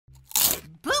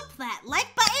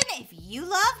you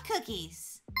love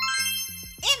cookies.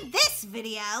 In this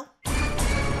video,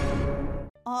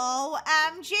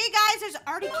 OMG guys, there's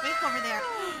already cake over there.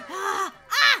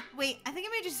 Wait, I think I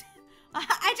may just,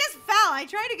 I just fell. I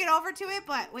tried to get over to it,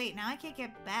 but wait, now I can't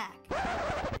get back.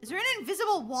 Is there an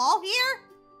invisible wall here?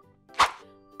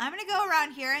 I'm gonna go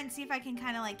around here and see if I can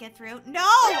kind of like get through. No!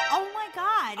 Oh my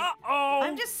God. Uh-oh.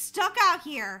 I'm just stuck out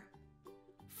here.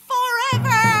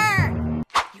 Forever!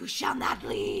 You shall not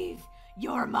leave.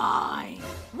 You're mine.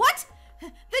 What? The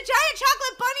giant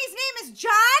chocolate bunny's name is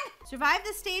John? Survive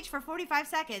the stage for 45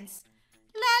 seconds.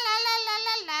 La la la la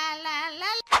la la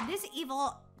la. This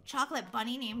evil chocolate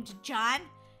bunny named John,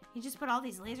 he just put all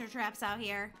these laser traps out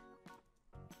here.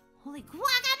 Holy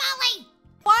guacamole!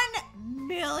 1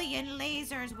 million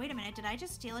lasers. Wait a minute, did I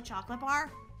just steal a chocolate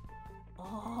bar?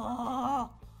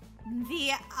 Oh,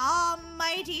 the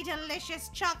almighty delicious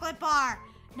chocolate bar.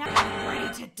 Now I'm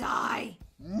ready to die.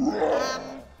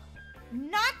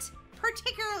 Not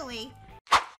particularly.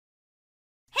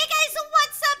 Hey guys,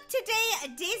 what's up?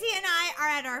 Today, Daisy and I are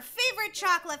at our favorite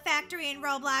chocolate factory in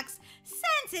Roblox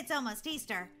since it's almost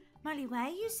Easter. Marley, why are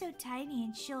you so tiny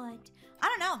and short? I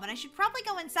don't know, but I should probably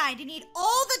go inside and eat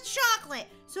all the chocolate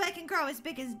so I can grow as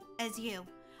big as you.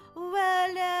 Well,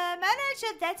 I'm not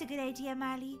sure if that's a good idea,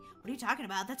 Marley. What are you talking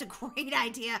about? That's a great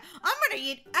idea. I'm gonna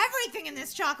eat everything in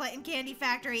this chocolate and candy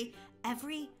factory.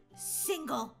 Every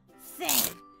single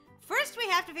thing. First, we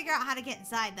have to figure out how to get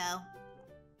inside, though.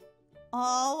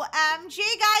 OMG,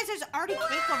 guys, there's already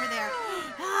cake over there.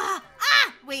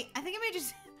 Wait, I think I may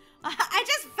just, I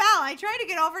just fell. I tried to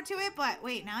get over to it, but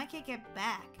wait, now I can't get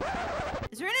back.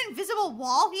 Is there an invisible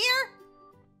wall here?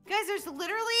 Guys, there's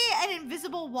literally an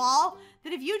invisible wall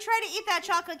that if you try to eat that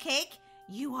chocolate cake,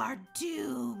 you are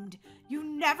doomed. You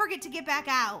never get to get back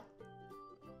out.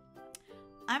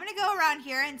 I'm gonna go around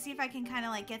here and see if I can kind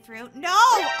of like get through. No!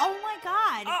 Oh my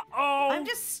God. Uh-oh. I'm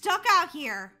just stuck out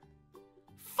here.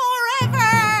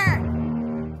 Forever!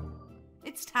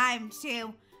 It's timed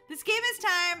too. This game is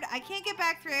timed. I can't get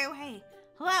back through. Hey,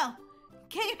 hello.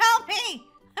 Can you help me?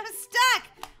 I'm stuck.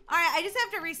 All right, I just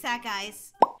have to reset,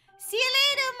 guys. See you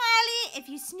later, Molly. If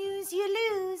you snooze, you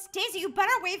lose. Daisy, you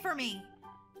better wait for me.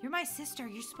 You're my sister.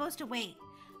 You're supposed to wait.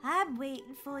 I'm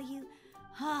waiting for you.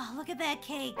 Oh, look at that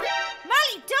cake.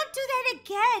 Molly, don't do that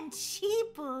again.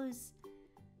 Cheapos.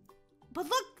 But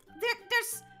look,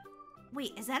 there's...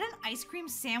 Wait, is that an ice cream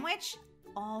sandwich?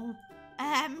 OMG.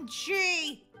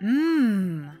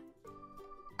 Mmm.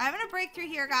 I'm gonna break through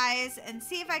here, guys, and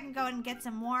see if I can go and get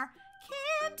some more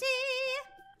candy.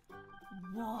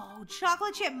 Whoa,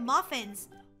 chocolate chip muffins.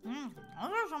 Those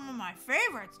are some of my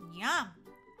favorites. Yum.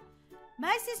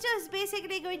 My sister is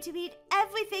basically going to eat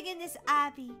everything in this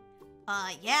obby.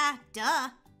 Yeah, duh.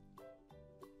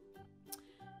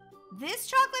 This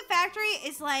chocolate factory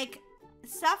is like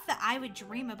stuff that I would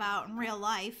dream about in real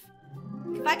life.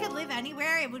 If I could live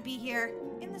anywhere, it would be here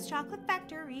in this chocolate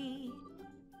factory.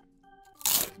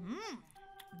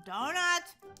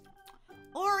 Donut.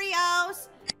 Oreos.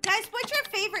 Guys, what's your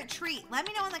favorite treat? Let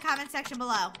me know in the comment section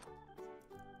below.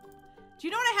 Do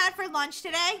you know what I had for lunch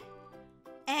today?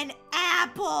 An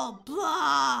apple.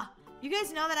 Blah. You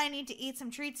guys know that I need to eat some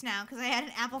treats now because I had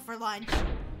an apple for lunch.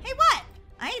 Hey, what?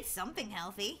 I ate something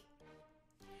healthy.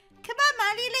 Come on,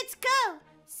 Molly, let's go.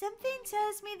 Something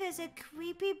tells me there's a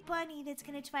creepy bunny that's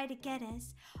going to try to get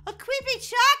us. A creepy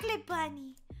chocolate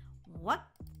bunny. What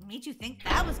made you think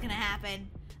that was going to happen?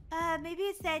 Maybe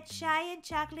it's that giant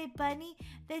chocolate bunny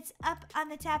that's up on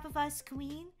the top of our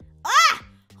screen. Ah!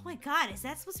 Oh my God, is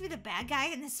that supposed to be the bad guy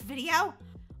in this video?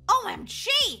 OMG!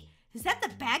 Is that the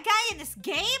bad guy in this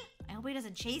game? I hope he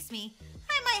doesn't chase me.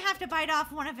 I might have to bite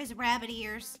off one of his rabbit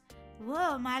ears.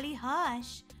 Whoa, Molly,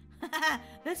 hush.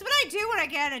 That's what I do when I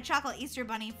get a chocolate Easter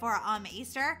bunny for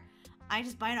Easter. I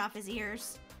just bite off his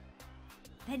ears.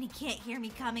 Then he can't hear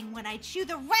me coming when I chew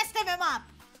the rest of him up.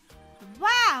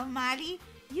 Wow, Molly,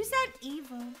 you sound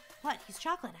evil. What? He's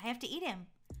chocolate. I have to eat him.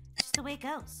 Just the way it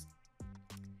goes.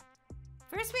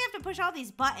 First, we have to push all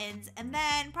these buttons, and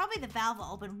then probably the valve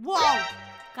will open. Whoa!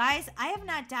 Guys, I have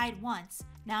not died once.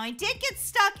 Now, I did get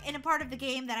stuck in a part of the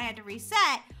game that I had to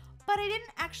reset, but I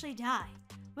didn't actually die.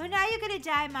 Well, now you're gonna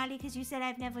die, Molly, because you said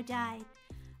I've never died.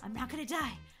 I'm not gonna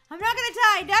die. I'm not gonna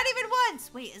die, not even once.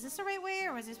 Wait, is this the right way,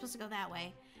 or was I supposed to go that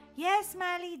way? Yes,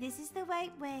 Molly, this is the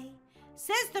right way.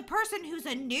 Says the person who's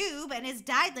a noob and has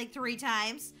died like 3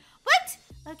 times. What?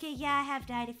 Okay, yeah, I have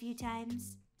died a few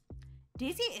times.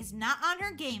 Daisy is not on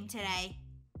her game today.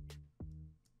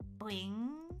 Boing,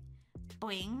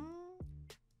 boing,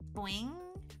 boing.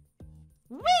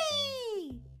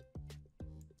 Whee!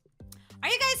 Are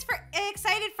you guys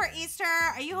excited for Easter?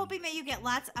 Are you hoping that you get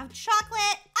lots of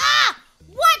chocolate? Ah!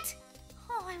 What?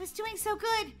 I was doing so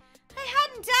good. I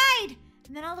hadn't died.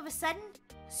 And then all of a sudden,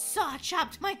 a saw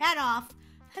chopped my head off.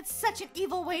 That's such an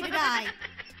evil way to die.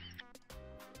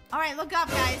 All right, look up,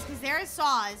 guys, because there are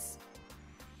saws.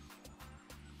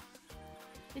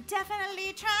 They're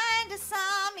definitely trying to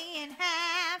saw me in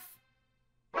half.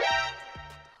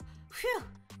 Phew,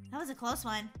 that was a close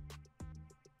one.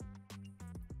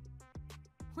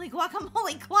 Holy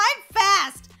guacamole, climb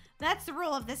fast! That's the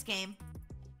rule of this game.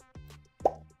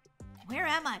 Where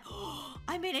am I?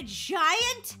 I'm in a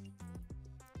giant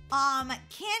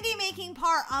candy making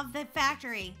part of the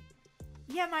factory.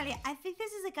 Yeah, Marley, I think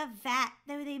this is like a vat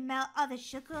where they melt all the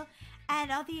sugar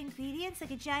and all the ingredients,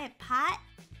 like a giant pot.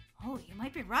 Oh, you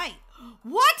might be right.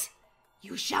 What?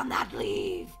 You shall not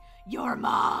leave. You're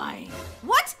mine.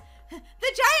 What? The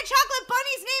giant chocolate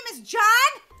bunny's name is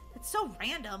John? That's so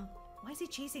random. Why is he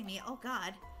chasing me? Oh,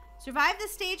 God. Survive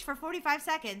this stage for 45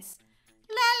 seconds.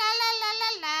 La la la la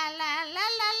la la la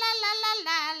la la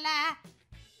la la.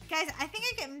 Guys, I think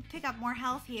I can pick up more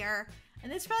health here.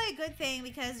 And that's probably a good thing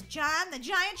because John, the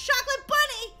giant chocolate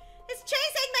bunny, is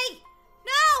chasing me.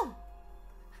 No!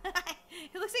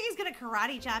 It looks like he's gonna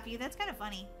karate chop you. That's kind of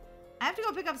funny. I have to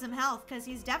go pick up some health because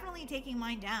he's definitely taking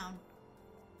mine down.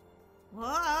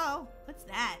 Whoa, what's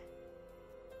that?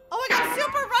 Oh, I got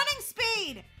super running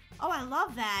speed. Oh, I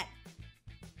love that.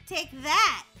 Take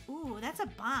that. Ooh, that's a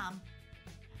bomb.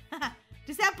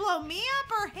 Does that blow me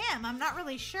up or him? I'm not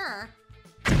really sure.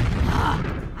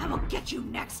 I will get you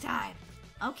next time.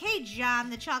 Okay, John,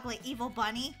 the chocolate evil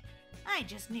bunny. I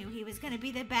just knew he was gonna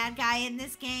be the bad guy in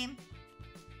this game.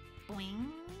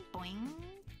 Boing, boing,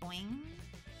 boing.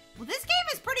 Well, this game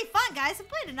is pretty fun, guys. I've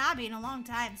played an Obby in a long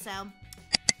time, so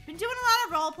been doing a lot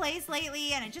of role plays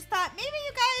lately, and I just thought maybe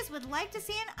you guys would like to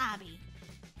see an Obby.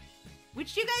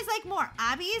 Which do you guys like more,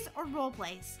 Obbies or role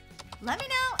plays? Let me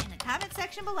know in the comment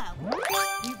section below.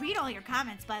 We read all your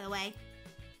comments, by the way.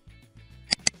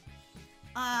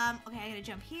 Okay, I gotta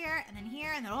jump here, and then,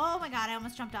 oh my God, I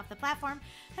almost jumped off the platform,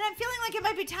 and I'm feeling like it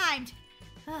might be timed.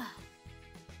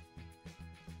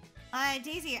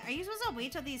 Daisy, are you supposed to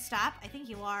wait till these stop? I think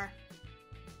you are.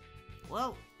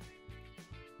 Whoa.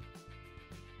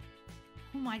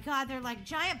 Oh my God, they're like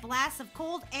giant blasts of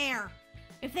cold air.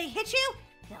 If they hit you,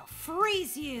 they'll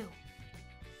freeze you.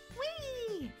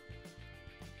 Whee!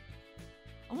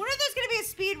 I wonder if there's gonna be a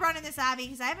speed run in this Obby,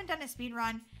 because I haven't done a speed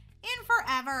run in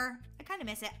forever. I kind of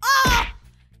miss it. Oh!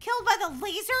 Killed by the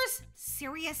lasers?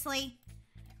 Seriously?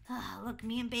 Oh, look,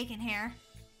 me and Bacon Hair.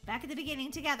 Back at the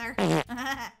beginning together.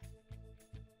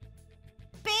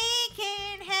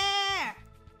 Bacon Hair!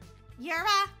 You're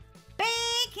a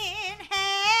bacon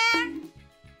hair!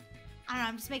 I don't know,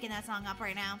 I'm just making that song up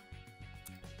right now.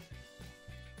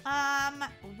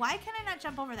 Why can I not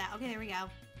jump over that? Okay, there we go.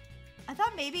 I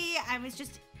thought maybe I was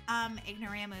just,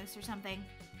 ignoramus or something.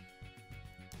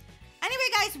 Anyway,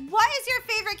 guys, what is your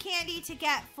favorite candy to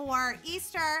get for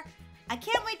Easter? I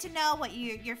can't wait to know what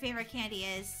your favorite candy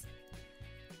is.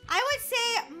 I would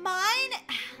say mine,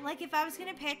 like if I was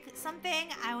gonna pick something,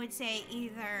 I would say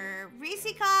either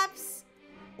Reese Cups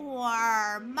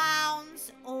or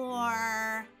Mounds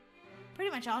or pretty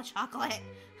much all chocolate.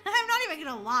 I'm not even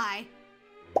gonna lie.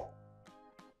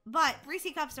 But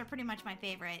Reese Cups are pretty much my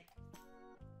favorite.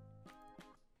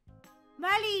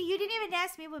 Marley, you didn't even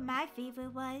ask me what my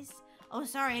favorite was. Oh,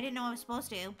 sorry, I didn't know I was supposed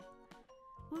to.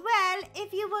 Well,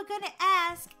 if you were gonna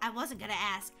ask, I wasn't gonna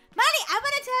ask. Marley, I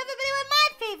want to tell everybody what my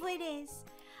favorite is.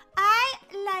 I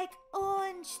like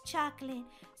orange chocolate.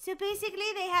 So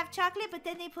basically, they have chocolate, but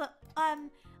then they put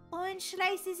orange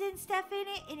slices and stuff in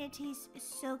it, and it tastes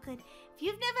so good. If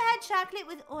you've never had chocolate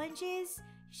with oranges,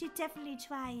 you should definitely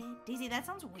try it. Daisy, that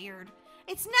sounds weird.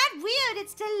 It's not weird.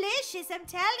 It's delicious. I'm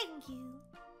telling you.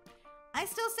 I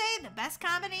still say the best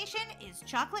combination is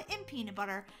chocolate and peanut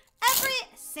butter every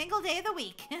single day of the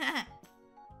week.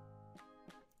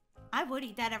 I would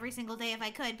eat that every single day if I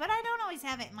could, but I don't always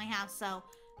have it in my house, so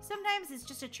sometimes it's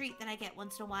just a treat that I get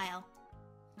once in a while.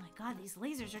 Oh my God, these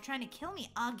lasers are trying to kill me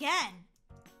again.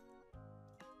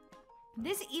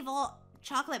 This evil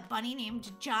chocolate bunny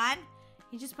named John,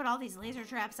 he just put all these laser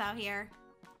traps out here.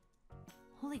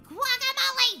 Holy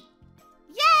guacamole!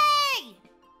 Yay!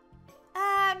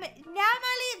 Now,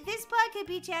 Molly, this part could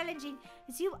be challenging,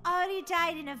 as you already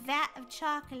died in a vat of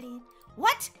chocolate.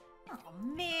 What? Oh,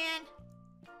 man.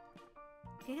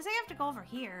 Okay, because I have to go over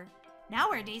here. Now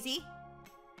where, Daisy?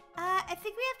 I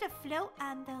think we have to float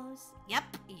on those. Yep,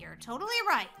 you're totally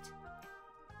right.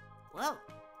 Whoa.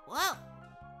 Whoa.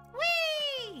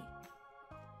 Whee!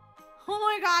 Oh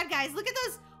my God, guys, look at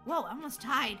those. Whoa, I almost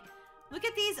died. Look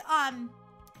at these, oh,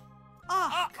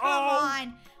 come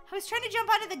on. I was trying to jump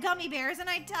onto the gummy bears and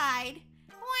I died.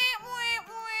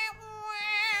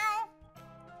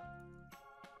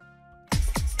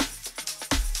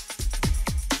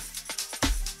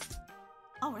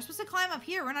 supposed to climb up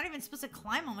here. We're not even supposed to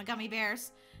climb on the gummy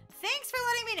bears. Thanks for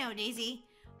letting me know, Daisy.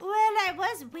 Well, I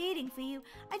was waiting for you.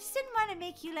 I just didn't want to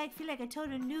make you feel like a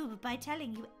total noob by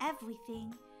telling you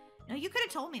everything. No, you could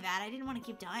have told me that. I didn't want to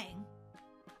keep dying.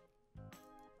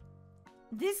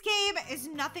 This game is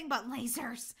nothing but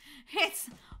lasers. It's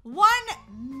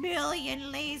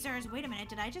 1,000,000 lasers. Wait a minute,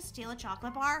 did I just steal a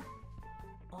chocolate bar?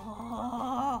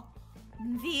 Oh,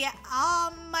 the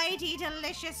almighty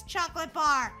delicious chocolate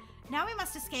bar. Now we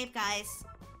must escape, guys.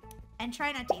 And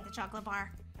try not to eat the chocolate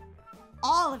bar.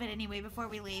 All of it anyway before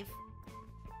we leave.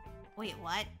 Wait,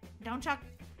 what? Don't touch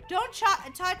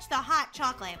the hot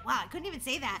chocolate. Wow, I couldn't even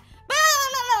say that.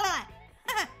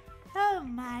 Oh,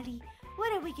 Molly,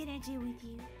 what are we gonna do with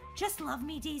you? Just love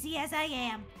me, Daisy, as I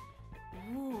am.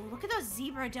 Ooh, look at those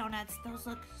zebra donuts. Those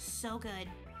look so good.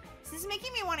 This is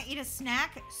making me want to eat a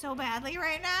snack so badly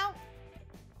right now.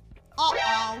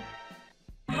 Uh-oh.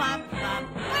 Bum, bum.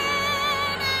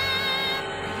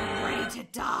 Are you ready to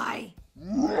die?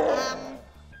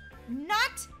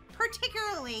 Not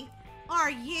particularly. Are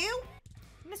you,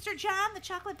 Mr. John, the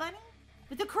chocolate bunny?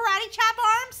 With the karate chop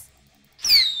arms?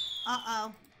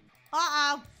 Uh-oh.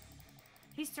 Uh-oh.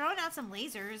 He's throwing out some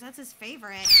lasers. That's his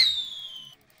favorite.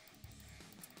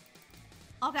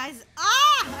 Oh, guys.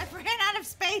 Ah! I ran out of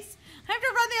space. I have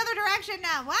to run the other direction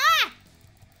now. Ah!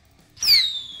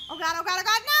 Oh, God. Oh, God. Oh,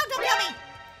 God. No, don't kill me.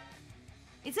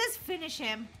 It says finish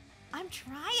him. I'm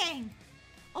trying.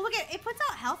 Oh, look at it. Puts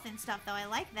out health and stuff, though. I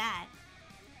like that.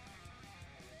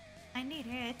 I need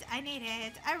it. I need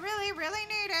it. I really, really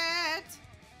need it.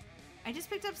 I just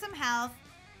picked up some health.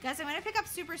 Guys, I'm going to pick up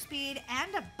super speed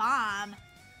and a bomb.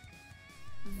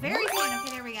 Very soon.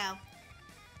 Okay, there we go.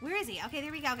 Where is he? Okay,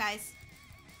 there we go, guys.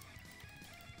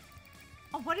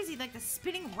 Oh, what is he? Like the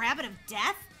spinning rabbit of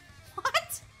death?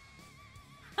 What?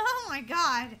 Oh, my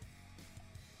God.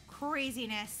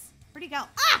 Craziness. Where'd he go?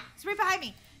 Ah! He's right behind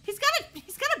me. He's got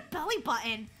a belly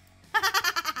button.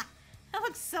 That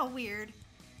looks so weird.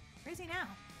 Where is he now?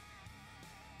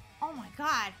 Oh, my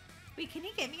God. Wait, can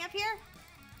he get me up here?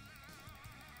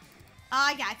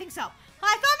 Yeah, I think so.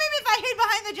 I thought maybe if I hid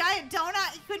behind the giant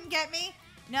donut, he couldn't get me.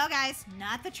 No, guys,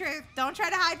 not the truth. Don't try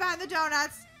to hide behind the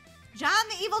donuts. John,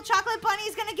 the evil chocolate bunny,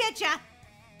 is gonna get ya.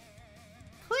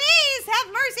 Please have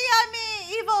mercy on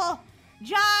me, evil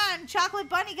John, chocolate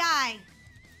bunny guy.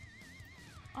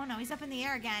 Oh, no, he's up in the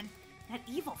air again. That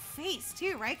evil face,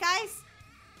 too, right, guys?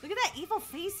 Look at that evil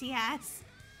face he has.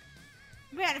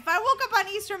 Man, if I woke up on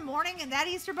Easter morning and that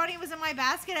Easter bunny was in my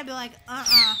basket, I'd be like,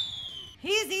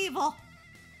 he's evil.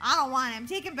 I don't want him.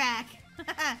 Take him back.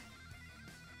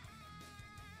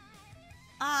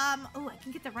 Oh, I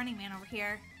can get the running man over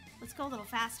here. Let's go a little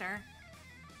faster.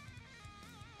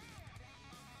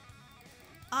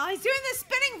 Oh, he's doing the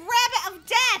spinning rabbit of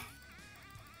death.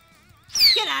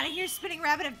 Get out of here, spinning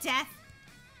rabbit of death.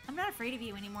 I'm not afraid of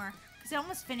you anymore because I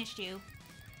almost finished you.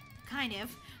 Kind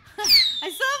of. I still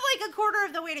have like a quarter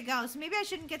of the way to go, so maybe I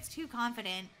shouldn't get too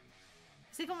confident.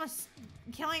 He's like almost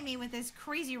killing me with his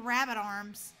crazy rabbit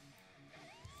arms.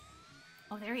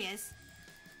 Oh, there he is.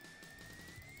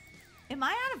 Am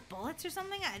I out of bullets or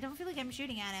something? I don't feel like I'm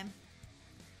shooting at him.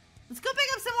 Let's go pick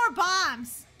up some more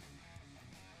bombs.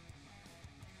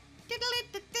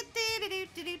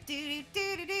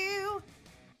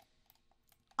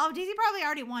 Oh, Daisy probably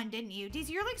already won, didn't you?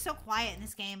 Daisy, you're like so quiet in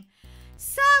this game.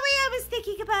 Sorry, I was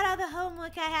thinking about all the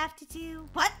homework I have to do.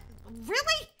 What?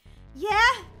 Really?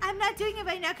 Yeah, I'm not doing it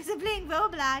right now because I'm playing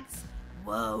Roblox.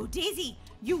 Whoa, Daisy,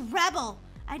 you rebel.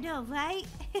 I know, right?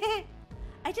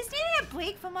 I just needed a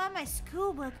break from all my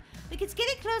schoolwork. Like, it's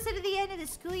getting closer to the end of the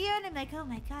school year, and I'm like, oh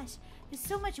my gosh, there's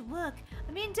so much work.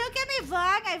 I mean, don't get me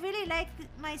wrong, I really like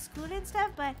my school and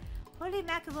stuff, but holy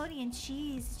macaroni and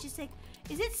cheese. It's just like,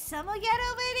 is it summer yet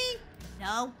already?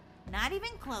 No, not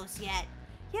even close yet.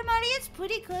 Yeah, Marty, it's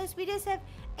pretty close. We just have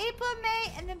April,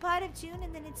 May, and then part of June,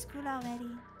 and then it's school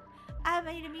already. I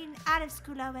mean, out of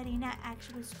school already, not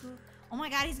actual school. Oh my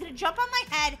God, he's gonna jump on my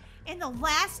head in the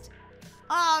last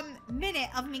minute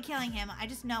of me killing him. I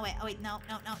just know it. Oh wait, no.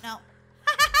 I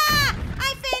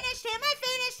finished him.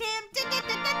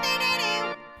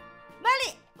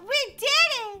 Molly, we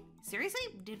did it.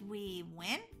 Seriously? Did we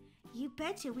win? You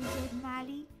betcha we did,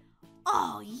 Molly.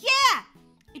 Oh yeah.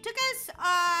 It took us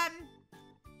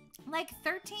like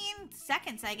 13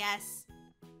 seconds, I guess.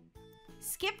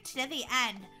 Skip to the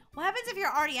end. What happens if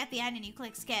you're already at the end and you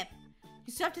click skip?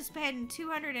 You still have to spend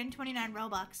 229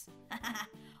 Robux.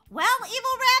 Well,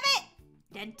 evil rabbit!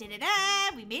 Dun, dun, dun,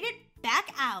 dun. We made it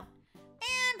back out.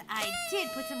 And I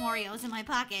did put some Oreos in my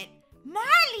pocket.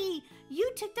 Marley, you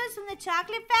took those from the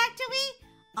chocolate factory?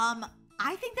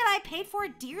 I think that I paid for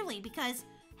it dearly because,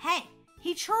 hey,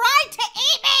 he tried to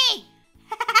eat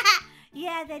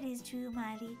Yeah, that is true,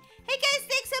 Molly. Hey guys,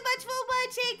 thanks so much for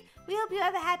watching. We hope you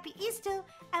have a happy Easter,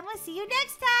 and we'll see you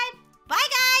next time. Bye,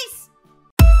 guys.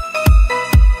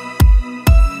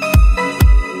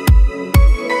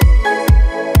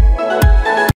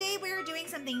 Today we're doing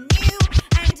something new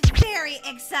and very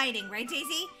exciting, right,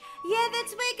 Daisy? Yeah,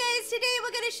 that's right, guys. Today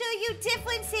we're going to show you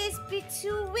differences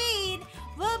between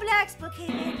Roblox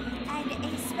Brookhaven and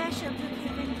a special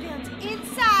Brookhaven built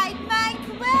inside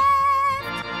Minecraft.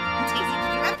 Daisy,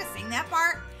 did you have to sing that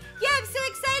part? Yeah, I'm so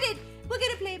excited. We're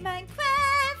going to play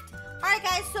Minecraft. All right,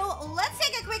 guys, so let's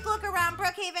take a quick look around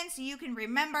Brookhaven so you can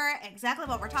remember exactly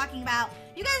what we're talking about.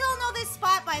 You guys all know this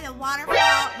spot by the waterfall,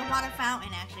 the water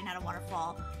fountain. Actually, not a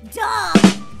waterfall. Duh!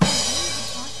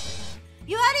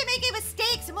 You already making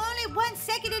mistakes. I'm only 1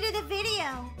 second into the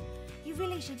video. You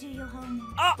really should do your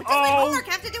homework. What does my homework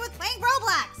have to do with playing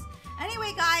Roblox?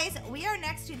 Anyway, guys, we are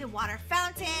next to the water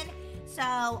fountain. So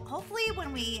hopefully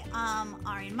when we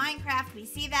are in Minecraft, we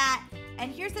see that.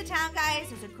 And here's the town, guys.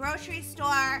 There's a grocery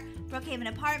store, Brookhaven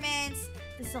Apartments,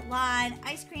 the salon,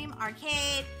 ice cream,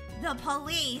 arcade, the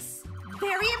police.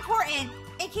 Very important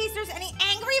in case there's any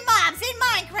angry mobs in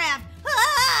Minecraft.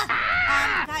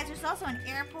 Guys, there's also an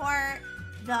airport,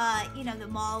 the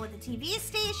mall with the TV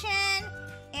station,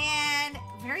 and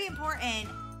very important,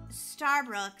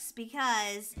 Starbucks,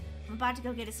 because I'm about to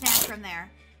go get a snack from there.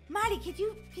 Marty, could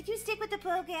you stick with the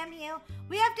program here?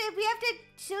 We have to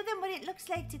show them what it looks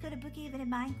like to go to Brookhaven in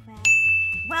Minecraft.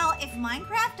 Well, if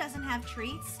Minecraft doesn't have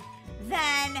treats,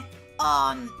 then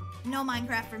no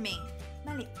Minecraft for me.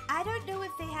 Molly, I don't know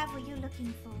if they have what you're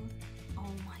looking for.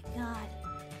 Oh my god.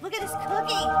 Look at this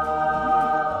cookie.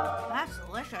 That's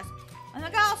delicious. I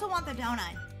think I also want the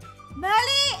donut.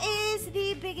 Molly is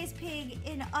the biggest pig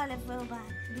in all of Roblox.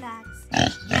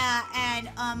 Yeah, and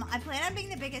I plan on being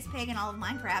the biggest pig in all of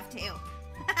Minecraft too.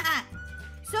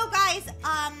 So guys,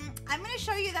 I'm gonna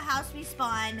show you the house we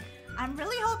spawned. I'm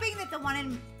really hoping that the one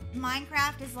in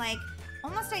Minecraft is like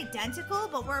almost identical,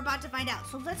 but we're about to find out.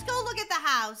 So let's go look at the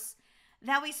house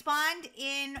that we spawned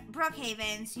in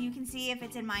Brookhaven so you can see if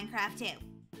it's in Minecraft too.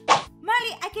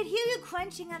 Marley, I could hear you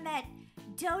crunching on that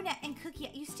donut and cookie.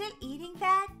 Are you still eating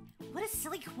that? What a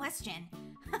silly question.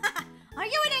 Are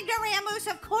you an ignoramus?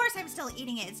 Of course I'm still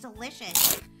eating it. It's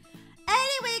delicious.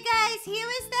 Anyway, guys, here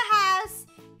is the house.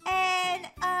 And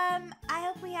I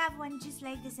hope we have one just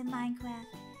like this in Minecraft.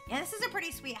 Yeah, this is a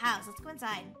pretty sweet house. Let's go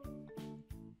inside.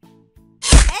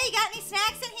 Hey, you got any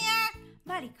snacks in here?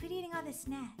 Marty, quit eating all the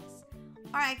snacks.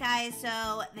 All right, guys,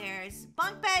 so there's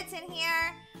bunk beds in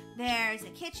here. There's a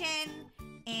kitchen.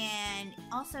 And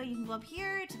also you can go up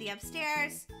here to the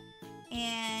upstairs.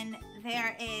 And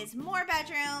there is more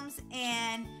bedrooms.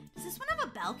 And does this one have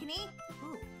a balcony?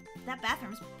 Ooh, that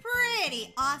bathroom's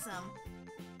pretty awesome.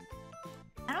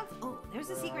 Oh, there's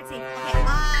a secret safe. Okay,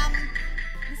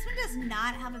 this one does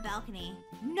not have a balcony.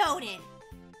 Noted.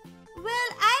 Well,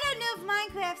 I don't know if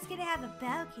Minecraft's gonna have a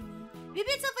balcony. Maybe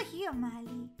it's over here,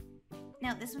 Molly.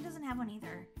 No, this one doesn't have one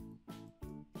either.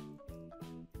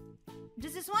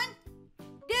 Does this one?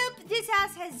 Nope, this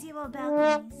house has 0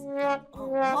 balconies. Oh,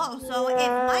 whoa, so if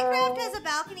Minecraft has a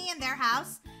balcony in their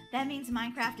house, that means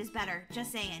Minecraft is better.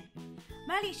 Just saying.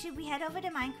 Molly, should we head over to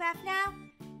Minecraft now?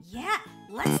 Yeah,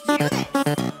 let's do this.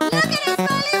 Look at us,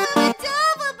 Molly, we're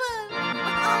adorable.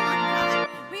 Oh my god,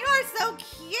 we are so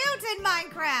cute in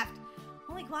Minecraft.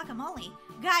 Holy guacamole.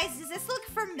 Guys, does this look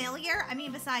familiar? I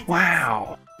mean, besides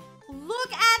wow. This.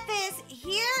 Look at this.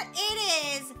 Here it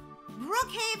is.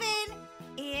 Brookhaven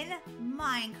in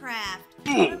Minecraft.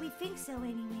 Well, we think so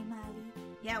anyway, Molly.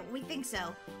 Yeah, we think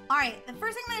so. All right, the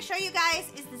first thing I'm going to show you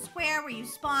guys is the square where you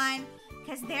spawn.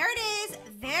 Because there it is.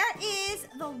 There is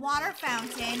the water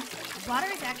fountain. The water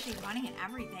is actually running and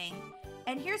everything.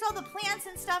 And here's all the plants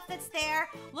and stuff that's there.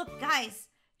 Look, guys.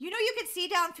 You know you could see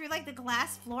down through like the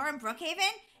glass floor in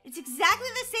Brookhaven? It's exactly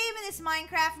the same in this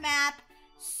Minecraft map.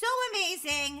 So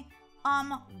amazing.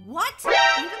 What? You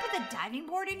even put the diving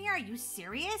board in here? Are you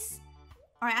serious?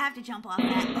 All right, I have to jump off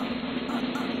that.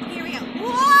 Here we go.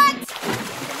 What?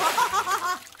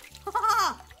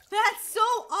 That's so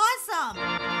awesome.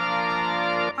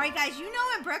 All right, guys, you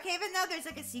know in Brookhaven, though, there's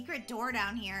like a secret door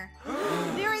down here.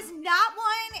 There is not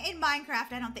one in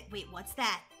Minecraft, I don't think. Wait, what's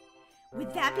that?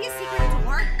 Would that be a secret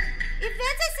door? If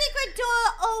that's a secret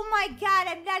door, oh my god,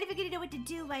 I'm not even gonna know what to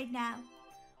do right now.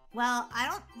 Well,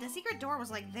 the secret door was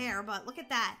like there, but look at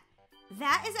that.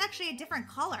 That is actually a different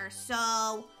color,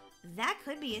 so that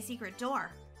could be a secret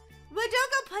door. Well,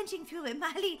 don't go punching through it,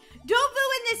 Molly. Don't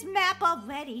ruin this map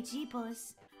already,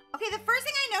 jeepers. Okay, the first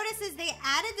thing I noticed is they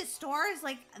added the stores.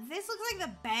 Like, this looks like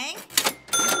the bank,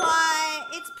 but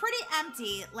it's pretty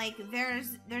empty. Like,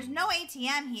 there's no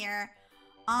ATM here.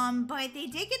 But they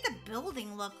did get the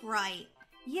building look right.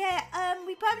 Yeah,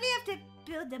 we probably have to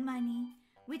build the money,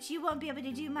 which you won't be able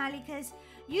to do, Molly, because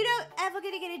you don't ever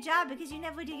gonna get a job because you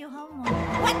never do your homework.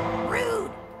 What?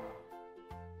 Rude!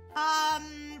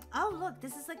 Oh, look,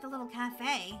 this is like the little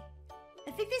cafe.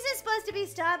 I think this is supposed to be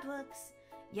Starbucks.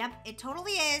 Yep, it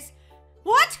totally is.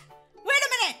 What? Wait a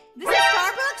minute! This is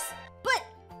Starbucks?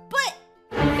 But,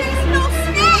 there's no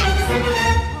snacks!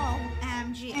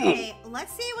 OMG. Okay,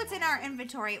 let's see what's in our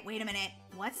inventory. Wait a minute.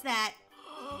 What's that?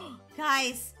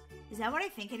 Guys, is that what I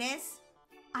think it is?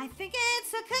 I think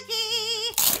it's a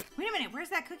cookie. Wait a minute, where's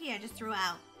that cookie I just threw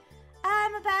out?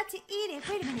 I'm about to eat it.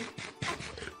 Wait a minute.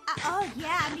 Oh,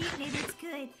 yeah, I'm eating it. It's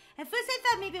good. At first, I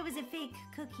thought maybe it was a fake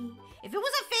cookie. If it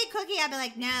was a fake cookie, I'd be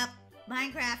like, nope.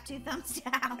 Minecraft, 2 thumbs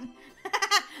down.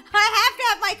 I have to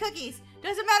have my cookies.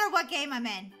 Doesn't matter what game I'm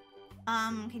in.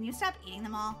 Can you stop eating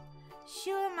them all?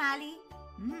 Sure, Molly.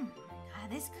 God,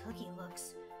 this cookie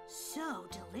looks so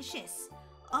delicious.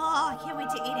 Oh, I can't wait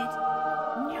to eat it.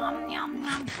 Yum, yum,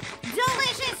 yum.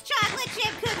 Delicious chocolate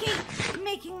chip cookie.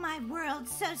 Making my world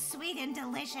so sweet and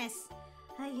delicious.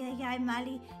 Ay,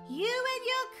 Molly. You and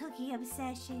your cookie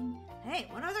obsession. Hey,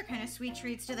 what other kind of sweet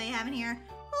treats do they have in here?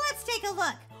 Let's take a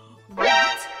look.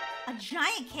 What? A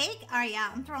giant cake? Oh,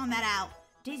 yeah, I'm throwing that out.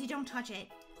 Daisy, don't touch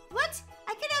it. What?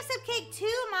 I can have some cake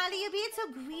too, Molly. You're being so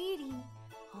greedy.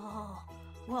 Oh,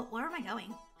 well, where am I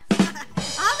going?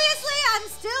 Obviously, I'm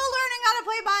still learning how to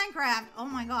play Minecraft. Oh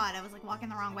my god, I was like walking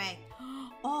the wrong way.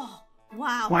 Oh,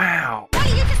 wow. Wow. Molly,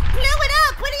 you just blew it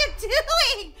up. What are you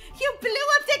doing? You blew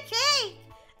up the cake.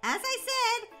 As I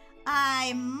said,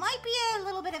 I might be a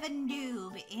little bit of a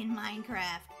noob in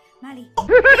Minecraft. Molly, make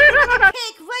another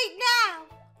cake right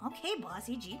now. Okay,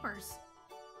 bossy jeepers.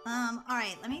 All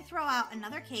right, let me throw out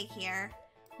another cake here.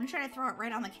 I'm gonna try to throw it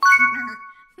right on the counter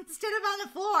instead of on the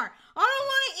floor. I don't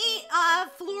want to eat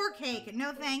floor cake.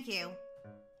 No, thank you.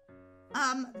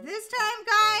 This time,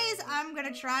 guys, I'm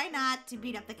gonna try not to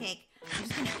beat up the cake. I'm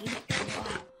just gonna eat it.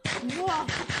 Whoa,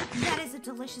 that is a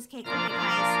delicious cake,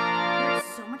 guys.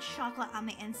 There's so much chocolate on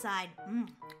the inside.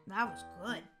 That was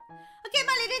good. Okay,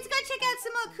 Molly, let's go check out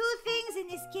some more cool things in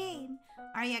this game.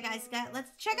 All right, yeah, guys,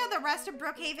 let's check out the rest of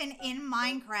Brookhaven in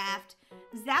Minecraft.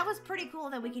 That was pretty cool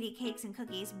that we could eat cakes and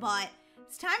cookies, but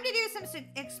it's time to do some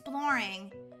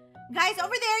exploring. Guys,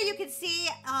 over there you can see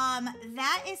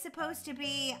that is supposed to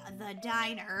be the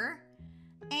diner.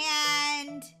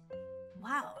 And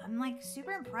wow, I'm like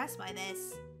super impressed by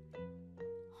this.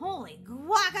 Holy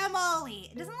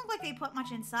guacamole. It doesn't look like they put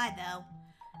much inside though.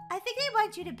 I think they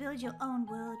want you to build your own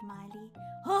world, Miley.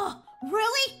 Oh,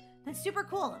 really? That's super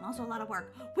cool and also a lot of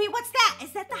work. Wait, what's that?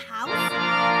 Is that the house?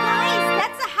 Guys,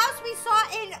 that's the house we saw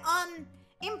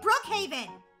in Brookhaven.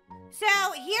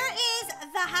 So here is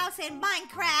the house in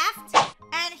Minecraft,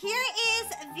 and here is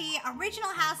the original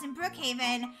house in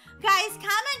Brookhaven. Guys,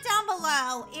 comment down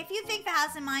below if you think the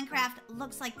house in Minecraft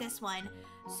looks like this one.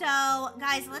 So,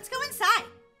 guys, let's go inside.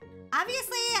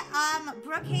 Obviously,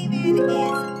 Brookhaven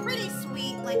is pretty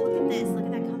sweet. Like, look at this. Look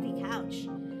at that comfy couch.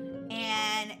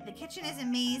 And the kitchen is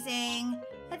amazing.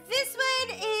 But this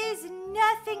one is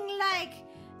nothing like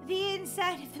the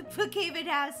inside of the Brookhaven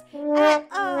house at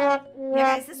all. Yeah,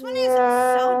 guys, this one is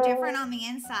so different on the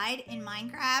inside in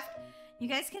Minecraft. You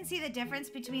guys can see the difference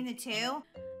between the two.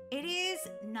 It is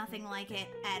nothing like it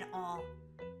at all.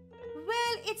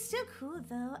 Well, it's still cool,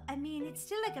 though. I mean, it's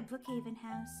still like a Brookhaven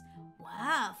house.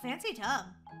 Wow, fancy tub.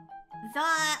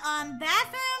 The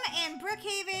bathroom in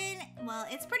Brookhaven, well,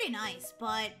 it's pretty nice,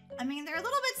 but I mean, they're a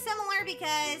little bit similar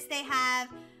because they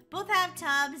both have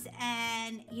tubs,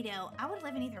 and you know, I would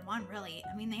live in either one, really.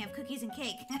 I mean, they have cookies and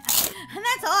cake, and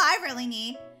that's all I really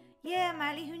need. Yeah,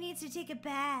 Marley, who needs to take a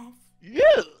bath? Yeah.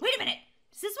 Wait a minute.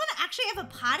 Does this one actually have a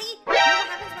potty? What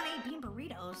happens when I eat bean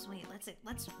burritos? Wait, let's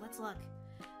look.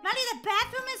 Marley, the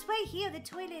bathroom is right here. The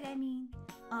toilet, I mean.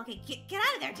 Okay, get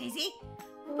out of there, Daisy.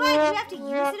 Why, do you have to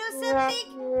use it or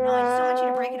something? No, I just don't want you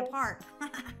to break it apart.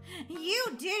 You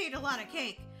did eat a lot of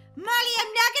cake. Molly,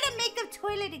 I'm not gonna make the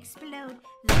toilet explode.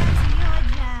 That's your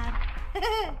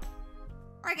job.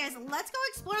 Alright, guys, let's go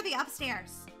explore the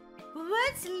upstairs.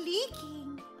 What's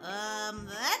leaking?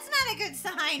 That's not a good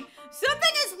sign.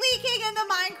 Something is leaking in the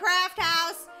Minecraft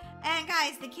house. And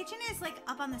guys, the kitchen is like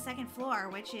up on the second floor,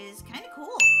 which is kind of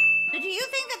cool. So do you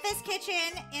think that this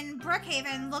kitchen in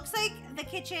Brookhaven looks like the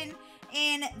kitchen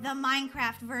in the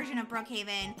Minecraft version of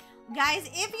Brookhaven? Guys,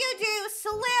 if you do,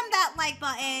 slam that like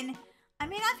button. I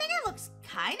mean, I think it looks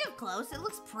kind of close. It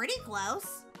looks pretty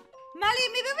close. Molly,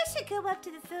 maybe we should go up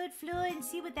to the third floor and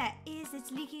see what that is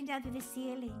that's leaking down through the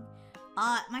ceiling.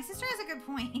 My sister has a good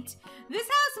point. This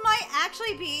house might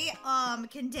actually be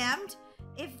condemned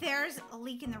if there's a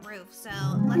leak in the roof. So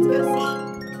let's go see.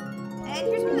 And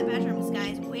here's one of the bedrooms,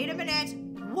 guys. Wait a minute.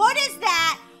 What is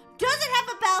that? Does it have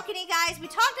a balcony, guys? We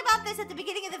talked about this at the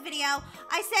beginning of the video.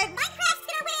 I said Minecraft's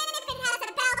gonna win if it has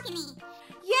a balcony.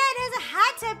 Yeah, it has a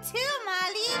hot tub too,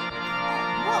 Molly.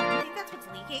 Whoa, do you think that's what's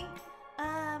leaking?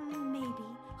 Maybe.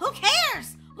 Who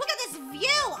cares? Look at this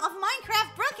view of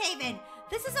Minecraft Brookhaven.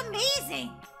 This is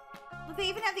amazing. Look, they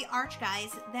even have the arch,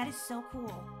 guys. That is so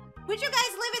cool. Would you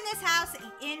guys live in this house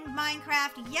in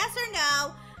Minecraft? Yes or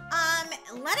no?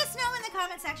 Let us know in the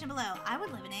comment section below. I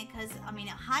would live in it because, I mean,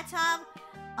 a hot tub,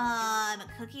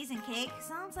 cookies and cake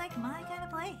sounds like my kind of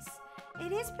place.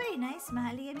 It is pretty nice,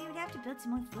 Smiley. I mean, we'd have to build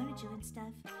some more furniture and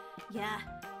stuff. Yeah,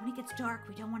 when it gets dark,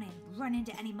 we don't want to run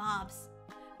into any mobs.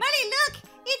 Molly, look!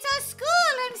 It's our school!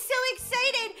 I'm so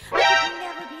excited! I could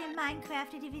never be in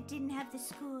Minecraft if it didn't have the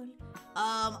school.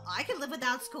 I could live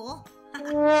without school.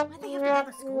 Why'd they have to have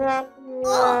a school? Oh,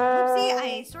 whoopsie,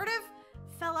 I sort of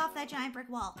fell off that giant brick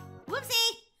wall.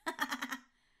 Whoopsie!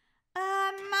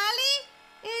 Molly?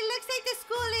 It looks like the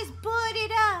school is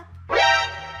boarded up.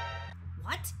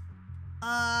 What?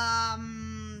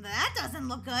 That doesn't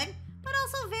look good. But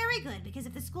also very good, because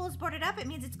if the school is boarded up, it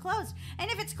means it's closed. And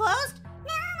if it's closed, no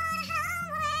more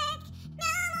homework,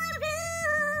 no more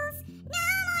rules, no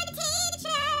more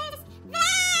teachers.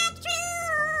 That's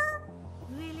true.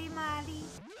 Really, Molly?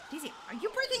 Daisy, are you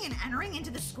breaking and entering into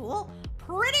the school?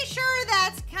 Pretty sure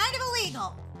that's kind of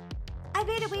illegal. I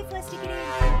better wait for us to get in.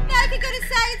 Now I can go to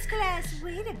science class.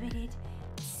 Wait a minute.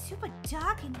 It's super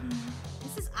dark in here.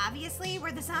 This is obviously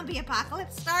where the zombie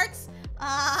apocalypse starts.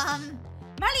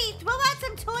 Molly, throw out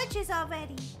some torches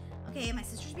already. Okay, my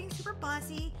sister's being super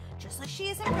bossy, just like she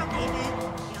is in Brookhaven.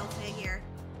 Go figure.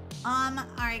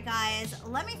 Alright guys,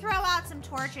 let me throw out some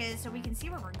torches so we can see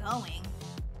where we're going.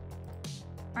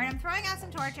 Alright, I'm throwing out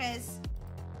some torches.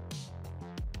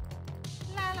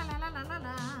 La la la la la la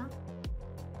la.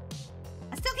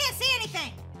 I still can't see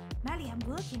anything. Molly, I'm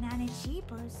working on it,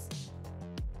 jeepers.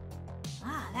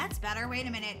 Ah, that's better. Wait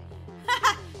a minute.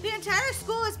 The entire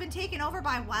school has been taken over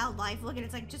by wildlife. Look at it,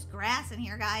 it's like just grass in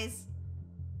here, guys.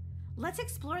 Let's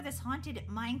explore this haunted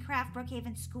Minecraft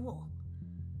Brookhaven school.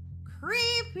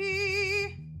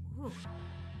 Creepy. Ooh.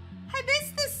 I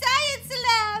missed the science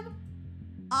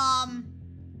lab.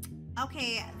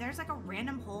 Okay, there's like a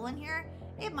random hole in here.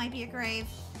 It might be a grave.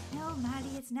 No,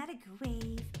 Molly, it's not a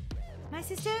grave. My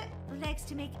sister likes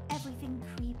to make everything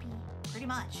creepy. Pretty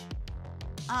much.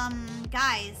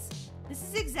 Guys, this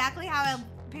is exactly how I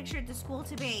pictured the school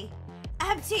to be.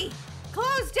 Empty!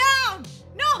 Closed down!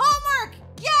 No homework!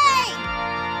 Yay!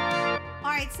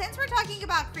 Alright, since we're talking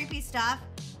about creepy stuff,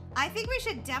 I think we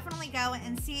should definitely go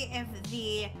and see if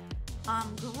the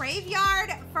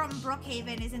graveyard from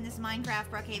Brookhaven is in this Minecraft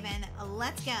Brookhaven.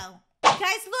 Let's go.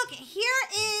 Guys, look, here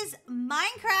is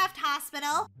Minecraft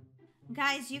Hospital.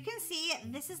 Guys, you can see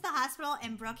this is the hospital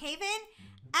in Brookhaven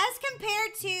as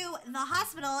compared to the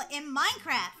hospital in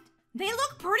Minecraft. They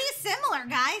look pretty similar,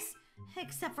 guys.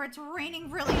 Except for it's raining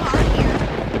really hard here.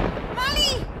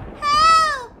 Molly,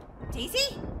 help!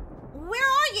 Daisy, where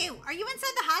are you? Are you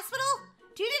inside the hospital?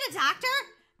 Do you need a doctor?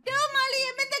 No, Molly,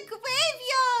 I'm in the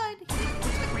graveyard. You went to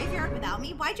the graveyard without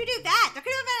me? Why'd you do that? There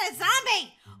could have been a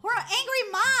zombie or an angry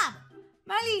mob.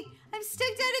 Molly, I'm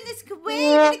stuck down in this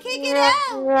grave and I can't get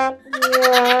out.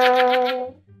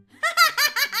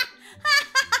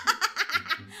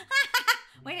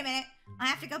 Wait a minute. I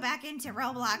have to go back into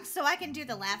Roblox so I can do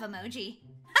the laugh emoji.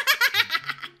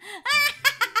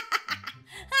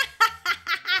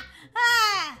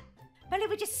 Molly,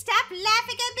 would you stop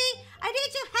laughing at me? I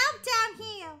need your help down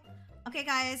here. Okay,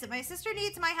 guys, my sister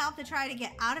needs my help to try to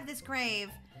get out of this grave.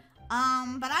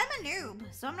 But I'm a noob,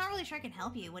 so I'm not really sure I can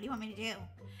help you. What do you want me to do?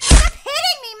 Stop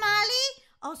hitting me, Molly!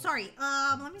 Oh, sorry.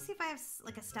 Let me see if I have,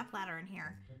 like, a stepladder in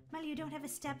here. Molly, you don't have a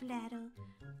stepladder.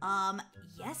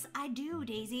 Yes, I do,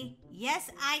 Daisy.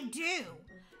 Yes, I do.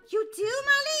 You do,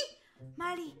 Molly?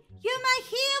 Molly, you're my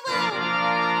hero!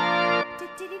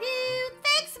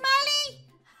 Thanks, Molly!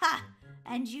 Ha!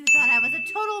 And you thought I was a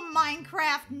total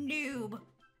Minecraft noob.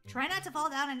 Try not to fall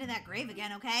down into that grave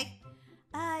again, okay?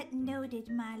 Noted,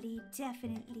 Molly.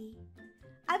 Definitely.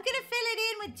 I'm gonna fill it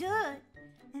in with dirt.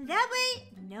 And that way,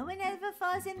 no one ever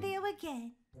falls in there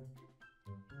again.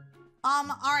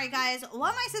 Alright guys,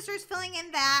 while my sister's filling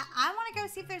in that, I want to go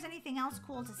see if there's anything else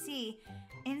cool to see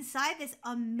inside this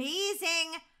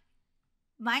amazing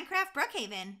Minecraft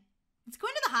Brookhaven. Let's go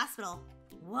into the hospital.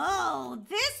 Whoa,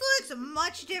 this looks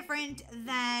much different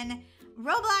than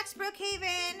Roblox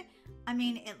Brookhaven. I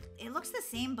mean, it looks the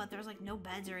same, but there's like no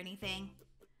beds or anything.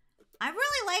 I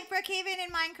really like Brookhaven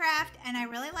in Minecraft, and I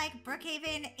really like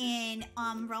Brookhaven in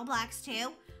Roblox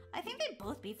too. I think they'd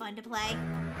both be fun to play.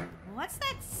 What's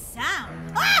that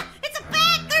sound? Ah! It's a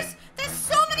bat! There's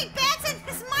so many bats in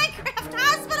this Minecraft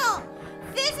hospital!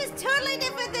 This is totally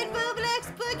different than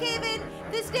Roblox, Brookhaven.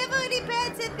 There's never any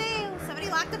bats in there. Somebody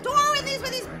locked the door with these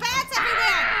bats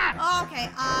everywhere. Okay,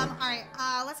 alright,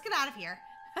 let's get out of here.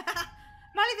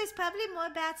 Molly, there's probably more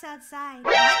bats outside.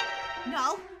 What?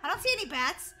 No, I don't see any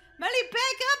bats. Molly,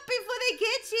 back up before they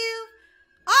get you.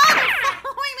 Oh, they're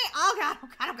following me. Oh god, oh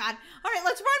god, oh god. All right,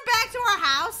 let's run back to our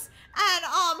house and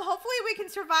hopefully we can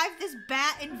survive this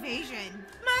bat invasion.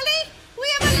 Molly, we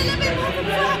have a little bit more of a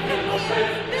problem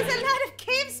here. There's a lot of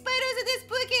cave spiders in this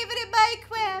Brookhaven in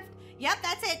Minecraft. Yep,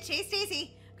 that's it. Chase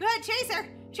Daisy. Go ahead, chase her.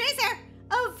 Chase her.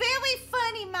 Oh, very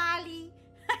funny, Molly.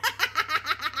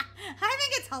 I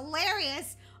think it's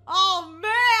hilarious. Oh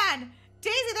man,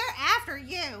 Daisy, they're after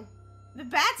you. The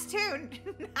bats too.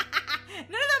 None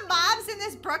of the mobs in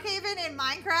this Brookhaven in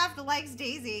Minecraft likes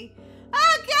Daisy.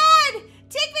 Oh god!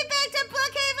 Take me back to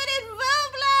Brookhaven in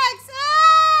Roblox!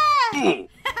 Ah!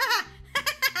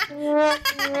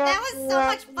 That was so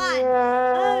much fun.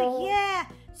 Oh yeah,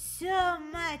 so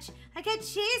much. I got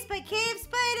chased by cave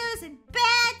spiders and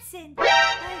bats and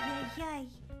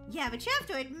yeah, but you have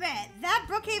to admit, that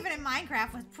Brookhaven in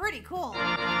Minecraft was pretty cool.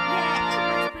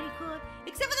 Yeah, it was pretty cool.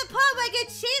 Except for the part where I get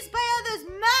chased by all those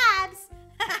mobs.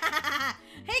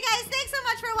 Hey guys, thanks so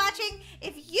much for watching.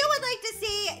 If you would like to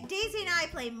see Daisy and I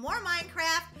play more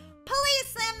Minecraft, please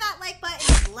slam that like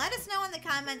button and let us know in the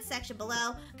comments section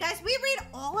below. Guys, we read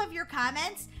all of your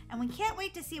comments, and we can't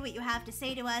wait to see what you have to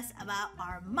say to us about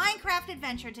our Minecraft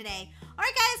adventure today. All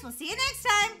right, guys, we'll see you next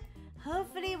time.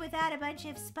 Hopefully without a bunch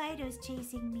of spiders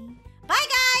chasing me. Bye,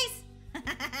 guys!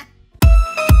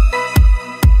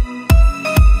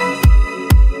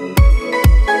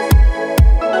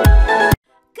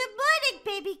 Good morning,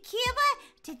 baby Kira.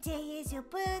 Today is your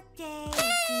birthday.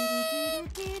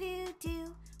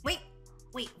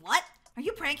 Wait, what? Are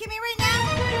you pranking me right now?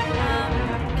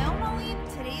 No, Molly.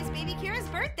 Today is baby Kira's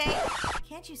birthday.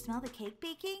 Can't you smell the cake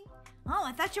baking? Oh,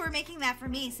 I thought you were making that for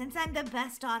me since I'm the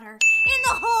best daughter in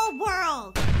the whole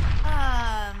world.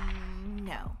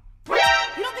 No.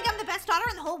 You don't think I'm the best daughter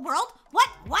in the whole world? What?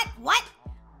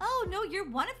 Oh, no, you're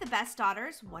one of the best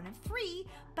daughters, one of 3,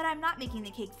 but I'm not making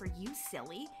the cake for you,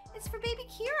 silly. It's for baby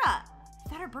Kira. I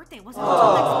thought her birthday wasn't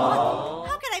until next month.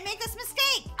 How could I make this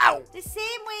mistake? Ow! The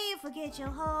same way you forget your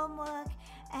homework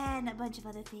and a bunch of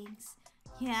other things.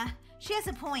 Yeah, she has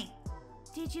a point.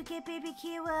 Did you get baby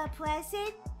Kira a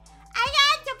present? I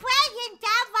got the present,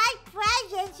 not my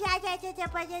present.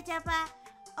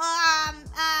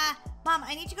 Mom,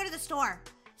 I need to go to the store.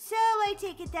 So I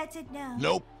take it that's a no.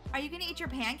 Nope. Are you gonna eat your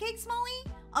pancakes, Molly?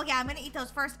 Oh yeah, I'm gonna eat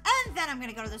those first, and then I'm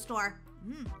gonna go to the store.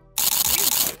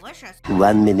 These are delicious.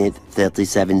 1 minute,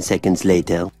 37 seconds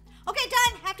later. Okay,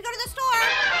 done. Have to go to the store.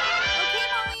 Okay,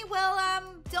 Molly. Well,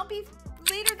 don't be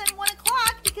later than 1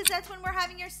 o'clock because that's when we're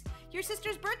having your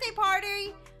sister's birthday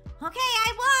party. Okay,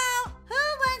 I won't. Who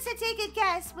wants to take a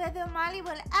guess whether Molly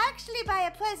will actually buy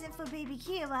a present for baby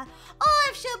Kira or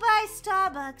if she'll buy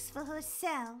Starbucks for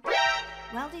herself?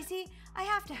 Well, Daisy, I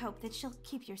have to hope that she'll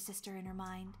keep your sister in her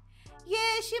mind.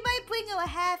 Yeah, she might bring her a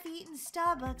half-eaten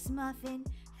Starbucks muffin.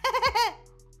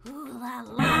 Ooh la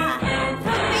la. The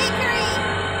bakery!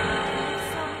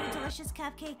 So many delicious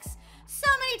cupcakes. So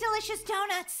many delicious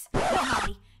donuts. No,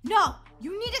 Molly. No,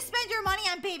 you need to spend your money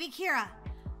on baby Kira.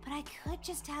 But I could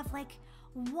just have, like,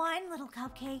 1 little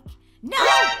cupcake. No!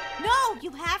 No!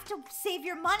 You have to save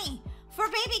your money for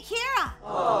baby Kira.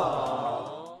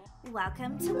 Aww.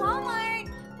 Welcome to Walmart.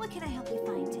 What can I help you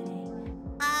find today?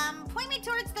 Point me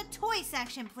towards the toy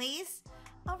section, please.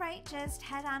 All right, just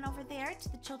head on over there to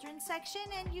the children's section,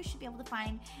 and you should be able to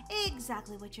find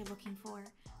exactly what you're looking for.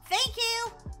 Thank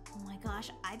you! Oh my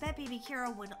gosh, I bet baby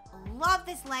Kira would love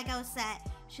this Lego set.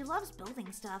 She loves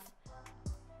building stuff.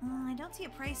 I don't see a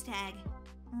price tag.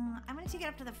 I'm gonna take it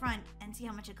up to the front and see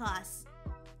how much it costs.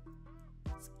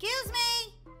 Excuse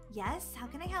me! Yes, how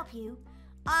can I help you?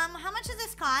 How much does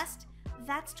this cost?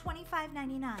 That's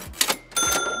 $25.99.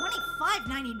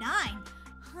 $25.99?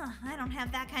 Huh, I don't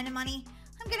have that kind of money.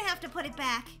 I'm gonna have to put it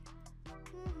back.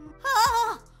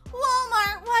 Oh,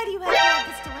 Walmart, why do you have to have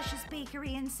this delicious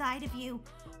bakery inside of you?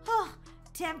 Oh,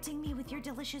 tempting me with your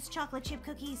delicious chocolate chip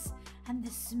cookies and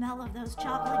the smell of those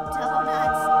chocolate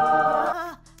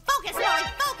donuts. Focus,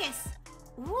 Molly, focus!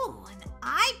 Ooh, an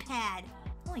iPad.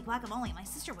 Holy guacamole, my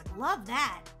sister would love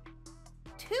that.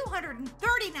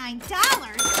 $239?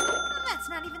 That's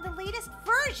not even the latest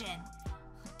version.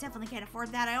 I definitely can't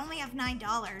afford that. I only have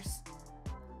 $9.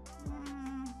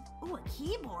 Ooh, a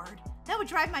keyboard. That would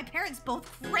drive my parents both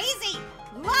crazy.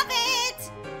 Love it!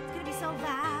 It's gonna be so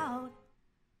loud.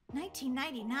 $19?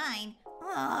 $19.99.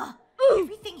 Ugh.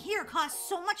 Everything here costs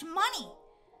so much money.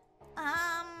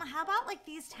 How about like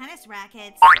these tennis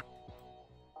rackets?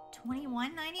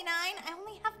 $21.99? I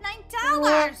only have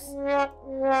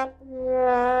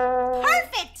 $9.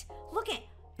 Perfect! Look it.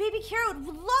 Baby Kira would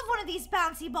love one of these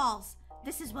bouncy balls.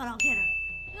 This is what I'll get her.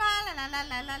 La la la la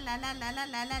la la la la la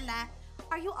la la la.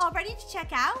 Are you all ready to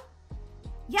check out?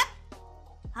 Yep.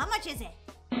 How much is it?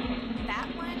 That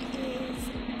one is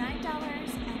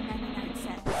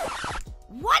 $9.99.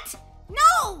 What?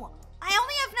 No! I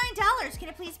only have $9. Can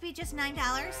it please be just $9?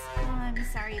 Oh, I'm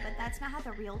sorry, but that's not how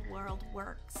the real world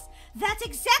works. That's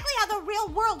exactly how the real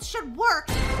world should work.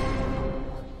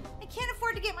 I can't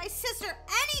afford to get my sister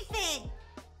anything.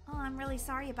 Oh, I'm really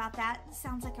sorry about that. This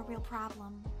sounds like a real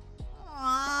problem.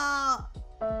 Oh,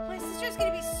 my sister's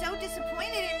gonna be so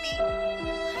disappointed in me.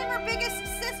 I'm her biggest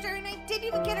sister, and I didn't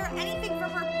even get her anything for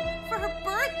her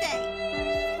birthday.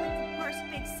 I feel like the worst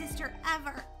big sister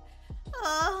ever.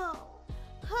 Oh,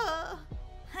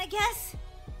 I guess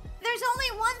there's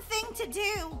only one thing to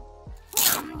do.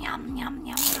 Yum, yum, yum,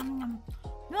 yum, yum, yum.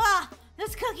 Ah,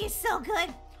 this cookie's so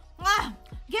good. Ah,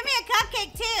 give me a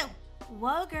cupcake too.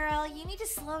 Whoa, girl, you need to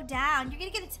slow down. You're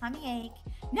gonna get a tummy ache.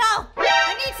 No,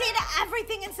 I need to eat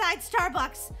everything inside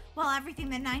Starbucks. Well, everything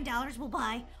that $9 will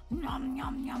buy. Yum,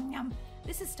 yum, yum, yum.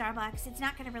 This is Starbucks. It's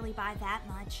not gonna really buy that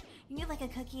much. You need like a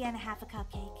cookie and a half a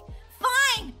cupcake.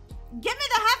 Fine! Give me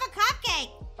the half a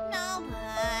cupcake!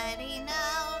 Nobody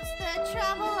knows the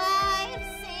trouble I've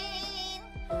seen.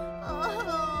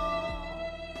 Oh.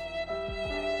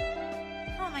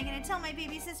 How am I gonna tell my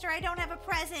baby sister I don't have a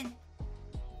present?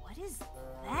 What is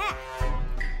that?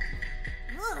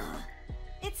 Ugh.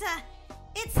 It's a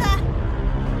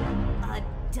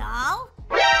doll?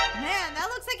 Man, that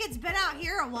looks like it's been out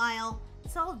here a while.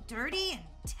 It's all dirty and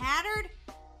tattered,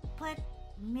 but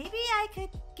maybe I could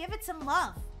give it some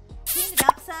love. Clean it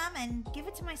up some and give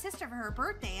it to my sister for her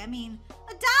birthday. I mean,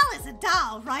 a doll is a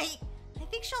doll, right? I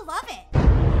think she'll love it.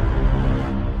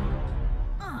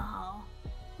 Oh,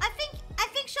 I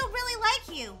think she'll really like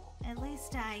you. At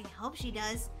least I hope she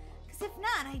does. Because if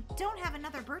not, I don't have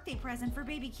another birthday present for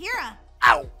baby Kira.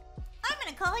 Ow! I'm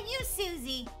gonna call you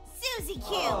Susie. Susie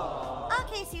Q.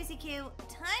 Okay, Susie Q.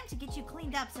 Time to get you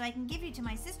cleaned up so I can give you to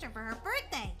my sister for her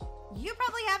birthday. You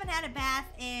probably haven't had a bath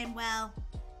in, well,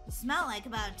 you smell like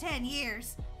about 10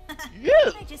 years.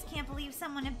 I just can't believe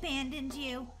someone abandoned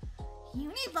you. You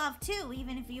need love too,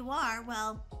 even if you are,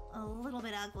 well, a little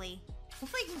bit ugly.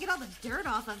 Hopefully I can get all the dirt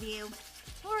off of you.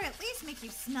 Or at least make you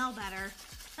smell better.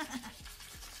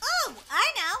 Oh,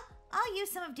 I know. I'll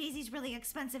use some of Daisy's really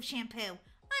expensive shampoo.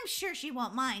 I'm sure she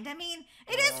won't mind. I mean,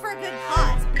 it is for a good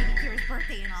cause, baby Kira's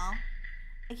birthday and all.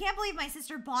 I can't believe my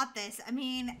sister bought this. I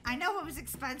mean, I know it was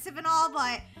expensive and all,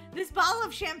 but this bottle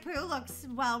of shampoo looks,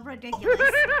 well, ridiculous.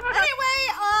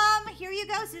 Anyway, here you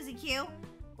go, Susie Q.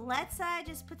 Let's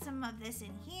just put some of this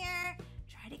in here.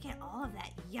 Try to get all of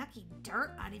that yucky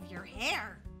dirt out of your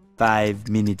hair. 5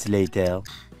 minutes later.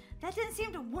 That didn't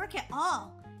seem to work at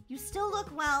all. You still look,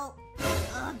 well,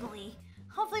 ugly.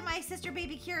 Hopefully my sister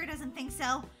baby Kira doesn't think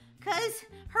so, because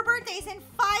her birthday's in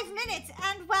 5 minutes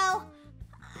and, well,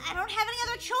 I don't have any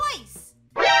other choice.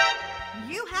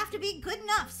 You have to be good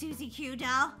enough, Susie Q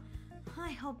doll.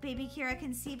 I hope baby Kira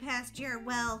can see past your,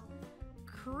 well,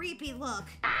 creepy look.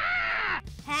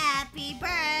 Happy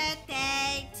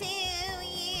birthday to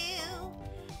you.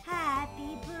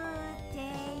 Happy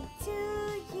birthday to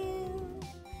you.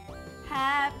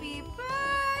 Happy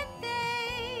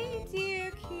birthday,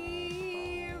 dear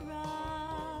Kira.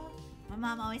 My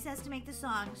mom always has to make the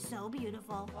song so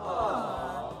beautiful.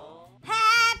 Aww.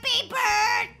 Happy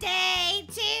birthday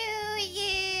to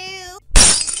you.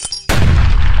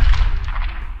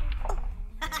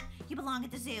 You belong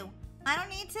at the zoo. I don't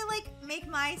need to, like, make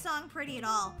my song pretty at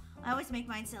all. I always make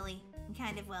mine silly and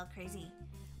kind of, well, crazy.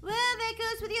 Well, that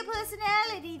goes with your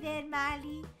personality then,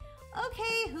 Miley.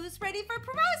 Okay, who's ready for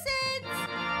promotions?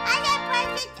 I got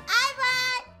presents I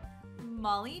want.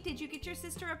 Molly, did you get your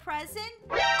sister a present?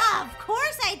 Of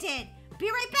course I did. Be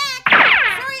right back.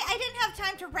 Sorry, I didn't have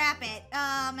time to wrap it.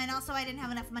 And also I didn't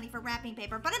have enough money for wrapping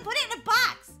paper, but I put it in a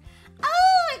box.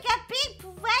 Oh, I got big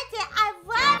present. I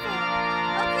love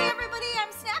it. Okay, everybody,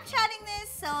 I'm Snapchatting this,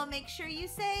 so make sure you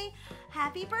say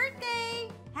happy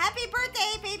birthday. Happy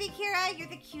birthday, baby Kira. You're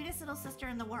the cutest little sister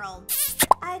in the world.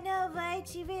 I know, right?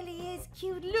 She really is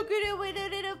cute. Look at her with her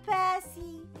little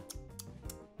passy.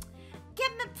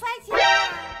 Give me a present.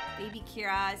 Baby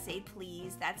Kira, say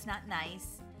please. That's not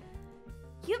nice.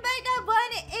 You might not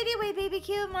want it anyway, baby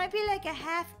Q. It might be like a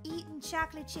half-eaten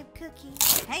chocolate chip cookie.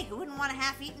 Hey, who wouldn't want a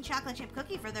half-eaten chocolate chip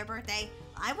cookie for their birthday?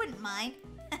 I wouldn't mind.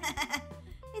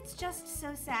 It's just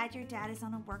so sad your dad is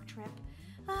on a work trip.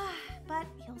 But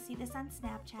he'll see this on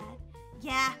Snapchat.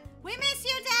 Yeah, we miss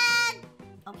you, Dad!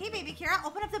 Okay, baby Kira,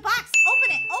 open up the box. Open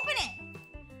it, open it!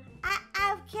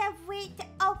 I can't wait to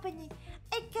open it.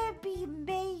 It's gonna be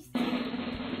amazing.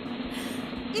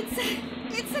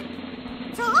 It's a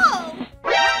doll. What,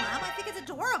 Mom? I think it's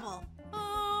adorable.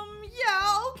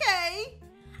 Yeah, okay.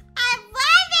 I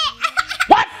love it!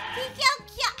 What? She's so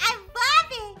cute. I love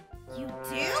it. You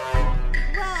do?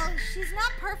 Well, she's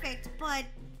not perfect, but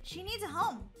she needs a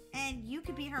home, and you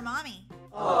could be her mommy.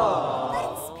 Aww.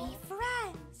 Let's be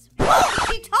friends. Whoa,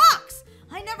 she talks!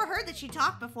 I never heard that she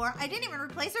talked before. I didn't even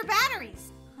replace her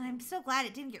batteries. I'm so glad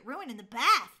it didn't get ruined in the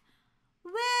bath.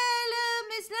 Well,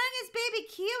 as long as baby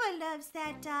Kira loves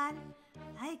that doll.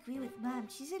 I agree with Mom.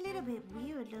 She's a little bit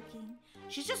weird looking.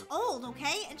 She's just old,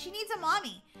 okay? And she needs a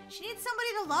mommy. She needs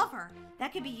somebody to love her.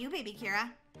 That could be you, baby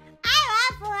Kira. I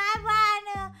love her. I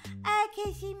wanna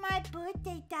see my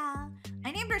birthday doll.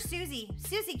 I named her Susie.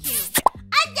 Susie Q.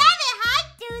 I love it.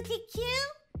 Hi, Susie Q.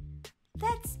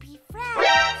 Let's be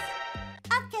friends.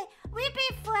 Okay, we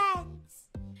be friends.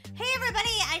 Hey,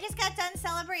 everybody. I just got done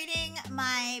celebrating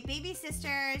my baby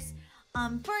sister's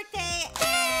birthday,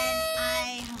 and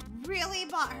I really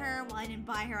bought her. Well, I didn't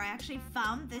buy her. I actually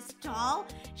found this doll.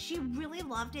 She really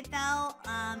loved it, though,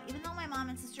 even though my mom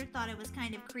and sister thought it was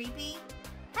kind of creepy.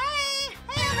 Hey!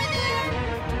 Hey, over there!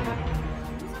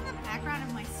 Who's on the background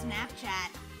of my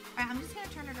Snapchat? All right, I'm just going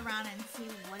to turn it around and see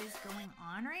what is going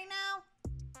on right now.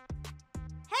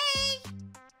 Hey!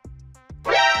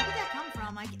 Where did that come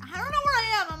from? I don't know where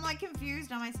I am. I'm, like,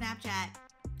 confused on my Snapchat.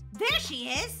 There she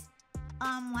is!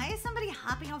 Why is somebody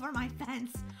hopping over my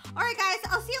fence? All right, guys,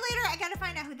 I'll see you later. I gotta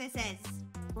find out who this is.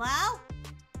 Hello?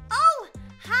 Oh,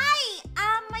 hi.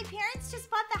 My parents just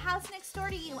bought the house next door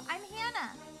to you. I'm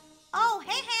Hannah. Oh,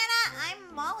 hey, Hannah.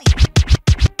 I'm Molly.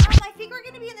 I think we're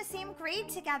gonna be in the same grade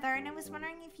together, and I was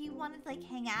wondering if you wanted to, like,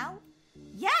 hang out?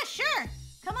 Yeah, sure.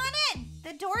 Come on in.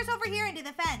 The door's over here into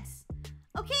the fence.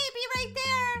 Okay, be right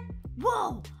there.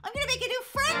 Whoa, I'm gonna make a new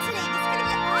friend today. This is gonna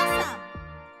be awesome.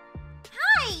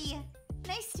 Hi.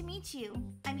 Nice to meet you.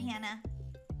 I'm Hannah.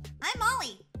 I'm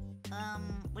Molly.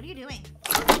 What are you doing?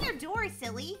 Open your door,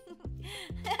 silly.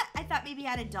 I thought maybe you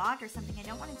had a dog or something. I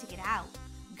don't want it to get out.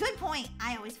 Good point.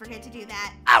 I always forget to do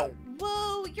that. Ow!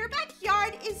 Whoa, your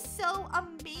backyard is so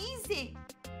amazing.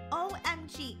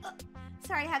 OMG.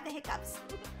 Sorry, I have the hiccups.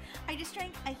 I just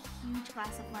drank a huge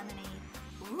glass of lemonade.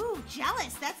 Ooh,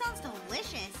 jealous. That sounds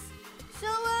delicious. So,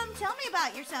 tell me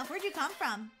about yourself. Where'd you come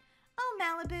from? Oh,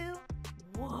 Malibu.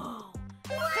 Whoa.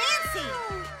 Fancy!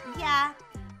 Yeah,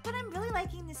 but I'm really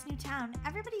liking this new town.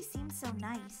 Everybody seems so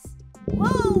nice.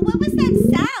 Whoa, what was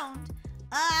that sound?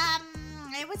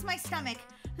 It was my stomach.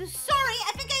 Sorry,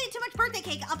 I think I ate too much birthday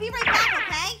cake. I'll be right back,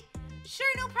 okay?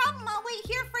 Sure, no problem. I'll wait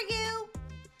here for you.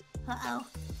 Uh-oh.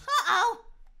 Uh-oh.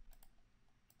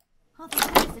 Oh,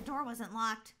 thank goodness the door wasn't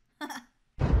locked.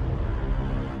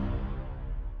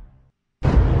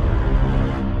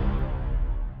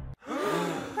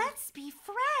 Let's be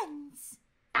friends.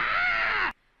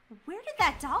 Where did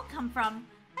that doll come from?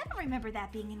 I don't remember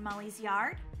that being in Molly's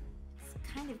yard. It's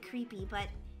kind of creepy, but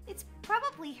it's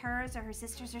probably hers or her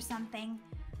sister's or something.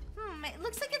 It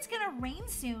looks like it's gonna rain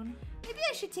soon. Maybe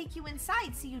I should take you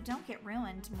inside so you don't get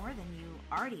ruined more than you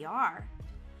already are.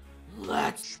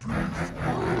 Let's be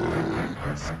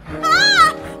friends.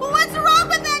 Ah! What's wrong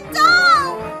with that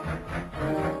doll?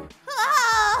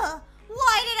 Ah!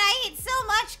 Why did I eat so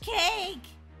much cake?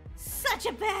 Such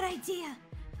a bad idea.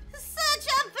 Such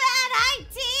a bad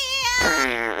idea!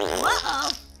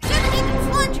 Uh-oh. Should've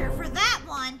eaten plunger for that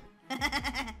one.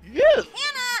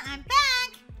 Hannah, I'm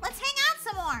back. Let's hang out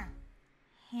some more.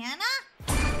 Hannah?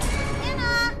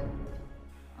 Hannah?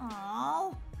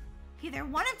 Oh. Either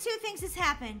one of two things has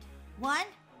happened. One,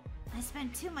 I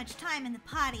spent too much time in the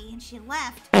potty and she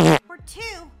left. Or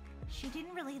two, she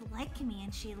didn't really like me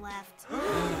and she left.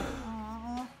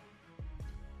 Oh.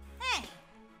 Hey.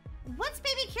 What's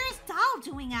Baby Kira's doll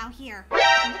doing out here?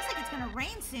 It looks like it's gonna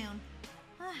rain soon.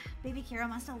 Baby Kira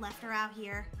must have left her out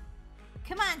here.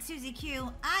 Come on, Susie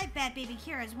Q. I bet Baby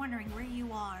Kira is wondering where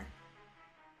you are.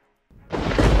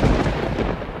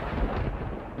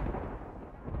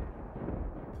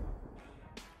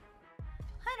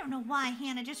 I don't know why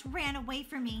Hannah just ran away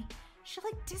from me. She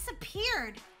like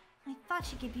disappeared. I thought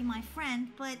she could be my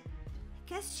friend, but I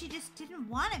guess she just didn't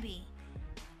want to be.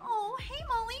 Oh, hey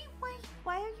Molly,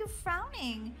 why are you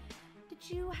frowning? Did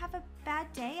you have a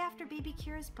bad day after Baby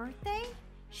Kira's birthday?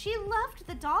 She loved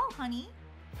the doll, honey.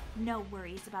 No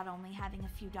worries about only having a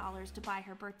few dollars to buy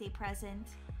her birthday present.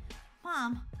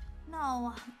 Mom,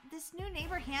 no, this new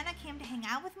neighbor Hannah came to hang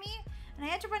out with me, and I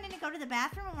had to run in and go to the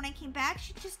bathroom, and when I came back,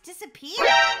 she just disappeared.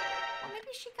 Well, maybe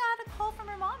she got a call from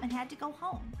her mom and had to go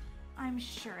home. I'm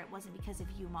sure it wasn't because of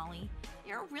you, Molly.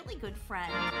 You're a really good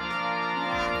friend.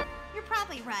 Yeah, you're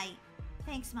probably right.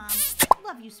 Thanks, Mom.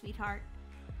 Love you, sweetheart.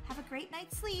 Have a great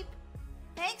night's sleep.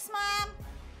 Thanks, Mom.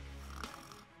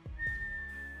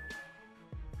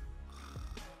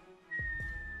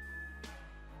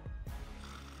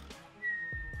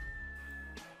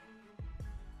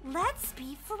 Let's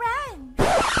be friends.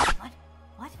 What?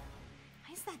 Why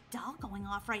is that doll going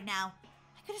off right now?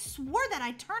 I could have swore that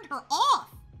I turned her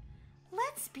off.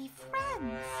 Let's be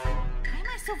friends. Why am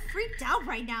I so freaked out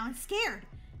right now and scared?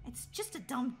 It's just a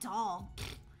dumb doll.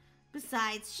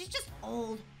 Besides, she's just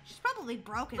old. She's probably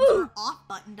broken, so her off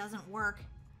button doesn't work.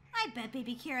 I bet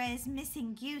baby Kira is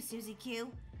missing you, Susie Q.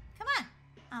 Come on,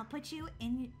 I'll put you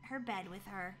in her bed with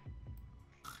her.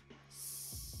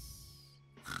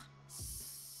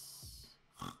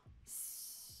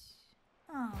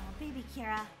 Oh, baby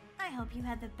Kira, I hope you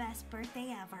had the best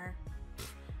birthday ever.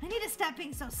 I need to stop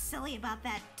being so silly about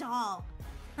that doll.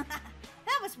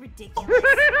 That was ridiculous.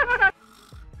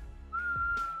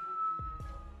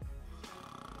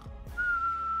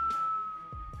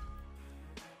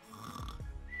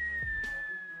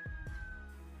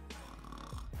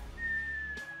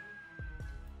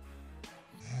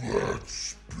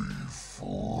 Let's be friends.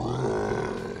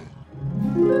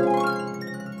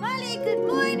 Molly, good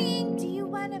morning. Do you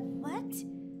want to... What?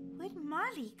 Where'd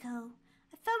Molly go?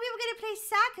 I thought we were going to play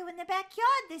soccer in the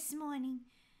backyard this morning.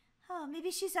 Oh,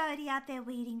 maybe she's already out there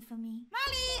waiting for me.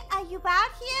 Molly, are you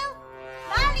out here?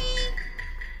 Molly!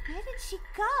 Where did she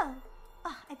go?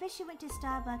 Oh, I bet she went to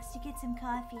Starbucks to get some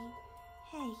coffee.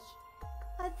 Hey,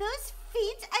 are those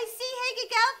feet I see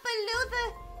hanging out below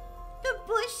the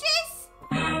bushes?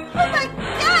 Oh my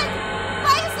God!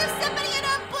 Why is there somebody in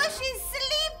our bushes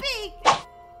sleeping?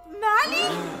 Molly?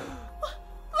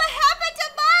 What happened to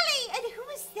Molly? And who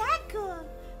is that girl?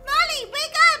 Molly,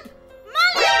 wake up!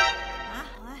 Molly!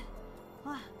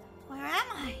 Where am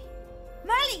I?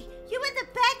 Molly, you in the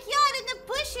backyard in the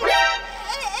bushes.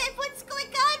 What's going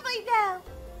on right now?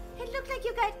 It looked like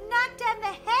you got knocked on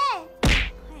the head.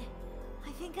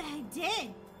 I think I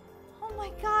did. Oh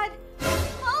my God.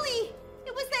 Molly,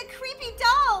 it was that creepy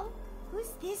doll.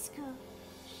 Who's this girl?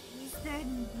 She's the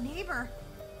neighbor.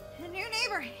 The new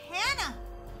neighbor, Hannah.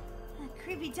 That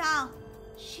creepy doll.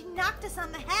 She knocked us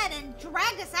on the head and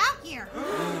dragged us out here.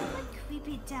 What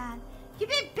creepy doll? You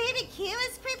mean baby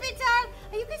Kira's creepy doll?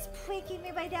 Are you guys pranking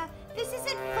me right now? This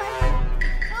isn't funny.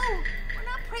 No, we're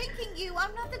not pranking you.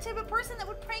 I'm not the type of person that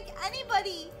would prank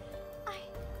anybody. I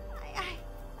have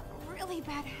a really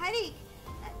bad headache.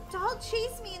 That doll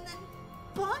chased me and then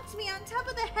bonked me on top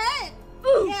of the head.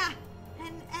 Ooh. Yeah,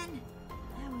 and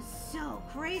that was so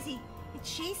crazy. It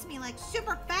chased me like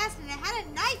super fast and it had a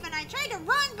knife and I tried to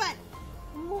run, but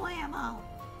whammo.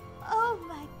 Oh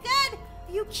my God,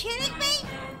 are you kidding me?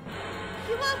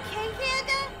 You okay,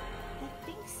 Hannah? I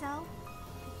think so.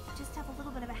 I just have a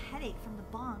little bit of a headache from the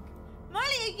bonk. Molly,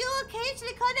 are you okay? Should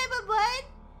I call 911?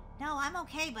 No, I'm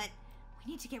okay, but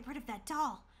we need to get rid of that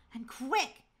doll, and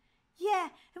quick. Yeah,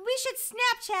 and we should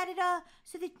Snapchat it all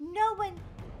so that no one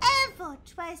ever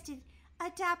tries to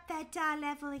adopt that doll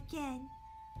ever again.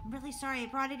 I'm really sorry I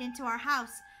brought it into our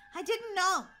house. I didn't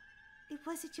know. It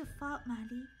wasn't your fault,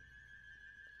 Molly.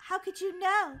 How could you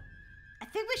know? I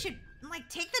think we should,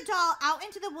 take the doll out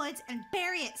into the woods and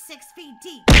bury it 6 feet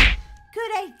deep.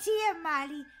 Good idea,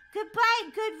 Molly. Goodbye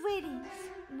and good riddance.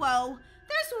 Whoa,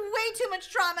 there's way too much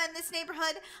drama in this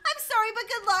neighborhood. I'm sorry, but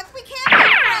good luck. We can't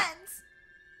be friends.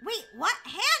 Wait, what?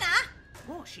 Hannah?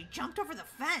 Whoa, she jumped over the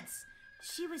fence.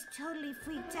 She was totally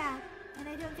freaked out, and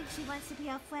I don't think she wants to be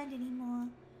our friend anymore.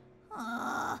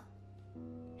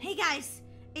 Hey guys,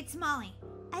 it's Molly.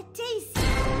 Daisy.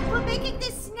 We're making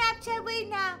this Snapchat right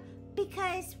now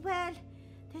because, well,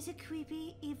 there's a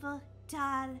creepy, evil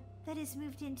doll that has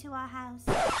moved into our house.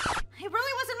 It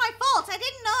really wasn't my fault. I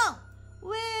didn't know.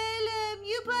 Well,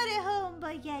 you brought it home,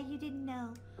 but yeah, you didn't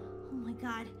know. Oh my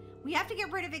God. We have to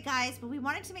get rid of it, guys, but we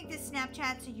wanted to make this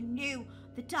Snapchat so you knew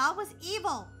the doll was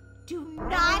evil. Do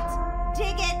not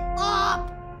dig it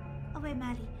up. Oh, wait,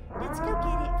 Molly. Let's go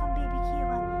get it from baby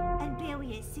Kira and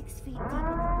bury it 6 feet deep in the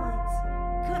woods.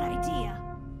 Good idea.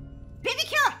 Baby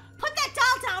Kira, put that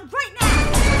doll down right now.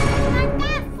 I'm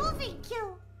not moving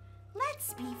you.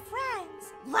 Let's be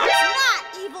friends. Let's not,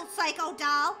 evil psycho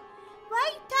doll. Why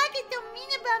are you talking so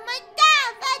mean about my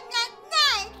doll? That's not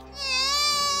nice.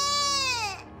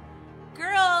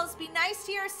 Girls, be nice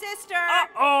to your sister.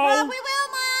 Uh-oh. We will,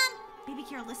 Mom. Baby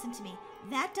Kira, listen to me.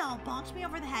 That doll bonked me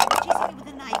over the head, chasing me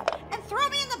with a knife, and threw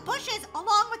me in the bushes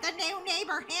along with the new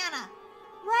neighbor, Hannah.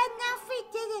 Well, now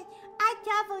forget it. I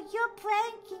double, you're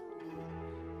pranking me.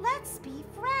 Let's be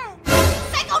friends.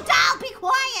 Psycho doll, be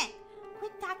quiet.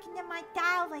 Quit talking to my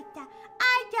doll like that.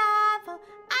 I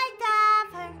love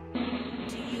her.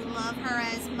 Do you love her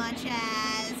as much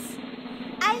as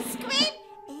ice cream?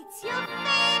 It's your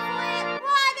favorite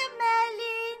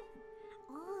watermelon.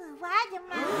 Ooh,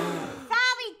 watermelon.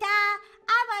 Sorry, doll.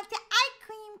 I want the ice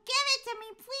cream. Give it to me,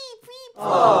 please.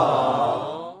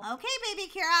 Aww. Okay,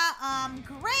 baby Kira.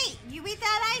 Great. You eat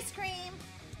that ice cream.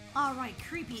 All right,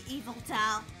 creepy evil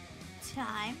doll.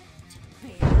 Time to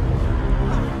bury.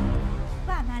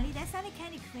 Wow, Molly, that sounded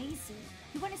kind of crazy.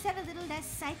 You want to sound a little less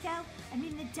psycho? I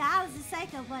mean, the doll is a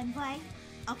psycho one, right?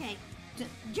 Okay,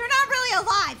 you're not really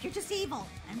alive. You're just evil.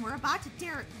 And we're about to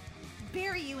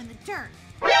bury you in the dirt.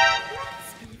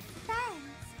 Let's be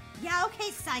friends. Yeah,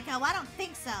 okay, psycho. I don't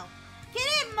think so. Get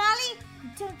in, Molly.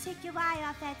 Don't take your eye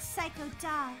off that psycho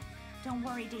doll. Don't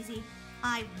worry, Daisy.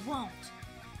 I won't.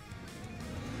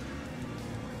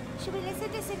 Should we listen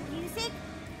to some music?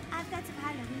 I've got some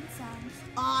Halloween songs.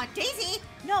 Aw, Daisy!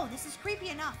 No, this is creepy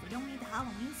enough. We don't need the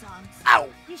Halloween songs. Ow!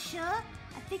 You sure?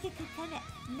 I think it could kind of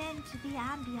lend to the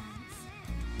ambiance.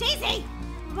 Daisy!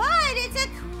 What? It's a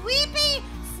creepy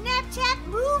Snapchat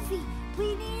movie.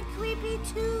 We need creepy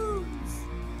tunes.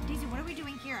 Daisy, what are we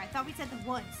doing here? I thought we said the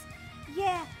woods.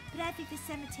 Yeah, but I think the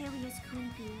cemetery is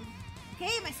creepy.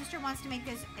 Okay, my sister wants to make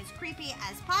this as creepy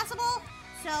as possible.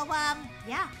 So,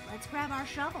 yeah, let's grab our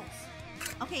shovels.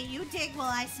 Okay, you dig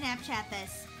while I Snapchat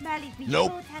this. Molly, we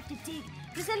both have to dig.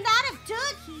 There's a lot of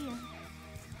dirt here.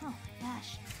 Oh my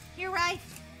gosh. You're right.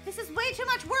 This is way too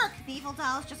much work. The evil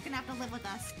doll is just gonna have to live with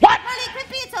us. What? Molly, quit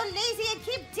being so lazy and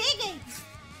keep digging.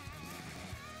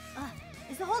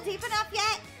 Is the hole deep enough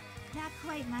yet? Not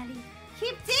quite, Molly.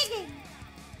 Keep digging.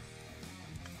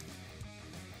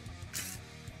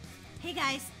 Hey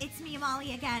guys, it's me,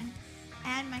 Molly, again.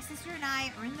 And my sister and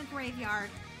I are in the graveyard.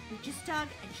 We just dug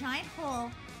a giant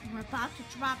hole, and we're about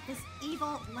to drop this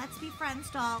evil Let's Be Friends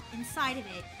doll inside of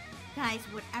it. Guys,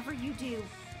 whatever you do,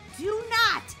 do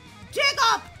not dig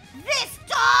up this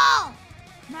doll!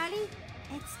 Molly,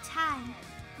 it's time.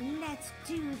 Let's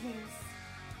do this.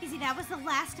 Izzy, that was the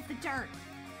last of the dirt.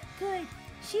 Good.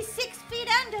 She's 6 feet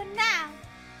under now.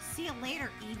 See you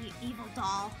later, evil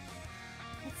doll.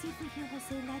 Let's see if we hear her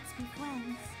say, let's be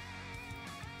friends.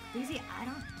 Daisy, I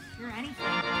don't hear anything.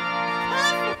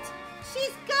 Perfect!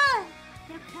 She's gone!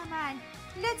 Now come on,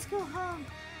 let's go home.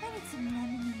 I need some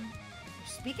lemonade. You're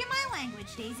speaking my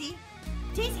language, Daisy.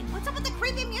 Daisy, what's up with the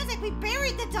creepy music? We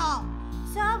buried the doll.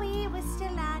 Sorry, it was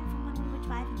still on from when we were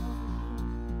driving over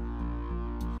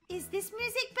here. Is this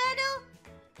music better?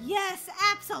 Yes,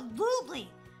 absolutely.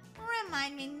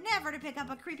 Remind me never to pick up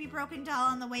a creepy broken doll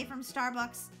on the way from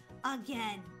Starbucks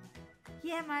again.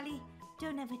 Yeah, Molly.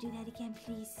 Don't ever do that again,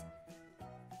 please.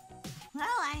 Well,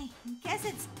 I guess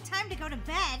it's time to go to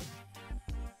bed.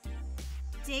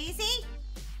 Daisy?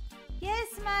 Yes,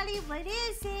 Molly, what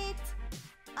is it?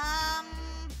 Are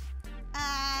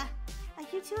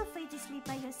you too afraid to sleep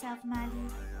by yourself, Molly?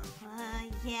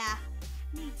 Yeah.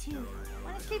 Me too.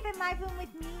 Wanna sleep in my room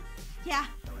with me? Yeah,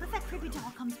 what if that creepy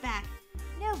doll comes back?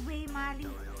 No way, Molly.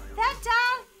 That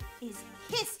doll is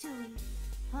history.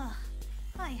 Ugh,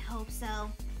 I hope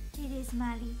so. It is,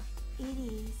 Molly. It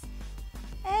is.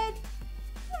 And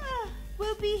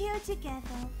we'll be here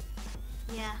together.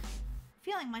 Yeah,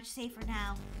 feeling much safer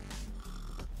now.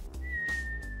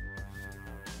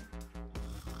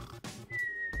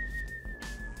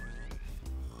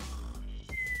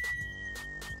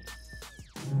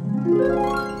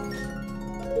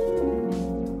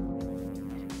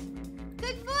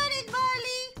 Good morning,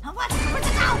 Molly. What? Where's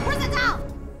the doll? Where's the doll?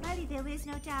 Molly, there is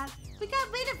no doll. We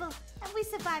got rid of her, and we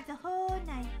survived the whole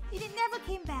night. It never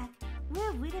came back.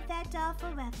 We're rid of that doll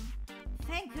forever.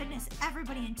 Thank goodness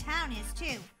everybody in town is,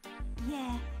 too.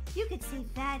 Yeah, you could say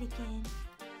that again.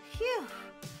 Phew,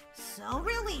 so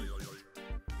relieved.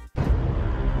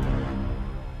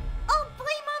 Oh,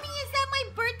 boy, Mommy, is that my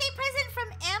birthday present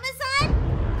from Amazon?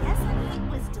 Yes, honey, it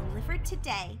was delivered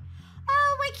today.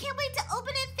 Oh, I can't wait to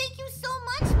open it. Thank you so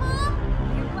much, Mom.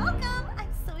 You're welcome.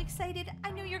 I'm so excited.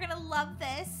 I know you're going to love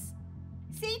this.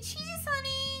 Say cheese,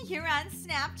 honey. You're on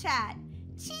Snapchat.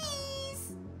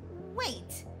 Cheese.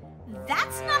 Wait,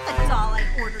 that's not the doll I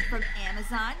ordered from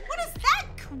Amazon. What is that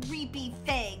creepy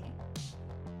thing?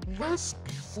 Let's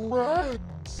be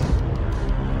friends.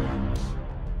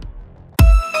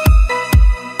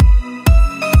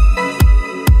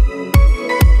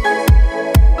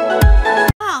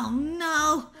 Oh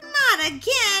no, not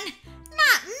again.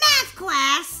 Not math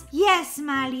class. Yes,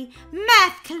 Molly,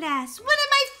 math class. One of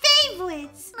my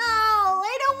favorites. No,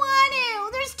 I don't want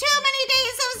to. There's too many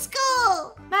days of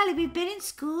school. we've been in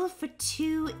school for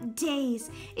 2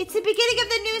 days. It's the beginning of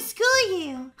the new school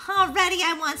year. Already,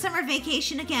 I want summer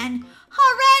vacation again.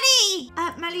 Already!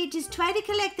 Molly, just try to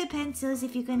collect the pencils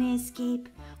if you're gonna escape.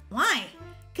 Why?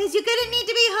 Because you're gonna need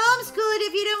to be homeschooled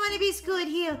if you don't want to be schooled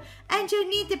here. And you'll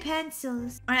need the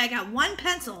pencils. All right, I got 1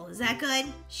 pencil. Is that good?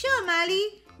 Sure,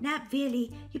 Molly. Not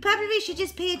really. You probably should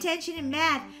just pay attention in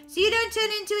math so you don't turn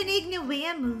into an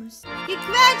ignoramus.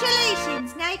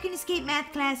 Congratulations! Now you can escape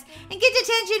math class and get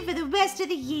detention for the rest of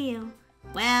the year.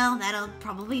 Well, that'll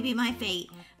probably be my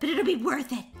fate, but it'll be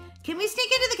worth it. Can we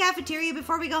sneak into the cafeteria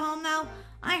before we go home, though?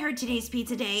 I heard today's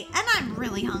pizza day, and I'm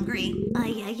really hungry.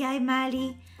 Ay,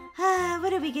 Molly.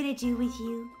 What are we gonna do with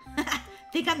you?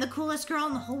 Think I'm the coolest girl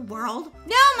in the whole world?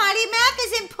 No, Molly, math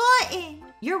is important.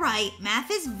 You're right, math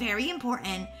is very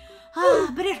important.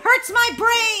 But it hurts my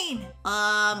brain.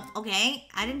 Okay.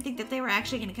 I didn't think that they were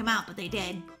actually gonna come out, but they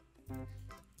did.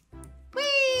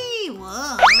 Whee!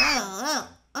 Whoa.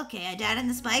 Okay, I died on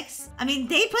the spikes. I mean,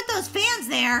 they put those fans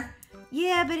there.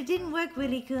 Yeah, but it didn't work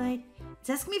really good. It's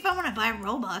asking me if I want to buy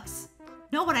Robux.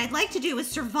 No, what I'd like to do is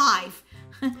survive.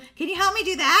 Can you help me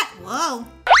do that? Whoa.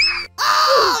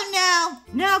 Oh, no.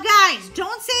 No, guys,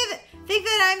 don't think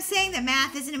that I'm saying that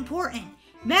math isn't important.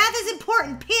 Math is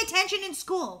important. Pay attention in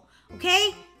school,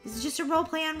 okay? This is just a role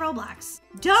play on Roblox.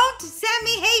 Don't send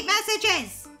me hate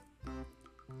messages.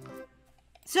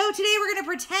 So today we're going to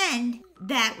pretend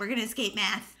that we're going to escape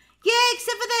math. Yeah,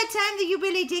 except for that time that you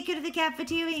really did go to the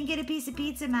cafeteria and get a piece of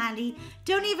pizza, Molly.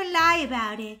 Don't even lie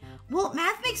about it. Well,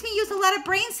 math makes me use a lot of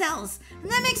brain cells, and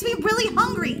that makes me really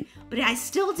hungry. But I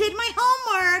still did my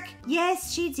homework.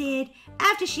 Yes, she did.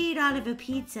 After she ate all of her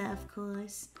pizza, of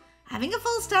course. Having a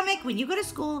full stomach when you go to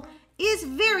school is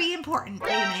very important.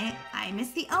 Wait a minute. I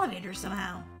missed the elevator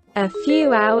somehow. A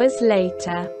few hours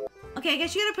later. Okay, I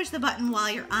guess you gotta push the button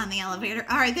while you're on the elevator.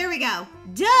 All right, there we go.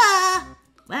 Duh!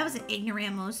 Well, that was an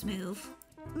ignoramus move.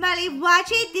 Molly,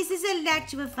 watch it. This is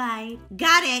electrified.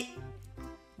 Got it.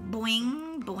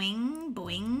 Boing, boing,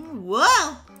 boing.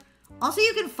 Whoa! Also,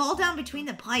 you can fall down between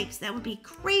the pipes. That would be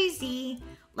crazy.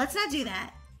 Let's not do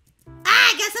that.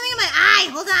 I got something in my eye.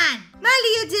 Hold on.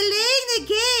 Molly, you're delaying the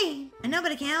game. I know,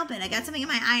 but I can't help it. I got something in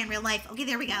my eye in real life. Okay,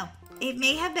 there we go. It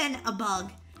may have been a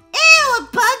bug. Ew, a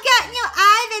bug got in your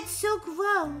eye? That's so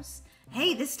gross.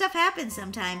 Hey, this stuff happens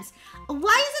sometimes. Why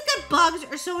is it that bugs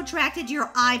are so attracted to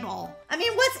your eyeball? I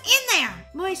mean, what's in there?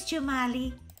 Moisture,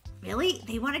 Molly. Really?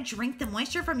 They want to drink the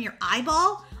moisture from your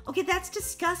eyeball? Okay, that's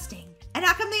disgusting. And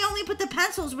how come they only put the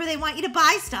pencils where they want you to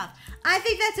buy stuff? I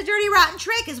think that's a dirty, rotten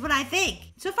trick is what I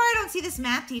think. So far, I don't see this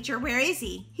math teacher. Where is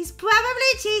he? He's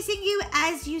probably chasing you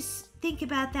as you think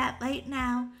about that right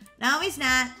now. No, he's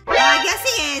not. Well, I guess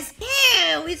he is.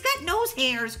 Ew, he's got nose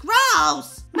hairs.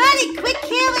 Gross. Molly, quit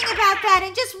caring about that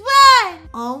and just run.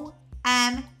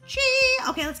 OMG.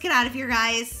 Okay, let's get out of here,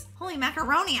 guys. Holy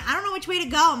macaroni. I don't know which way to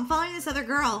go. I'm following this other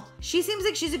girl. She seems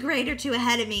like she's a grade or 2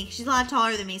 ahead of me. She's a lot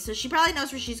taller than me, so she probably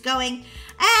knows where she's going. And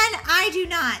I do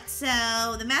not.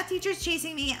 So the math teacher's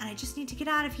chasing me, and I just need to get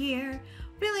out of here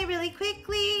really, really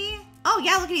quickly. Oh,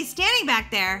 yeah, look at he's standing back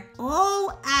there.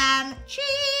 OMG.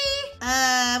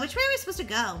 Which way are we supposed to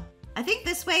go? I think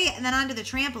this way and then onto the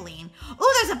trampoline.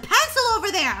 Oh, there's a pencil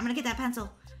over there. I'm going to get that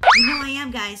pencil. You know I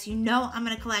am, guys. You know I'm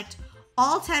going to collect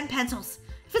all 10 pencils.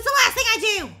 If it's the last thing I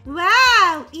do.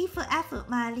 Wow. E for effort,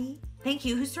 Molly. Thank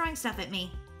you. Who's throwing stuff at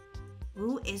me?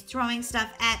 Who is throwing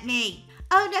stuff at me?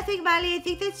 Oh, nothing, Molly. I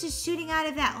think that's just shooting out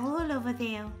of that hole over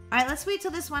there. All right, let's wait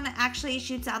till this one actually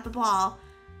shoots out the ball.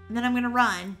 And then I'm going to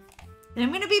run. Then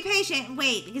I'm going to be patient and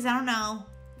wait because I don't know.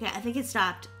 Okay, I think it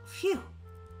stopped. Phew.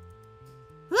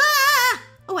 Ah!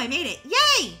 Oh, I made it.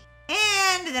 Yay!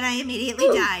 And then I immediately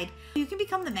died. You can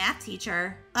become the math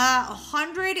teacher.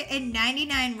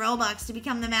 199 Robux to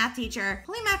become the math teacher.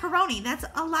 Holy macaroni, that's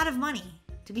a lot of money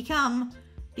to become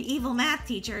the evil math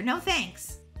teacher. No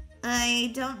thanks.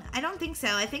 I don't think so.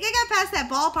 I think I got past that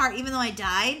ball part even though I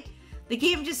died. The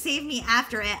game just saved me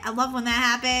after it. I love when that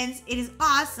happens. It is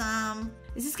awesome.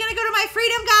 Is this gonna go to my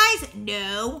freedom, guys?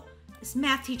 No. This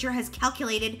math teacher has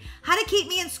calculated how to keep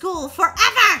me in school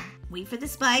forever. Wait for the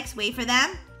spikes, wait for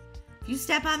them. If you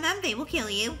step on them, they will kill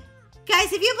you.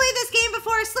 Guys, if you played this game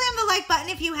before, slam the like button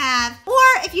if you have.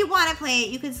 Or if you want to play it,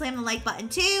 you can slam the like button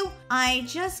too. I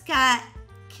just got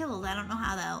killed. I don't know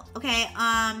how though. Okay,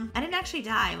 I didn't actually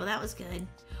die. Well, that was good.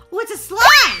 Oh, it's a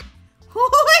slime!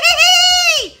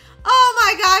 Oh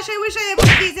my gosh, I wish I had one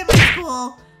of these at my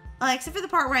school. Except for the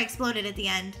part where I exploded at the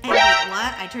end. And wait,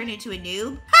 what? I turned into a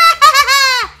noob?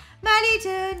 Molly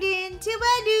turned into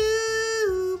a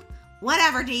noob.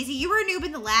 Whatever, Daisy. You were a noob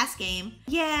in the last game.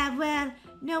 Yeah, well,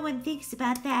 No one thinks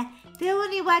about that. They're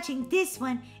only watching this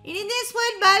one. And in this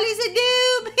one, Molly's a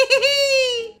noob.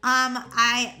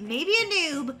 I may be a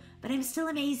noob, but I'm still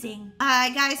amazing.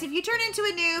 Guys, if you turn into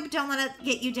a noob, don't let it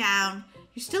get you down.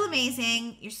 You're still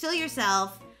amazing. You're still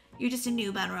yourself. You're just a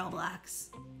noob on Roblox.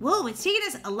 Whoa, it's taken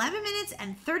us 11 minutes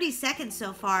and 30 seconds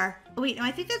so far. Oh, wait, no,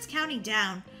 I think that's counting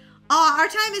down. Our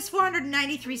time is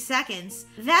 493 seconds.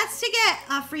 That's to get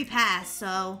a free pass,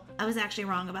 so I was actually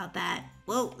wrong about that.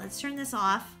 Whoa, let's turn this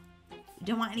off. We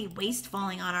don't want any waste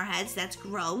falling on our heads. That's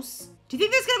gross. Do you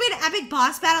think there's gonna be an epic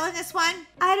boss battle in this one?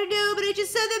 I don't know, but I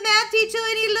just saw the math teacher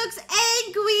and he looks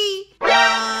angry.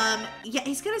 Yeah,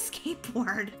 he's got a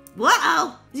skateboard.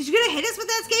 Whoa! Is he gonna hit us with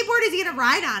that skateboard or is he gonna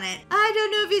ride on it? I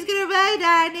don't know if he's gonna ride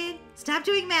on it. Stop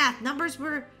doing math. Numbers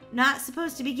were not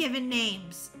supposed to be given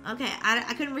names. Okay,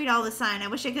 I couldn't read all the sign. I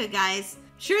wish I could, guys.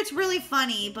 Sure, it's really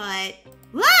funny, but...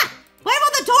 Ah! Why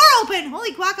won't the door open?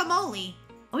 Holy guacamole.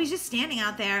 Oh, he's just standing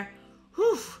out there.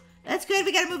 Whew. That's good.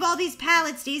 We gotta move all these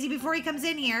pallets, Daisy, before he comes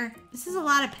in here. This is a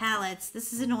lot of pallets.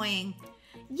 This is annoying.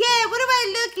 Yeah, what do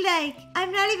I look like?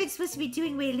 I'm not even supposed to be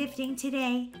doing weightlifting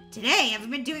today. Today? Have you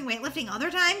been doing weightlifting other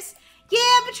times? Yeah,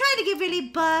 I've been trying to get really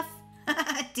buff.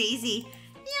 Daisy,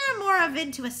 you're more of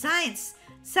into a science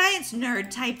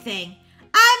nerd type thing.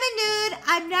 I'm a nerd.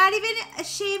 I'm not even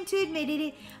ashamed to admit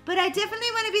it, but I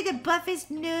definitely want to be the buffest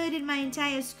nerd in my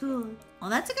entire school. Well,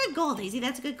 that's a good goal, Daisy.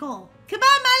 That's a good goal. Come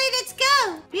on, Molly, let's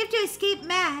go. We have to escape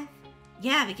math.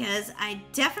 Yeah, because I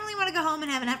definitely want to go home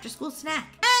and have an after-school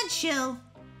snack. And chill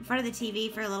in front of the TV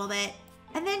for a little bit.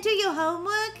 And then do your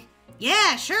homework?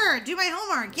 Yeah, sure. Do my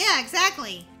homework. Yeah,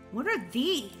 exactly. What are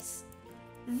these?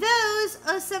 Those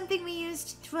are something we use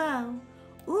to throw.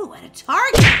 Ooh, at a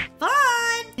target.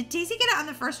 Fun. Did Daisy get it on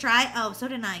the first try? Oh, so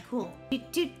did I. Cool.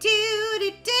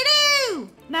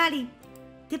 Molly,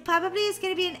 there probably is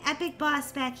going to be an epic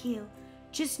boss back here.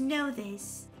 Just know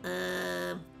this.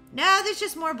 No, there's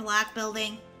just more block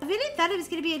building. I really thought it was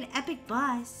going to be an epic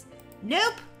boss.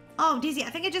 Nope. Oh, Daisy, I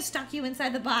think I just stuck you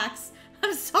inside the box.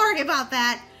 I'm sorry about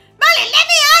that. Molly, let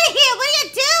me out of here. What are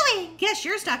you doing? Guess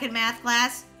you're stuck in math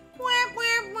class.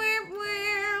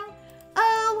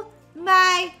 Oh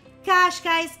my gosh,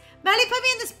 guys. Molly put me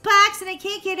in this box and I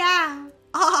can't get out.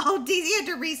 Oh, Daisy had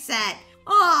to reset.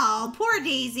 Oh, poor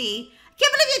Daisy. I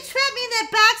can't believe you trapped me in that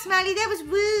box, Molly. That was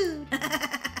rude.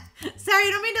 Sorry,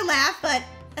 I don't mean to laugh, but...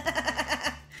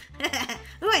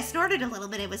 Ooh, I snorted a little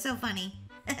bit. It was so funny.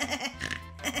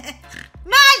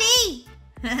 Molly!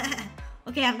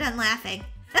 Okay, I'm done laughing.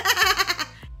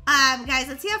 Guys,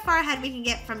 let's see how far ahead we can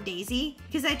get from Daisy.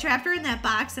 Because I trapped her in that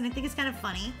box and I think it's kind of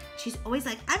funny. She's always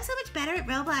like, I'm so much better at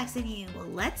Roblox than you. Well,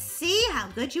 let's see how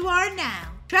good you are now.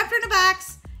 Trapped her in a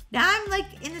box. Now I'm like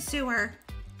in the sewer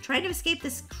trying to escape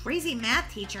this crazy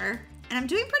math teacher. And I'm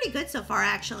doing pretty good so far,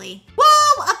 actually.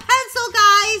 Whoa, a pencil,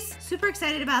 guys. Super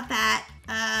excited about that.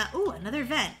 Ooh, another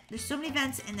vent. There's so many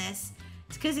vents in this.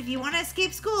 It's because if you want to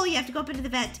escape school, you have to go up into the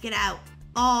vent to get out.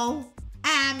 Oh,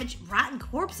 rotten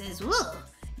corpses. Ugh.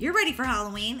 You're ready for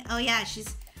Halloween. Oh yeah,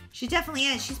 she definitely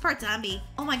is. She's part zombie.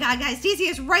 Oh my god, guys, Daisy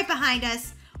is right behind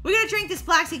us. We're gonna drink this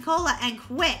Blacksea Cola and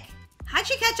quick. How'd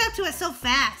she catch up to us so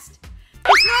fast?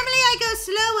 Because normally I go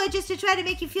slower just to try to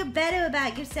make you feel better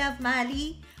about yourself,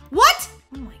 Molly. What?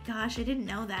 Oh my gosh, I didn't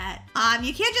know that.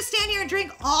 You can't just stand here and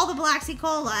drink all the Blacksea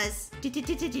Colas.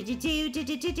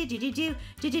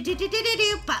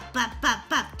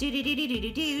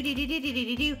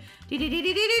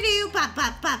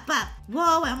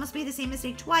 Whoa, I almost made the same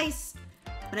mistake twice,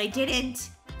 but I didn't.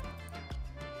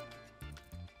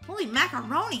 Holy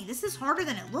macaroni, this is harder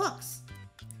than it looks.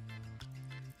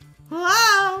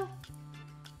 Whoa!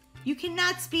 You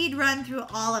cannot speed run through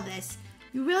all of this.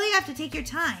 You really have to take your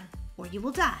time, or you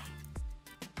will die.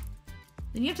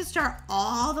 Then you have to start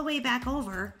all the way back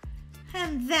over,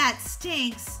 and that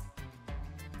stinks.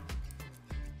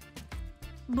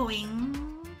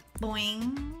 Boing,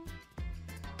 boing.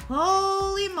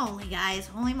 Holy moly, guys,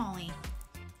 holy moly.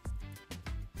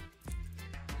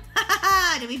 Ha ha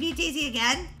ha, did we beat Daisy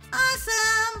again?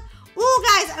 Awesome. Ooh,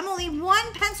 guys, I'm only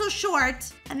one pencil short,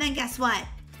 and then guess what?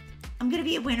 I'm gonna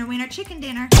be a winner chicken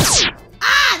dinner.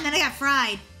 Ah, and then I got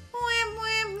fried.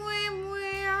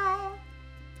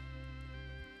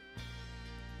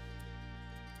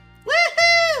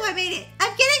 Woohoo! I made it.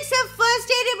 I'm getting so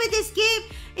frustrated with this game.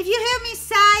 If you hear me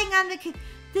sighing on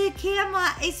the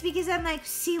camera, it's because I'm like,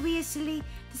 seriously,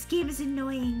 this game is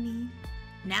annoying me.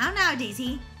 Now,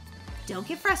 Daisy, don't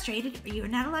get frustrated or you're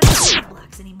not allowed to play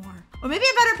Roblox anymore. Or maybe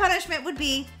a better punishment would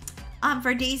be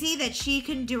for Daisy that she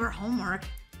can do her homework.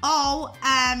 Oh,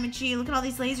 gee, look at all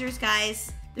these lasers,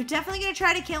 guys. They're definitely gonna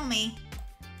try to kill me.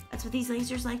 That's what these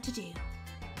lasers like to do.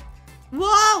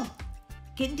 Whoa!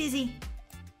 Getting dizzy.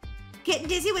 Getting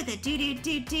dizzy with it.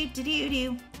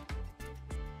 Do.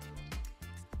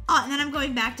 Oh, and then I'm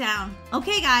going back down.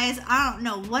 Okay, guys, I don't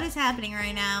know what is happening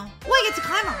right now. Oh, I get to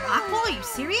climb a rock wall? Are you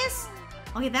serious?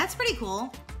 Okay, that's pretty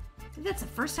cool. I think that's the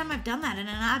first time I've done that in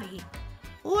an obby.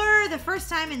 Or the first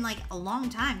time in like a long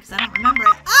time, because I don't remember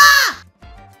it. Ah!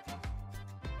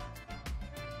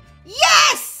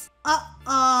 Yes!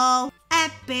 Uh-oh.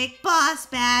 Epic boss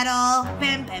battle.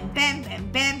 Bam, bam, bam,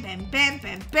 bam, bam, bam, bam,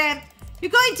 bam, bam.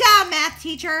 You're going down, math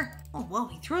teacher. Oh, whoa,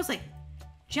 he throws like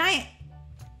giant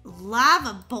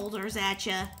lava boulders at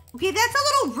you. Okay, that's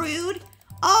a little rude.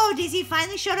 Oh, Daisy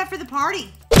finally showed up for the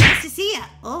party. Nice to see ya.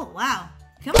 Oh, wow.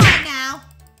 Come on now.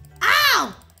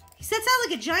 Ow! He sets out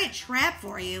like a giant trap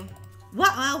for you.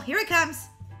 Whoa, here it comes.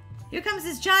 Here comes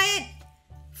this giant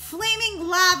flaming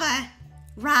lava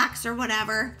rocks or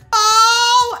whatever.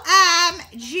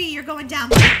 OMG, you're going down.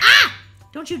 Ah!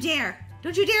 Don't you dare.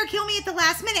 Don't you dare kill me at the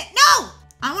last minute. No!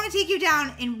 I want to take you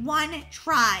down in one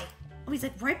try. Oh, he's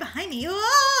like right behind me.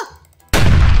 Oh!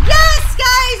 Yes,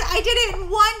 guys! I did it in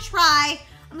one try.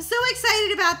 I'm so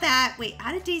excited about that. Wait,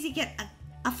 how did Daisy get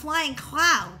a flying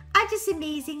cloud? I'm just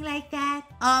amazing like that.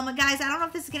 Guys, I don't know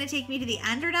if this is going to take me to the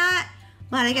end or not,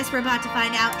 but I guess we're about to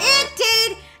find out. It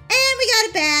did! And we got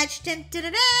a badge. Dun, dun,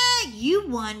 dun, dun. You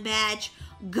won badge.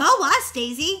 Go us,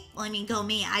 Daisy. Well, I mean, go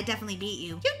me. I definitely beat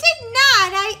you. You did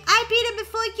not. I beat him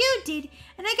before you did.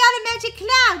 And I got a magic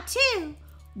cloud, too.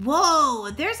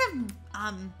 Whoa, there's a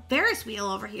Ferris wheel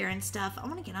over here and stuff. I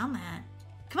want to get on that.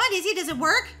 Come on, Daisy. Does it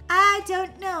work? I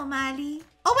don't know, Molly.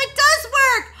 Oh, it does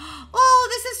work. Oh,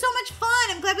 this is so much fun.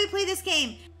 I'm glad we played this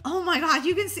game. Oh my God,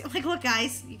 you can see, like, look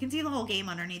guys, you can see the whole game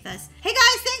underneath us. Hey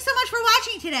guys, thanks so much for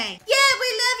watching today. Yeah,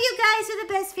 we love you guys. You're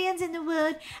the best fans in the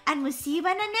world. And we'll see you in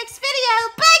our next video.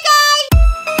 Bye guys.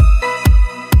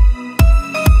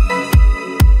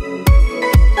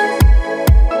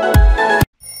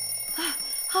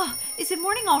 Oh, is it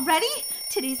morning already?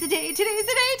 Today's the day, today's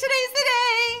the day, today's the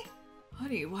day.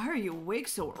 Honey, why are you awake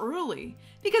so early?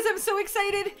 Because I'm so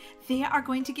excited. They are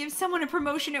going to give someone a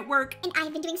promotion at work. And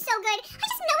I've been doing so good. I just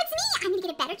know it's me. I'm gonna get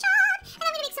a better job. And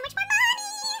I'm gonna make so much more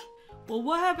money. Well,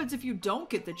 what happens if you don't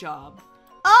get the job?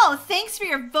 Oh, thanks for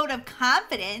your vote of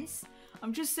confidence.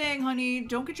 I'm just saying, honey,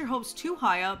 don't get your hopes too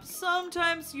high up.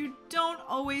 Sometimes you don't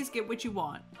always get what you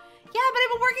want. Yeah, but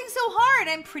I've been working so hard.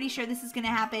 I'm pretty sure this is gonna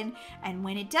happen. And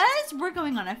when it does, we're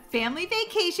going on a family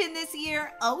vacation this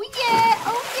year. Oh yeah,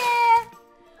 oh yeah.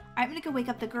 I'm gonna go wake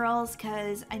up the girls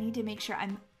because I need to make sure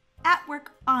I'm at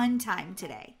work on time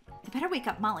today. I better wake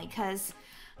up Molly because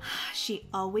she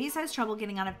always has trouble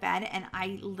getting out of bed and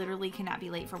I literally cannot be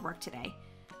late for work today.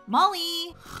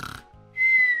 Molly!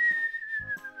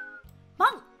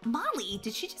 Molly,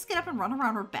 did she just get up and run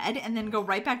around her bed and then go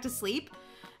right back to sleep?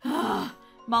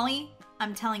 Molly,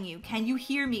 I'm telling you, can you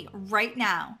hear me right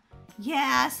now?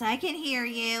 Yes, I can hear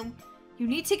you. You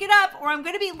need to get up or I'm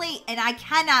gonna be late and I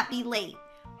cannot be late.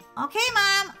 Okay,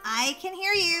 Mom, I can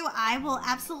hear you. I will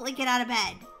absolutely get out of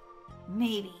bed.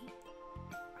 Maybe.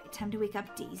 All right, time to wake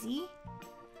up Daisy.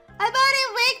 I'm about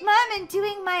to wake Mom and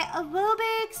doing my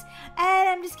aerobics and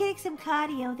I'm just getting some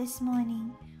cardio this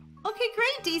morning. Okay,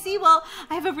 great, Daisy. Well,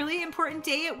 I have a really important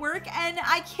day at work and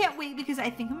I can't wait because I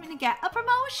think I'm gonna get a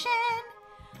promotion.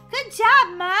 Good job,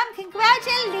 Mom.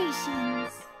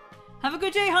 Congratulations. Have a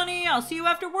good day, honey. I'll see you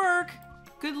after work.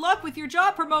 Good luck with your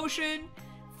job promotion.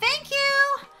 Thank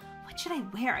you. What should I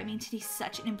wear? I mean, today's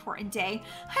such an important day.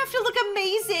 I have to look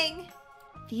amazing.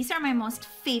 These are my most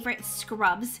favorite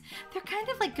scrubs. They're kind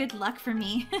of like good luck for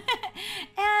me.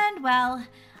 And, well,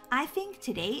 I think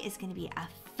today is going to be a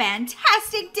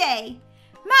fantastic day.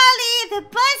 Molly, the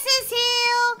bus is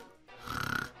here.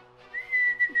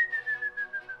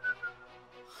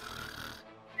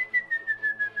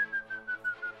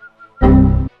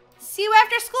 See you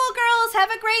after school, girls.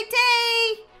 Have a great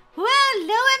day. Well,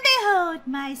 lo and behold,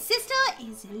 my sister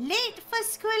is late for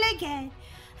school again.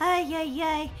 Ay, ay,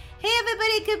 ay. Hey,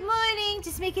 everybody, good morning.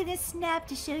 Just making this snap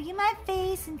to show you my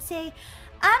face and say,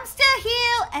 I'm still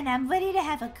here and I'm ready to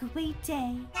have a great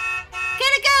day.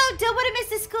 Gotta go. Don't want to miss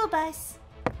the school bus.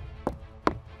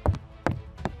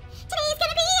 Today's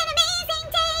gonna be an amazing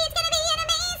day. It's gonna be an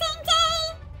amazing day.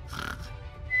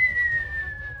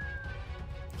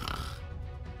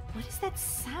 What is that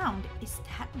sound? Is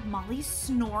that Molly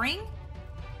snoring?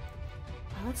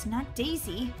 Well, it's not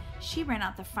Daisy. She ran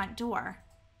out the front door.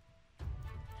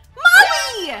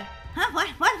 Molly! Huh?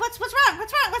 What's wrong?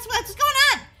 What's wrong? What's going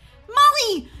on?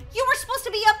 Molly, you were supposed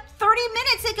to be up 30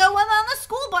 minutes ago on the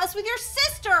school bus with your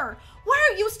sister. What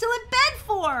are you still in bed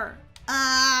for?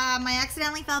 I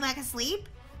accidentally fell back asleep.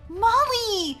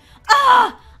 Molly!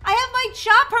 I have my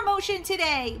job promotion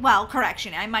today. Well,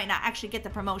 correction, I might not actually get the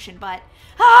promotion, but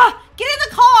get in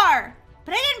the car.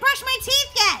 But I didn't brush my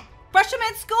teeth yet. Brush them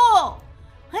at school.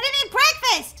 I didn't eat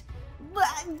breakfast.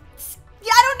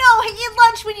 Yeah, I don't know. Eat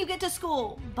lunch when you get to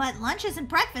school. But lunch isn't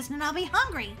breakfast and I'll be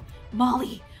hungry.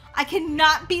 Molly, I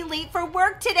cannot be late for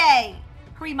work today.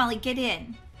 Hurry, Molly, get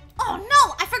in. Oh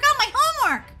no, I forgot my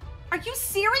homework. Are you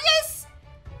serious?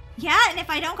 Yeah, and if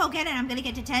I don't go get it, I'm gonna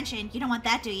get detention. You don't want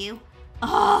that, do you?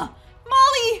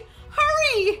 Molly,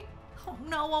 hurry. Oh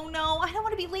no, I don't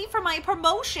want to be late for my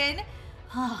promotion.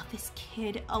 This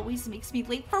kid always makes me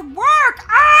late for work.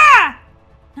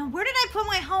 Now, where did I put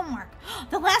my homework?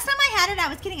 The last time I had it, I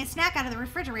was getting a snack out of the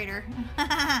refrigerator. Did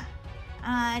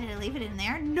I leave it in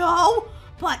there? No,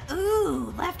 but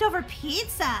ooh, leftover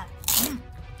pizza.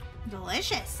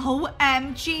 Delicious.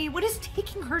 OMG, what is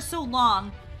taking her so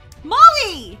long?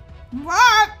 Molly!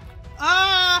 What?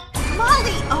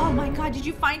 Molly! Oh my god, did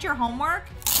you find your homework?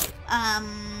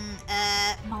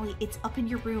 Molly, it's up in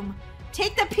your room.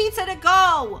 Take the pizza to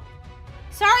go!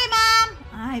 Sorry, Mom!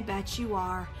 I bet you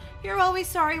are. You're always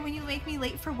sorry when you make me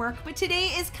late for work, but today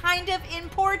is kind of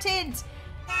important.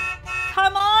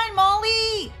 Come on,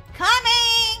 Molly!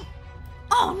 Coming!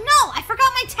 Oh no, I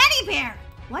forgot my teddy bear!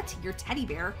 What? Your teddy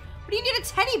bear? What do you need a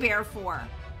teddy bear for?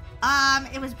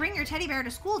 It was bring your teddy bear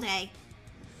to school day.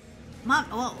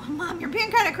 Mom, you're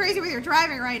being kind of crazy with your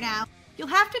driving right now. You'll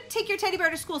have to take your teddy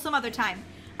bear to school some other time.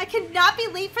 I cannot be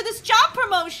late for this job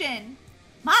promotion.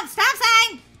 Mom, stop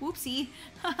sign! Whoopsie.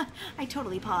 I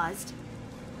totally paused.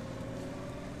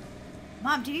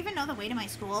 Mom, do you even know the way to my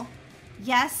school?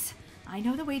 Yes, I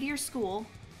know the way to your school.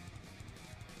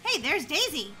 Hey, there's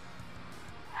Daisy.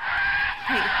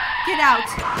 Hey, get out.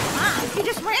 Mom, you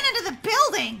just ran into the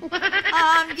building.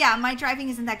 Yeah, my driving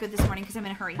isn't that good this morning because I'm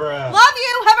in a hurry. Bruh. Love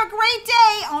you. Have a great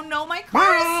day. Oh no, my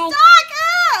car is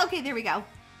stuck. Okay, there we go.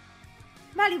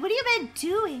 Molly, what have you been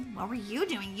doing? What were you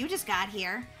doing? You just got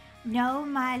here. No,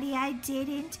 Molly, I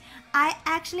didn't. I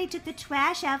actually took the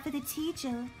trash out for the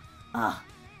teacher. Ugh,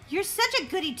 you're such a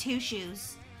goody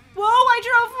two-shoes. Whoa, I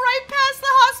drove right past the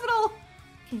hospital.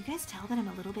 Can you guys tell that I'm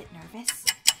a little bit nervous?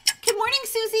 Good morning,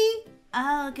 Susie.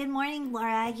 Oh, good morning,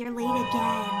 Laura. You're late again.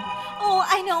 Oh,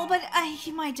 I know, but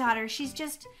my daughter, she's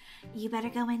just... You better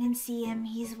go in and see him.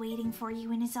 He's waiting for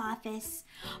you in his office.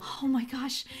 Oh my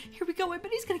gosh, here we go. I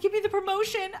bet he's gonna give me the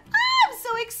promotion. I'm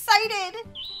so excited.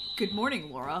 Good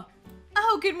morning, Laura.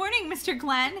 Oh, good morning, Mr.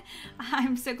 Glenn.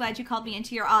 I'm so glad you called me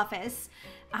into your office.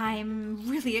 I'm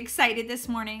really excited this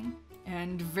morning.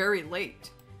 And very late.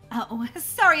 Oh,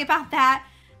 sorry about that.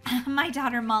 My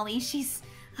daughter, Molly, she's,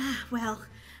 well,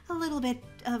 a little bit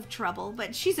of trouble,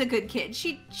 but she's a good kid.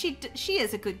 She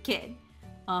is a good kid.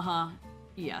 Uh-huh.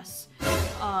 Yes.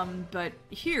 But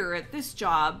here at this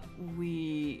job,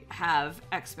 we have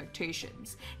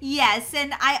expectations. Yes,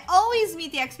 and I always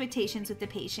meet the expectations with the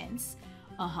patients.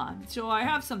 Uh-huh. So I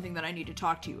have something that I need to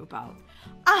talk to you about.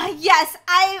 Yes,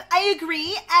 I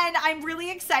agree, and I'm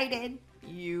really excited.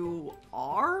 You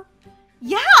are?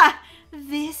 Yeah!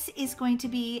 This is going to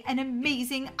be an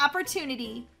amazing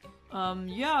opportunity.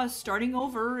 Yeah, starting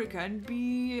over can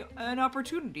be an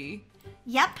opportunity.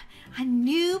 Yep, a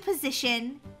new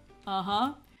position.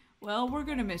 Uh-huh. Well, we're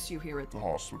gonna miss you here at the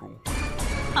hospital.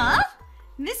 Huh?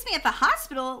 Miss me at the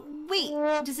hospital? Wait,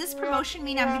 does this promotion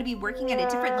mean I'm gonna be working at a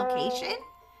different location?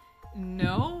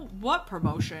 No, what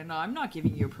promotion? I'm not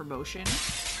giving you a promotion.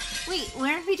 Wait,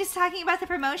 weren't we just talking about the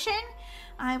promotion?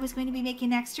 I was going to be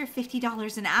making an extra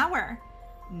 $50 an hour.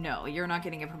 No, you're not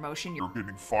getting a promotion. You're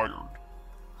getting fired.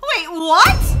 Wait,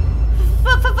 what?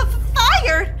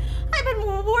 Fired? I've been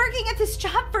working at this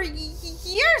job for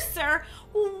years, sir.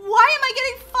 Why am I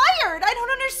getting fired? I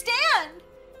don't understand.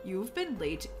 You've been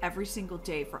late every single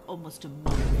day for almost a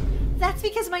month. That's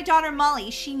because my daughter Molly,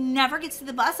 she never gets to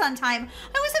the bus on time.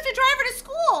 I always have to drive her to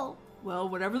school. Well,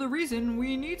 whatever the reason,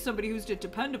 we need somebody who's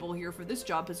dependable here for this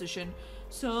job position.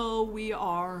 So we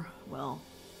are, well...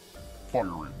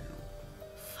 Firing you.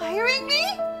 Firing me?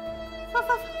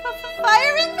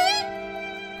 Firing me?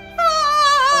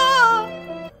 Ah!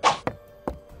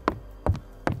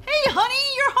 Hey, honey,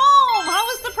 you're home. How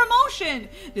was the promotion?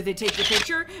 Did they take the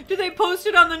picture? Did they post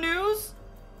it on the news?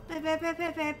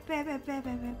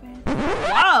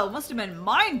 Wow, must have been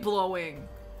mind-blowing.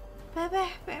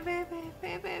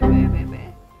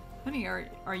 Honey,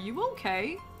 are you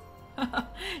okay?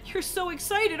 You're so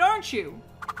excited, aren't you?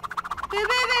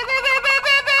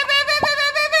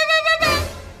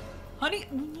 Honey,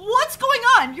 what's going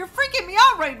on? You're freaking me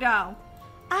out right now.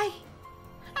 I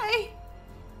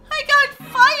got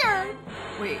fired.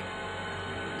 Wait,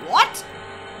 what?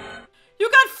 You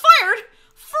got fired?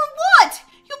 For what?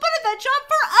 You been at that job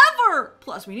forever.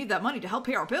 Plus, we need that money to help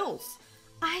pay our bills.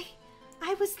 I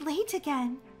was late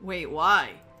again. Wait,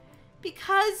 why?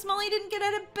 Because Molly didn't get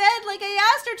out of bed like I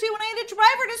asked her to when I had to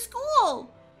drive her to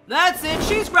school. That's it.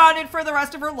 She's grounded for the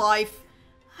rest of her life.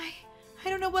 I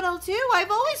don't know what I'll do.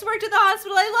 I've always worked at the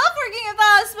hospital. I love working at the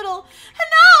hospital. And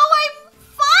now I'm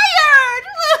fired.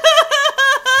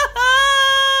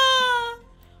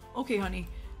 Okay, honey.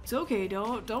 It's okay.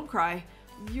 Don't cry.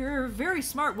 You're a very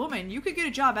smart woman. You could get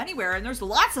a job anywhere, and there's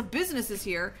lots of businesses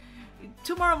here.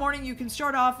 Tomorrow morning, you can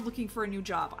start off looking for a new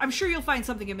job. I'm sure you'll find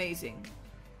something amazing.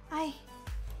 I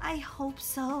hope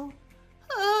so.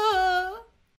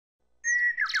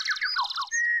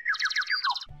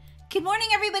 Good morning,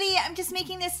 everybody. I'm just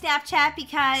making this Snapchat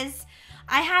because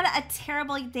I had a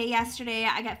terrible day yesterday.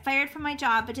 I got fired from my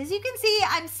job, but as you can see,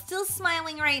 I'm still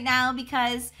smiling right now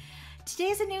because today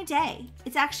is a new day.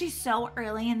 It's actually so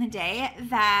early in the day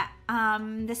that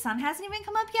the sun hasn't even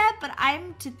come up yet, but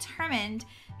I'm determined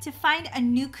to find a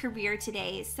new career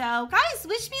today. So guys,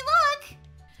 wish me luck.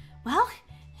 Well,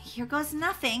 here goes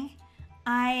nothing.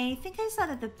 I think I saw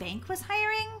that the bank was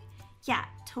hiring. Yeah,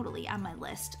 totally on my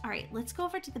list. All right, let's go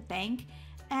over to the bank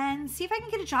and see if I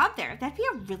can get a job there. That'd be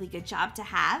a really good job to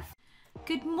have.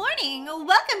 Good morning.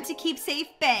 Welcome to Keep Safe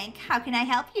Bank. How can I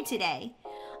help you today?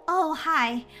 Oh,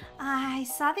 hi. I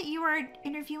saw that you were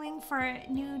interviewing for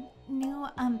new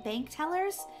bank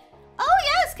tellers. Oh,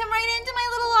 yes. Come right into my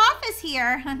little office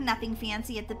here. Nothing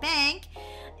fancy at the bank,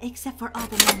 except for all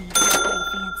the money. That's pretty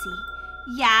fancy.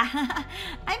 Yeah,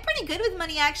 I'm pretty good with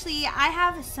money, actually. I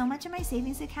have so much in my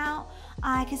savings account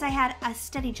because I had a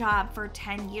steady job for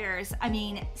 10 years. I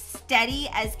mean, steady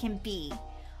as can be.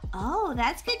 Oh,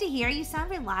 that's good to hear. You sound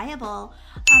reliable.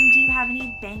 Do you have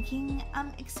any banking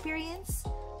experience?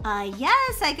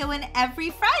 Yes, I go in every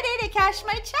Friday to cash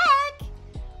my check.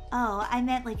 Oh, I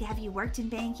meant like, have you worked in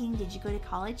banking? Did you go to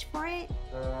college for it?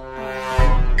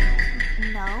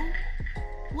 No.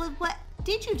 Well, what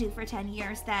did you do for 10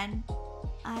 years then?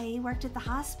 I worked at the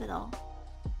hospital.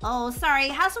 Oh, sorry.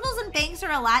 Hospitals and banks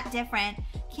are a lot different.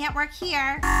 Can't work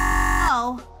here.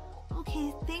 Oh,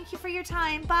 okay. Thank you for your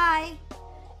time. Bye.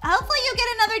 Hopefully you'll get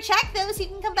another check though so you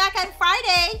can come back on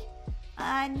Friday.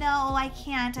 No, I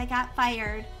can't. I got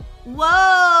fired. Whoa,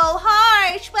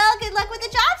 harsh. Well, good luck with the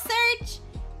job search.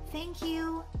 Thank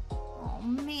you. Oh,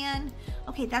 man.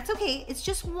 Okay, that's okay. It's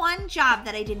just one job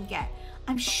that I didn't get.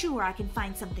 I'm sure I can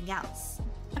find something else.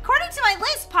 According to my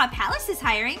list, Paw Palace is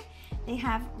hiring. They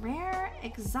have rare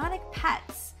exotic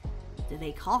pets. Do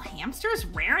they call hamsters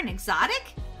rare and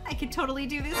exotic? I could totally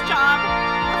do this job.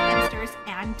 I love hamsters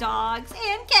and dogs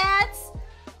and cats.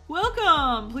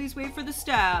 Welcome. Please wait for the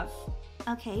staff.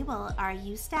 Okay, well, are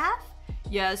you staff?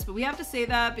 Yes, but we have to say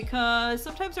that because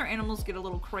sometimes our animals get a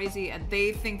little crazy and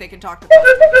they think they can talk to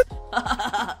customers.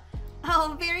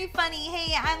 Oh, very funny.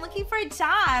 Hey, I'm looking for a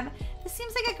job. This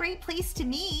seems like a great place to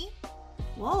me.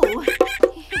 Whoa. What's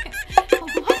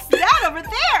that over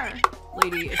there?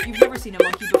 Lady, if you've never seen a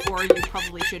monkey before, you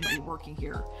probably shouldn't be working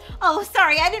here. Oh,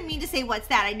 sorry. I didn't mean to say what's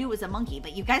that. I knew it was a monkey,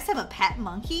 but you guys have a pet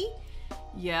monkey?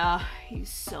 Yeah, he's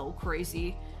so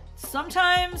crazy.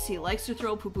 Sometimes he likes to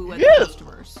throw poo-poo at the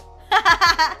customers.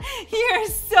 You're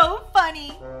so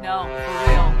funny. No, for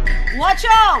real. Watch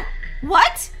out!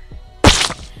 What?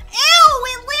 Ew,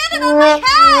 it landed on my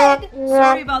head!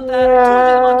 Sorry about that. I told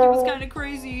you the monkey was kind of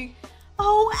crazy.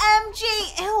 OMG.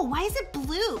 Ew, why is it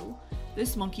blue?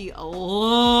 This monkey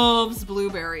loves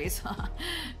blueberries.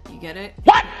 You get it?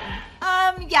 What?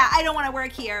 Yeah, I don't want to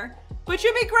work here. But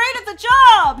you'd be great at the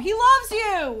job. He loves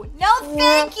you. No,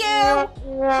 thank you.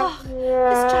 Oh,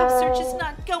 this job search is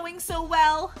not going so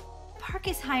well. Park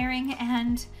is hiring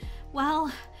and,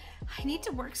 well, I need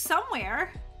to work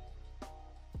somewhere.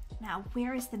 Now,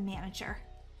 where is the manager?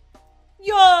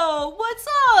 Yo, what's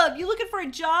up? You looking for a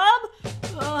job?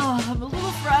 I'm a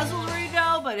little frazzled right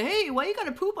now, but hey, why you got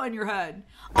a poop on your head?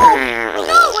 Oh, no,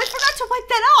 I forgot to wipe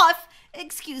that off.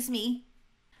 Excuse me.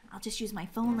 I'll just use my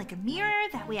phone like a mirror.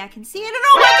 That way I can see it. And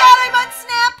oh my God, I'm on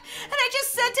Snap. And I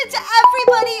just sent it to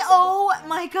everybody. Oh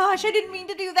my gosh, I didn't mean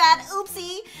to do that.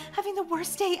 Oopsie. Having the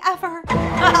worst day ever.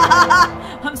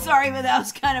 I'm sorry, but that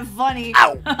was kind of funny.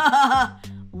 Ow.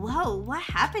 Whoa, what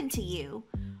happened to you?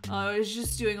 I was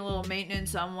just doing a little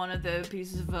maintenance on one of the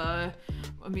pieces of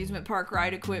amusement park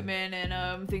ride equipment,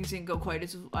 and things didn't go quite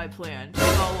as I planned.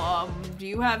 So, do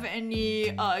you have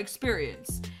any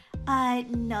experience?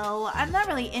 No, I'm not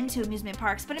really into amusement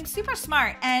parks, but I'm super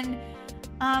smart, and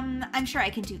I'm sure I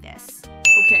can do this.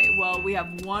 Okay, well, we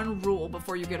have one rule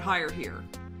before you get hired here.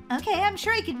 Okay, I'm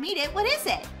sure I can meet it. What is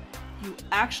it? You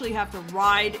actually have to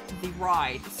ride the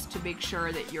rides to make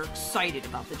sure that you're excited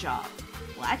about the job.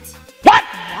 What? What?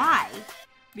 Why?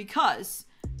 because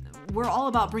we're all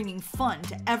about bringing fun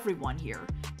to everyone here.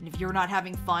 And if you're not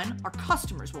having fun, our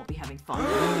customers won't be having fun.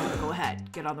 Go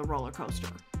ahead, get on the roller coaster.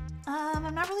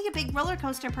 I'm not really a big roller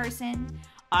coaster person.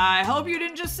 I hope you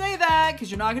didn't just say that, because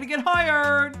you're not going to get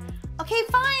hired. Okay,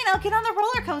 fine. I'll get on the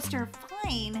roller coaster.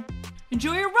 Fine.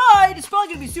 Enjoy your ride. It's probably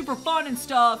going to be super fun and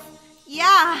stuff.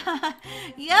 Yeah.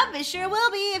 Yep, it sure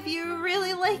will be if you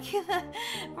really like the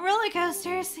roller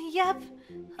coasters. Yep.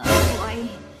 Oh, boy.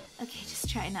 Okay, just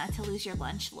try not to lose your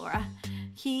lunch, Laura.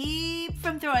 Keep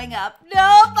from throwing up.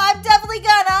 Nope, I'm definitely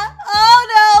gonna.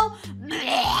 Oh, no.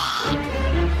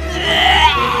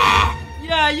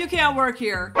 Yeah, you can't work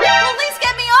here. Well, at least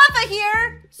get me off of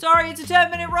here. Sorry, it's a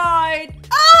 10-minute ride.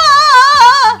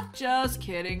 Ah! Just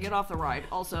kidding. Get off the ride.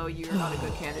 Also, you're not a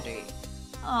good candidate.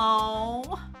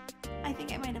 Oh, I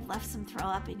think I might have left some throw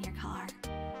up in your car.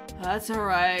 That's all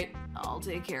right. I'll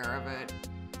take care of it.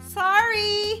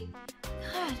 Sorry.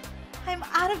 God, I'm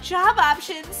out of job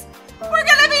options. We're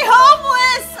gonna be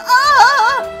homeless.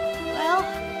 Oh! Well,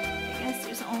 I guess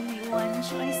there's only one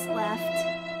choice left.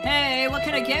 Hey, what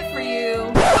can I get for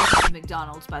you?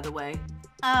 McDonald's, by the way.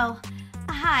 Oh,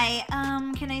 hi.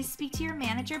 Can I speak to your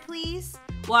manager, please?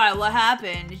 Why? What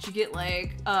happened? Did you get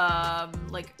like a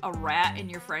rat in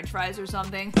your French fries or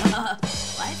something?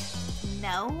 What?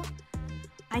 No.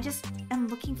 I just am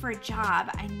looking for a job.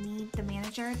 I need the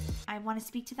manager. I want to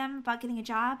speak to them about getting a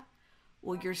job.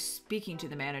 Well, you're speaking to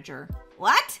the manager.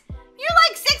 What? You're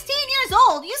like 16 years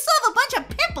old. You still have a bunch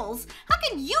of pimples. How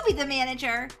can you be the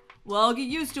manager? Well, get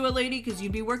used to it, lady, because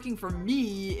you'd be working for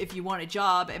me if you want a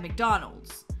job at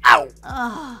McDonald's. Ow!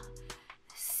 Ugh.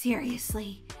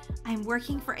 Seriously? I'm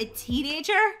working for a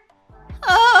teenager?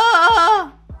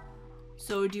 Ugh.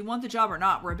 So do you want the job or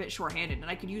not? We're a bit short-handed, and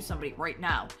I could use somebody right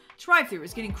now. Drive-thru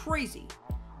is getting crazy.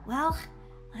 Well,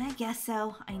 I guess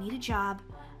so. I need a job.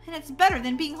 And it's better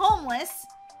than being homeless.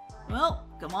 Well,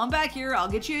 come on back here. I'll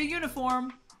get you a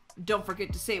uniform. Don't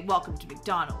forget to say welcome to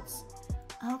McDonald's.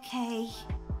 Okay.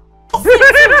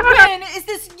 When is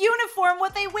this uniform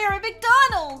what they wear at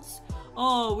McDonald's?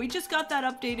 Oh, we just got that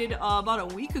updated about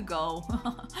a week ago.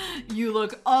 You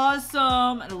look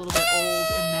awesome and a little bit old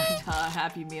in that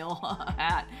Happy Meal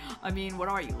hat. I mean, what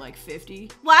are you, like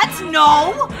 50? What?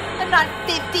 No! I'm not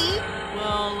 50.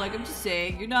 Well, like I'm just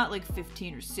saying, you're not like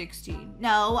 15 or 16.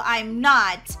 No, I'm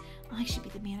not. I should be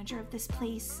the manager of this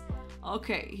place.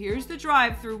 Okay, here's the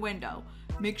drive-thru window.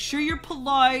 Make sure you're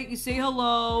polite, you say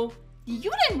hello.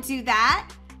 You didn't do that.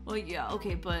 Well, yeah,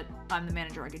 okay, but I'm the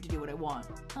manager. I get to do what I want.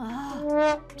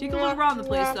 Ugh. Take a look around the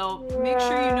place, though. Make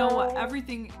sure you know where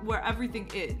everything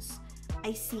is.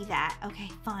 I see that. Okay,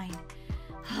 fine.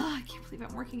 I can't believe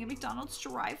I'm working at McDonald's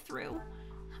drive-thru.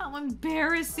 How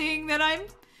embarrassing that I'm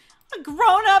a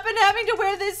grown-up and having to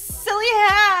wear this silly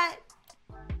hat.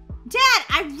 Dad,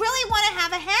 I really want to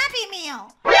have a Happy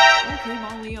Meal. Okay,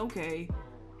 Molly, okay.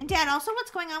 And Dad, also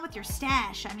what's going on with your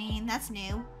stash? I mean, that's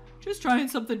new. Just trying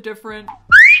something different.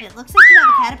 It looks like you have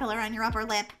a caterpillar on your upper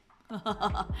lip.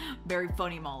 Very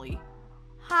funny, Molly.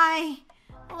 Hi,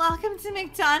 welcome to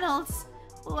McDonald's.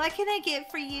 What can I get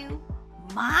for you?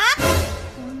 Mom?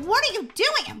 What are you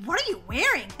doing and what are you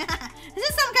wearing? Is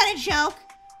this some kind of joke?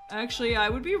 Actually, I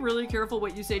would be really careful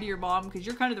what you say to your mom because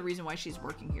you're kind of the reason why she's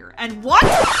working here. And what?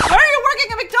 Why are you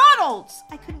working at McDonald's?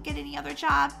 I couldn't get any other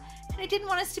job and I didn't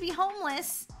want us to be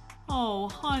homeless. Oh,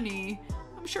 honey.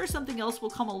 I'm sure something else will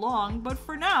come along, but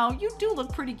for now, you do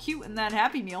look pretty cute in that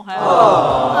Happy Meal hat.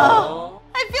 Oh,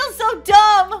 I feel so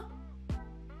dumb.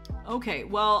 Okay,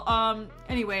 well,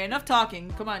 anyway, enough talking.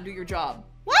 Come on, do your job.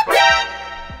 What?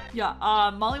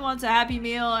 Yeah, Molly wants a Happy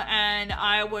Meal, and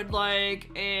I would like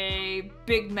a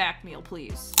Big Mac meal,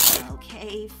 please.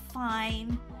 Okay,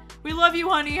 fine. We love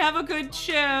you, honey. Have a good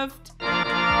shift.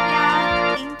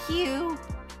 Yeah, thank you.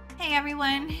 Hey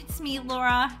everyone, it's me,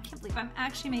 Laura. I can't believe I'm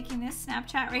actually making this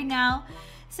Snapchat right now.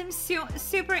 So I'm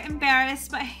super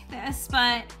embarrassed by this,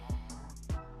 but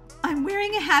I'm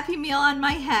wearing a Happy Meal on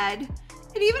my head.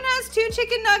 It even has 2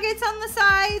 chicken nuggets on the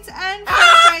sides and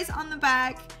french fries on the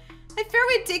back. I feel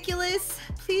ridiculous.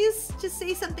 Please just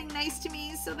say something nice to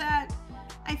me so that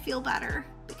I feel better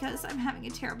because I'm having a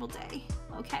terrible day.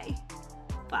 Okay,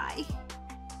 bye.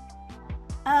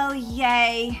 Oh,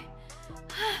 yay.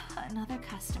 Another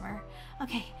customer.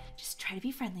 Okay, just try to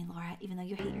be friendly, Laura, even though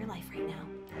you hate your life right now.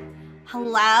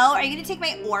 Hello? Are you gonna take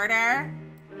my order?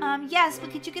 Yes, but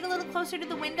could you get a little closer to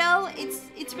the window?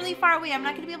 It's really far away. I'm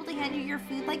not gonna be able to hand you your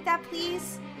food like that,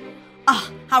 please.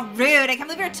 Oh, how rude. I can't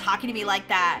believe you're talking to me like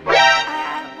that.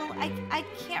 Well, I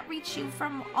can't reach you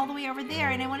from all the way over there,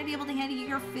 and I want to be able to hand you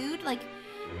your food. Like,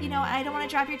 you know, I don't want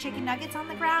to drop your chicken nuggets on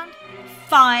the ground.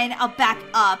 Fine, I'll back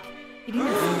up. You didn't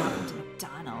even say welcome to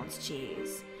McDonald's. McDonald's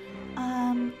cheese.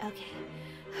 Okay.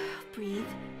 Breathe.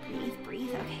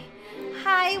 Okay.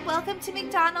 Hi, welcome to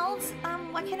McDonald's.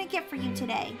 What can I get for you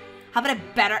today? How about a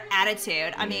better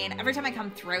attitude? I mean, every time I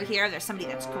come through here, there's somebody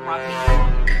that's grumpy.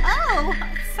 Oh,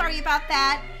 sorry about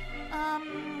that.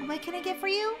 What can I get for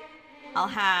you? I'll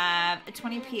have a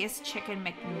 20-piece chicken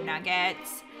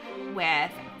McNuggets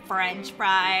with French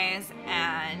fries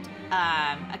and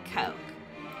a Coke.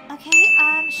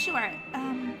 Okay, sure.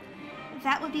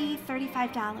 That would be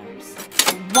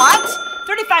 $35. What?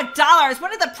 $35? When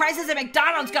did the prices at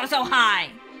McDonald's go so high?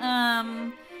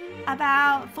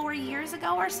 About 4 years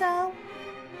ago or so.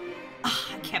 Oh,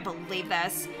 I can't believe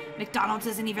this. McDonald's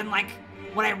isn't even like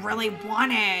what I really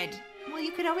wanted. Well,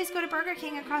 you could always go to Burger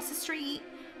King across the street.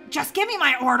 Just give me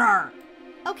my order.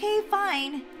 Okay,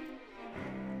 fine.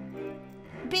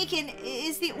 Bacon,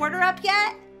 is the order up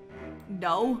yet?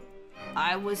 No,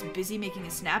 I was busy making a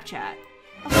Snapchat.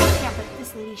 Okay, yeah, but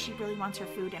this lady, she really wants her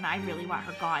food and I really want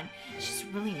her gone. She's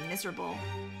really miserable.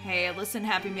 Hey, listen,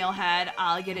 Happy Meal Head,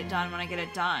 I'll get it done when I get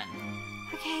it done.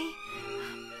 Okay.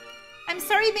 I'm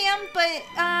sorry, ma'am, but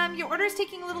your order is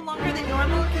taking a little longer than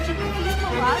normal. Could you please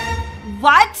pull up?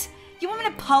 What? You want me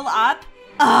to pull up?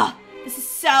 Ugh, this is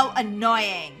so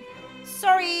annoying.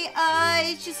 Sorry,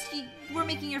 it's just we're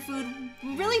making your food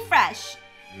really fresh.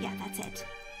 Yeah, that's it.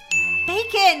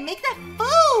 Bacon, make that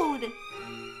food!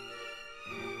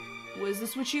 Was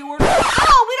this what you ordered?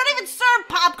 Oh, we don't even serve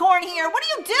popcorn here. What are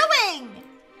you doing?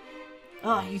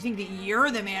 Oh, you think that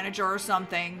you're the manager or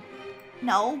something?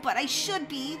 No, but I should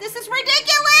be. This is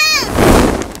ridiculous!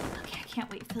 Okay, I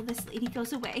can't wait till this lady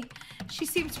goes away. She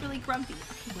seems really grumpy.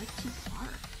 Okay, where'd she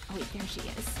park? Oh, wait, there she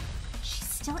is. She's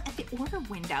still at the order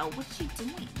window. What's she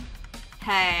doing?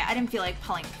 Hey, I didn't feel like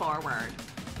pulling forward.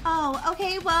 Oh,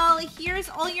 okay, well, here's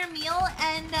all your meal,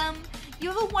 and you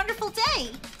have a wonderful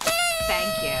day.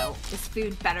 Thank you. This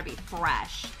food better be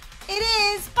fresh. It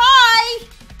is. Bye!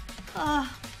 Oh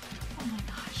my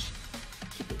gosh. I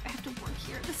can't believe I have to work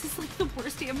here. This is like the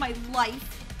worst day of my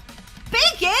life.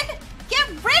 Bacon! Get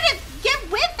with it!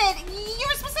 You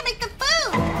were supposed to make the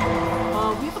food!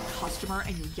 We have a customer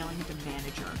and you're yelling at the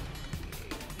manager.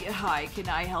 Hi, can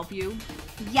I help you?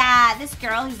 Yeah, this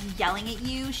girl who's yelling at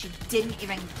you, she didn't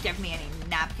even give me any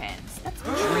napkins. That's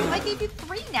true. I gave you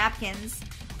 3 napkins.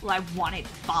 Well, I wanted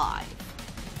 5.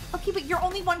 Okay, but you're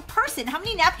only one person. How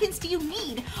many napkins do you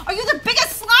need? Are you the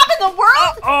biggest slob in the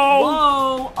world?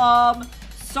 Whoa,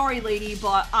 sorry, lady,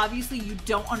 but obviously you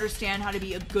don't understand how to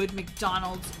be a good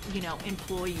McDonald's,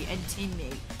 employee and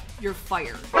teammate. You're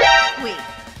fired. Wait,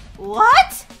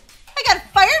 what? I got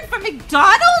fired from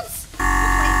McDonald's? Do I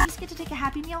at least get to take a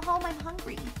Happy Meal home? I'm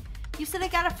hungry. You said I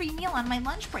got a free meal on my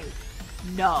lunch break.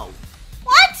 No.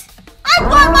 What? I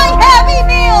want my Happy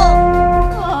Meal!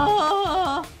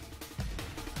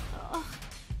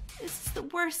 This is the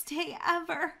worst day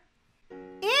ever.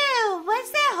 Ew,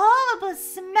 what's that horrible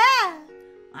smell?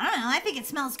 I don't know, I think it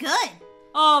smells good.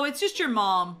 Oh, it's just your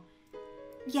mom.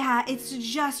 Yeah, it's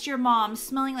just your mom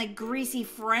smelling like greasy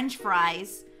French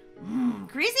fries.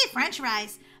 Greasy French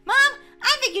fries. Mom,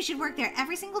 I think you should work there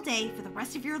every single day for the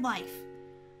rest of your life.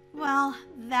 Well,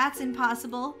 that's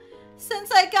impossible,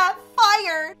 since I got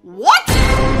fired. What?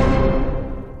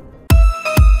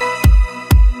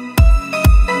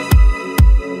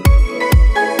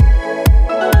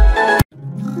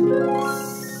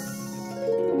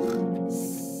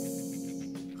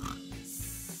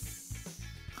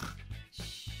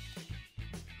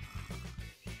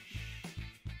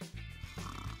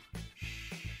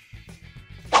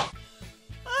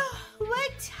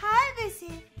 What time is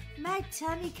it? My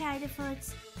tummy kind of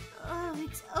hurts. Oh,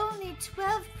 it's only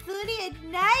 12:30 at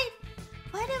night?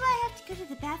 Why do I have to go to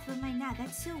the bathroom right now?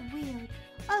 That's so weird.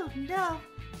 Oh no.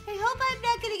 I hope I'm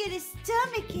not gonna get a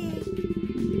stomachache.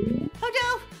 Oh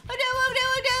no! Oh no! Oh no!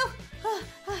 Oh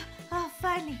no! Oh,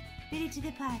 finally made it to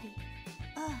the party.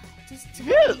 Oh, I just don't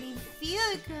really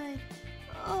feel good.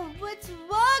 Oh, what's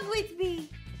wrong with me?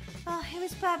 Oh, it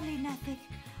was probably nothing.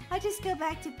 I'll just go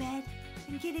back to bed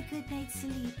and get a good night's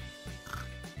sleep.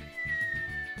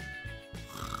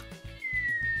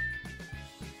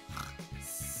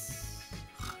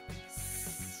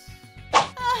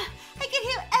 I can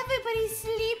hear everybody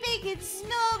sleeping and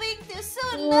snoring. They're so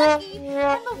lucky.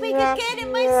 I'm awake again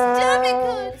and my stomach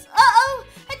hurts. Uh-oh!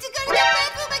 I have to go to the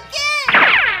bathroom again!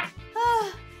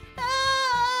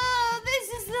 This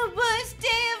is the worst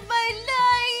day of my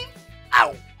life. Ow!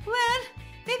 Well,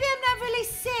 maybe I'm not really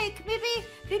sick.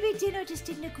 Maybe Dino just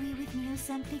didn't agree with me or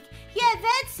something. Yeah,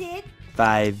 that's it.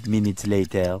 5 minutes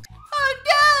later. Oh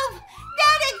no!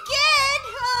 Not again!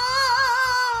 Oh.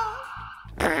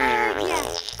 Yeah,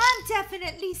 I'm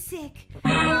definitely sick.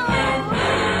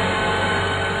 Oh.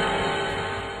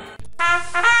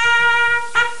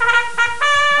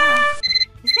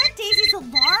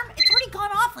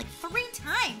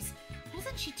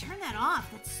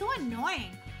 off. That's so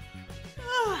annoying.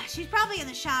 Ugh, she's probably in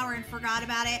the shower and forgot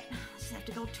about it. I'll just have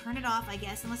to go turn it off, I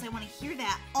guess, unless I want to hear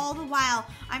that all the while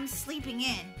I'm sleeping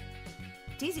in.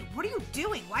 Daisy, what are you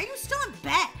doing? Why are you still in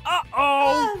bed?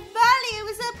 Uh-oh! Molly, I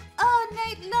was up all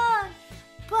night long,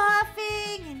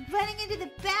 coughing and running into the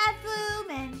bathroom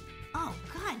and... Oh,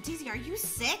 God, Daisy, are you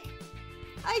sick?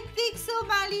 I think so,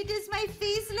 Molly. Does my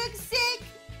face look sick?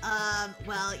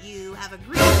 Well, you have a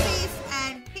green face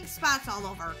and pink spots all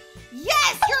over.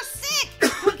 Yes, you're sick!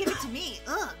 Don't give it to me.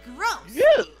 Ugh, gross.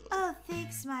 Yeah. Oh,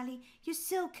 thanks, Molly. You're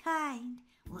so kind.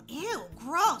 Well, ew,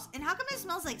 gross. And how come it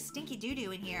smells like stinky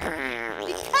doo-doo in here?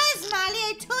 Because, Molly,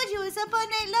 I told you I was up all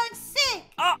night long sick.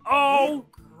 Uh-oh! Ew,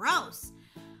 gross.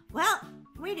 Well,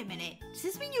 wait a minute. Does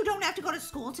this mean you don't have to go to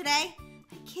school today?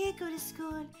 I can't go to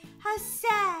school. How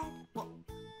sad. Well,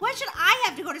 why should I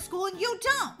have to go to school and you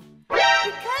don't?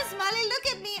 Because, Molly, look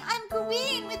at me. I'm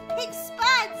green with pink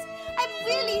spots. I'm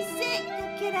really sick.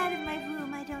 Now get out of my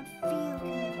room. I don't feel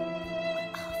good.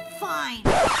 Oh, fine.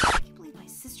 I can't believe my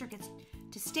sister gets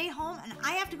to stay home and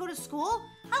I have to go to school?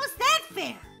 How is that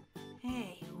fair?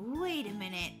 Hey, wait a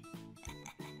minute.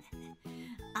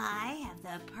 I have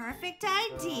the perfect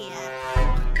idea.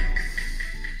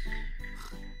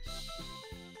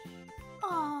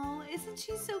 Oh, isn't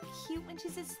she so cute when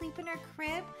she's asleep in her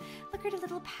crib? Look at her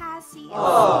little passy. It's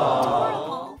so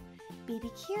adorable. Baby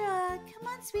Kira, come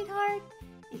on, sweetheart.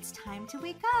 It's time to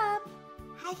wake up.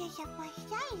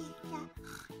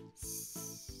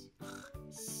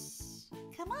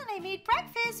 Come on, I made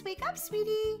breakfast. Wake up,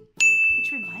 sweetie.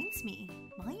 Which reminds me,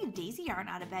 Molly and Daisy aren't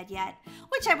out of bed yet,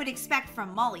 which I would expect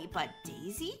from Molly, but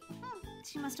Daisy?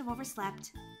 She must have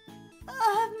overslept.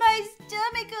 Oh, my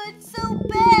stomach hurts so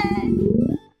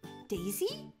bad.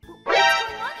 Daisy? What's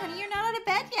going on, honey? You're not out of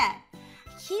bed yet.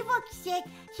 He looks sick.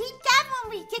 He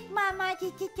definitely sick, Mama. I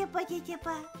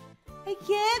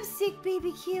am sick,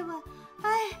 baby Kira.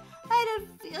 I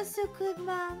don't feel so good,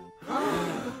 Mom.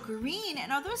 You look green,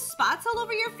 and are those spots all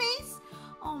over your face?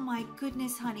 Oh my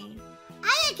goodness, honey.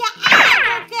 I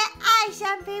get ice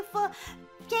on before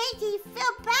Daisy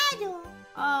feel bad.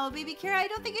 Oh, baby Kira, I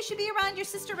don't think you should be around your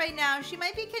sister right now. She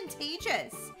might be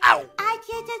contagious. Ow! I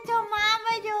get it to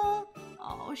Mama do.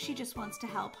 Oh, she just wants to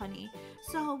help, honey.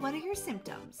 So what are your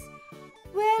symptoms?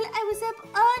 Well, I was up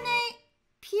all night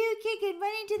puking and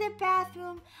running to the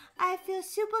bathroom. I feel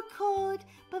super cold,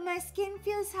 but my skin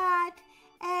feels hot,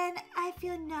 and I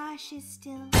feel nauseous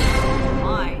still.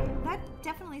 My, that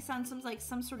definitely sounds like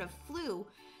some sort of flu.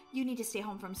 You need to stay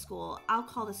home from school. I'll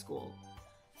call the school.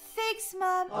 Thanks,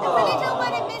 Mom. I really don't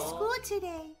want to miss school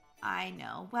today. I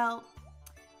know. Well,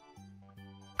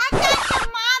 I got the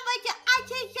thermometer. I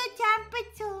take your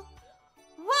temperature.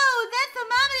 Whoa, that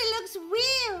thermometer looks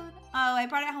weird. oh, I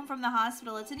brought it home from the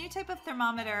hospital. It's a new type of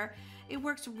thermometer. It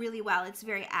works really well. It's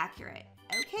very accurate.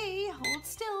 Okay, hold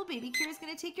still. Baby Kira's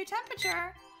going to take your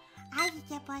temperature.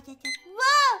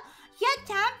 Whoa, your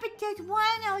temperature's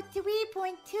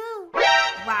 103.2.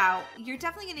 Wow, you're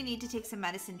definitely going to need to take some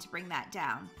medicine to bring that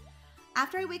down.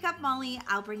 After I wake up Molly,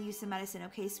 I'll bring you some medicine,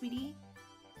 okay, sweetie?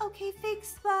 Okay,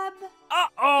 thanks, Mom. Here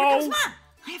Uh-oh! comes Mom.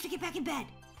 I have to get back in bed.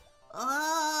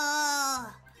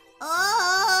 Oh,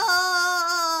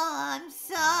 I'm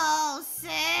so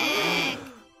sick.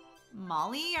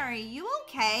 Molly, are you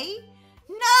okay?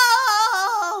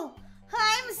 No,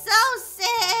 I'm so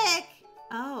sick.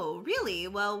 Oh, really?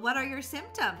 Well, what are your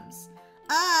symptoms?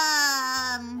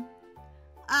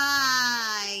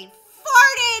 I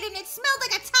farted and it smelled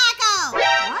like a taco.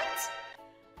 What?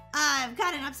 I've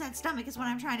got an upset stomach is what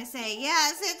I'm trying to say.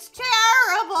 Yes, it's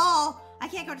terrible. I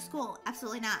can't go to school.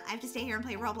 Absolutely not. I have to stay here and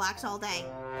play Roblox all day.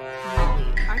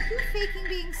 Molly, are you faking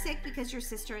being sick because your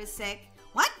sister is sick?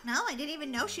 What? No, I didn't even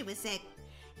know she was sick.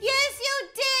 Yes, you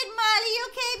did, Molly. You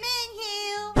came in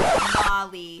here.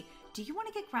 Molly, do you want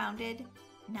to get grounded?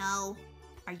 No.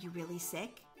 Are you really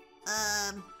sick?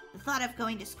 The thought of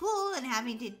going to school and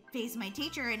having to face my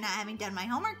teacher and not having done my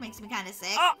homework makes me kind of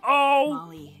sick. Uh-oh!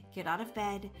 Molly, get out of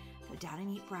bed, go down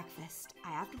and eat breakfast.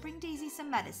 I have to bring Daisy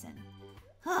some medicine.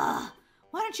 Why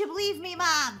don't you believe me,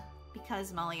 Mom?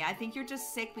 Because, Molly, I think you're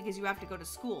just sick because you have to go to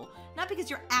school, not because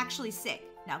you're actually sick.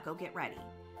 Now go get ready.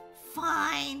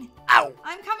 Fine. Ow!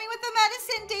 I'm coming with the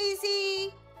medicine,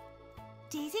 Daisy.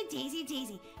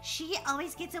 Daisy. She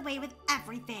always gets away with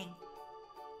everything.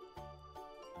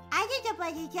 I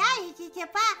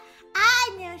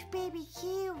nurse baby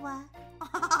Kira.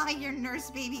 Oh, your nurse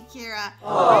baby Kira.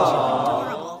 Aren't you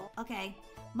adorable? Okay,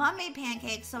 Mom made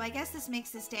pancakes, so I guess this makes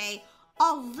this day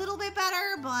a little bit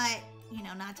better, but, you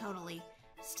know, not totally.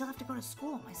 Still have to go to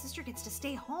school. My sister gets to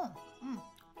stay home.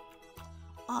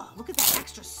 Oh, look at that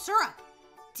extra syrup.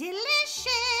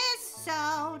 delicious,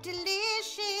 so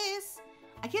delicious.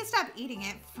 I can't stop eating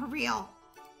it, for real.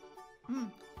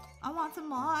 I want some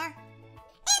more.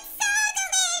 It's so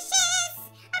delicious!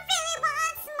 I really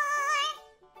want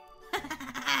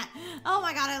more! Oh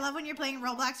my god, I love when you're playing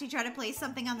Roblox, you try to place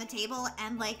something on the table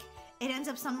and like it ends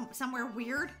up somewhere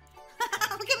weird.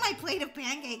 Look at my plate of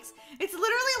pancakes. It's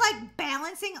literally like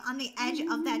balancing on the edge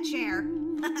of that chair.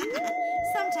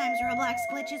 Sometimes Roblox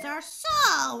glitches are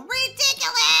so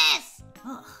ridiculous.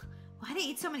 Ugh, why did I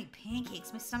eat so many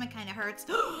pancakes? My stomach kind of hurts.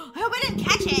 I hope I didn't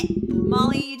catch it.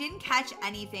 Molly, you didn't catch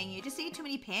anything. You just ate too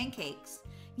many pancakes.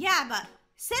 Yeah, but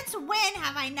since when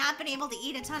have I not been able to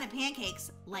eat a ton of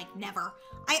pancakes? Like never.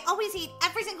 I always eat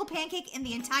every single pancake in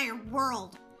the entire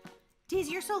world.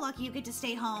 Daisy, you're so lucky you get to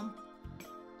stay home.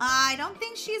 I don't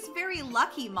think she's very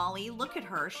lucky, Molly. Look at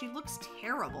her. She looks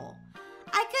terrible.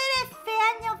 I could have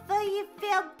found it for you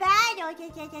feel bad. Here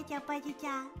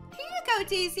you go,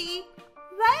 Daisy.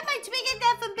 Why am I drinking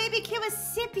that from Baby Q a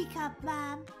sippy cup,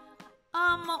 Mom?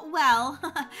 Well,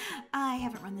 I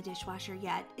haven't run the dishwasher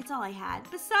yet. It's all I had.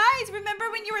 Besides, remember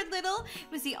when you were little?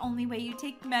 It was the only way you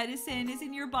take medicine is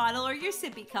in your bottle or your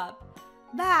sippy cup.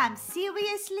 Mom,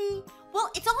 seriously?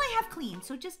 Well, it's all I have clean,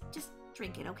 so just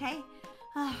drink it, okay?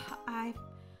 I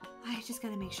just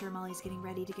gotta make sure Molly's getting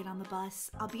ready to get on the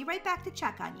bus. I'll be right back to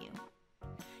check on you.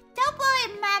 Don't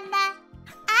worry, Mama.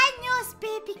 I know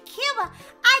Baby Q.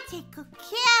 I take good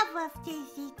care of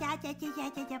Daisy.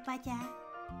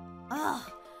 Ugh,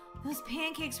 those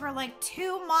pancakes were like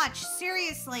too much,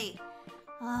 seriously.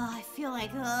 I feel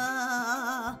like,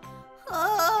 well,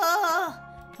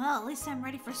 at least I'm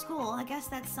ready for school. I guess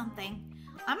that's something.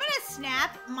 I'm gonna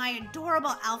snap my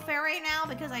adorable outfit right now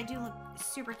because I do look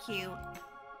super cute.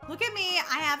 Look at me,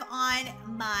 I have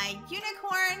on my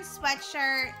unicorn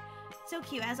sweatshirt. So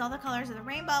cute, it has all the colors of the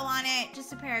rainbow on it,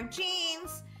 just a pair of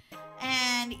jeans.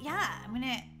 And yeah, I'm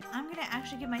gonna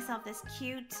actually give myself this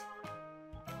cute,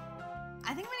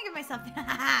 I think I'm gonna give myself,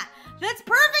 that's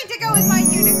perfect to go with my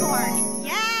unicorn.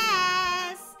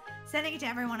 Yes! Sending it to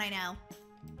everyone I know.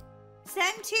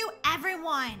 Send to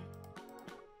everyone.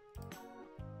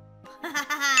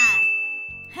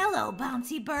 Hello,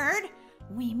 bouncy bird.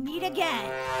 We meet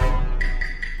again.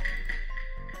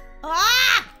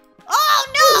 Ah! Oh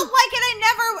no! Why can I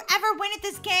never ever win at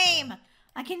this game?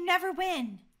 I can never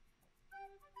win.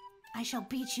 I shall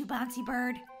beat you, bouncy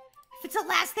bird. If it's the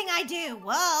last thing I do.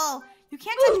 Whoa! You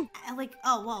can't touch, like,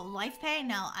 oh, whoa, life pay?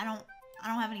 No, I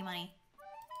don't have any money.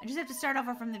 I just have to start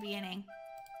over from the beginning.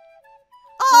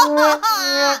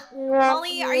 Oh!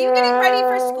 Molly, are you getting ready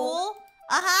for school?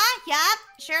 Uh-huh, yep,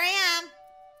 sure I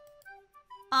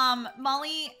am.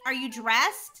 Molly, are you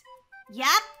dressed?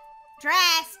 Yep,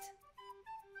 dressed.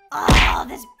 Oh,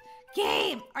 this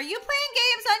game. Are you playing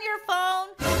games on your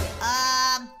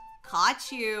phone?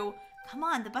 Caught you. Come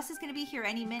on, the bus is gonna be here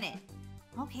any minute.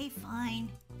 Okay,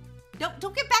 fine.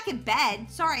 Don't get back in bed.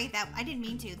 Sorry, that I didn't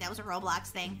mean to. That was a Roblox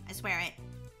thing. I swear it.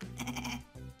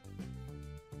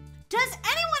 Does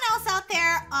anyone else out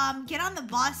there get on the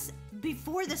bus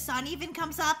before the sun even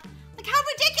comes up? Like, how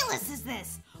ridiculous is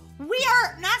this? We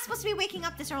are not supposed to be waking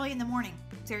up this early in the morning.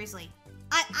 Seriously.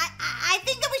 I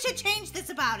think that we should change this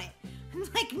about it.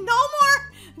 Like, no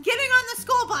more getting on the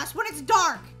school bus when it's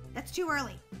dark. That's too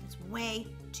early. That's way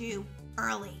too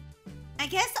early. I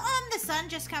guess the sun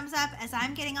just comes up as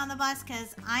I'm getting on the bus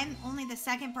because I'm only the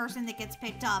second person that gets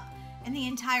picked up in the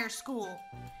entire school.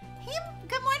 Hey,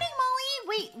 good morning, Molly.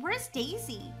 Wait, where's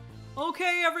Daisy?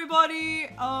 Okay, everybody.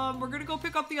 We're gonna go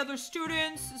pick up the other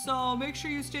students, so make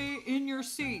sure you stay in your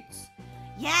seats.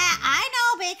 Yeah, I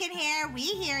know, Bacon Hair. We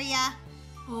hear ya.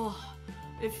 Oh,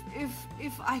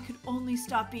 if I could only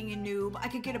stop being a noob, I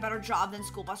could get a better job than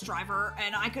school bus driver,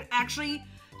 and I could actually,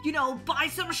 you know, buy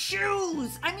some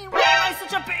shoes. I mean, why am I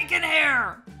such a bacon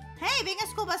hair? Hey, being a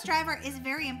school bus driver is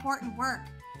very important work.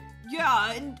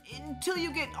 Yeah, until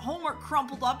you get homework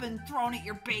crumpled up and thrown at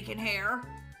your bacon hair.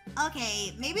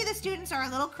 Okay, maybe the students are a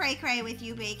little cray-cray with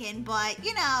you, Bacon, but,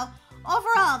 you know,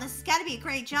 overall, this has got to be a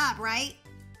great job, right?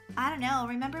 I don't know.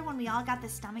 Remember when we all got the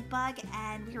stomach bug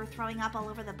and we were throwing up all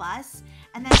over the bus?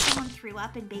 And then someone threw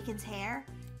up in Bacon's hair?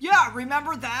 Yeah,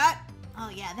 remember that? Oh,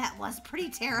 yeah, that was pretty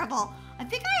terrible. I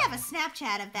think I have a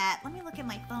Snapchat of that. Let me look at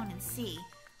my phone and see.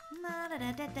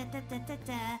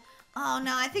 Oh,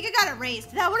 no, I think it got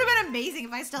erased. That would have been amazing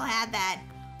if I still had that.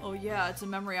 Oh, yeah, it's a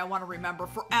memory I want to remember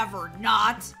forever,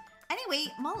 not.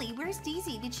 Anyway, Molly, where's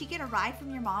Daisy? Did she get a ride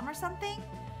from your mom or something?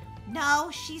 No,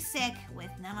 she's sick with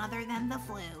none other than the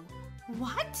flu.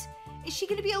 What? Is she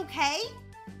gonna be okay?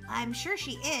 I'm sure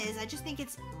she is. I just think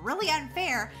it's really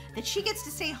unfair that she gets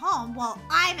to stay home while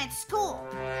I'm at school.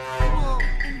 Well,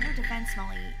 in her defense,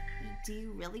 Molly. Do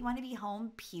you really want to be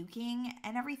home puking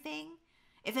and everything?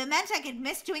 If it meant I could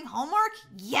miss doing homework,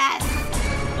 yes!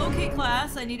 Okay,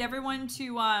 class, I need everyone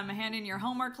to hand in your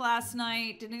homework last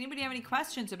night. Did anybody have any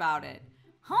questions about it?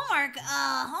 Homework?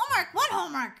 Homework? What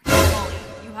homework? Molly,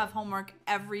 you have homework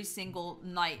every single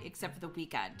night except for the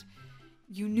weekend.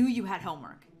 You knew you had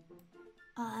homework.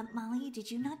 Molly, did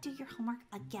you not do your homework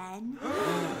again?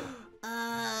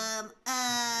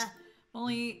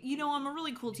 Molly, you know, I'm a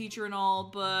really cool teacher and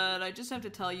all, but I just have to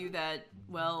tell you that,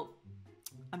 well,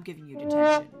 I'm giving you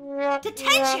detention.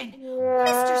 Detention!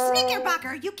 Mr.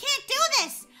 Snickerbucker, you can't do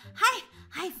this!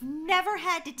 I've never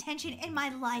had detention in my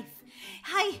life.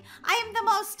 I am the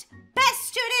most best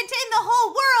student in the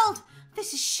whole world!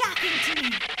 This is shocking to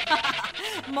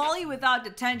me. Molly without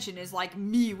detention is like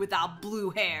me without blue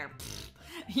hair. Pfft,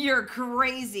 you're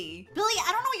crazy. Billy,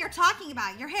 I don't know what you're talking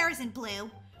about. Your hair isn't blue.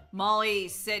 Molly,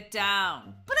 sit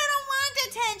down. But I don't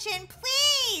want detention,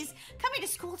 please! Coming to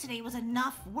school today was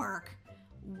enough work.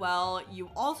 Well, you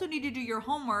also need to do your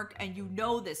homework, and you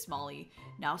know this, Molly.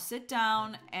 Now sit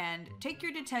down and take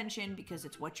your detention because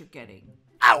it's what you're getting.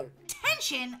 Ow!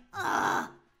 Detention?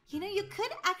 You know, you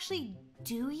could actually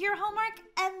do your homework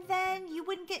and then you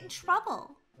wouldn't get in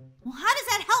trouble. Well, how does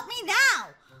that help me now?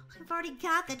 I've already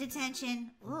got the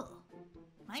detention. Ugh.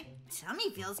 My tummy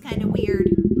feels kind of weird.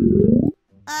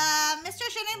 Mr.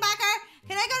 Schinenbacher,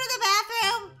 can I go to the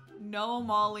bathroom? No,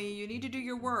 Molly, you need to do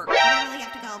your work. I really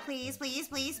have to go. Please, please,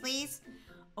 please, please.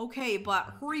 Okay,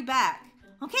 but hurry back.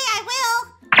 Okay, I will.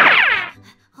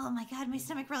 Oh my god, my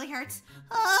stomach really hurts.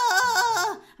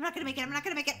 Oh, I'm not gonna make it. I'm not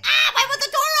gonna make it. Ah, why was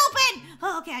the door open?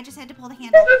 Oh, okay, I just had to pull the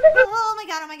handle. Oh my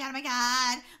god, oh my god, oh my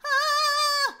god.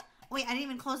 Ah! Wait, I didn't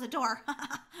even close the door.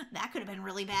 That could have been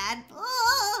really bad.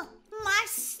 Oh, my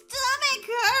stomach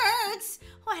hurts.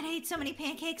 Why'd I eat so many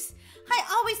pancakes? I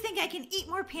always think I can eat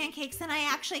more pancakes than I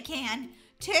actually can.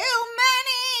 Too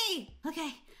many!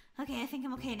 Okay, I think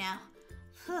I'm okay now.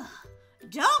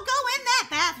 Don't go in that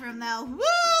bathroom though.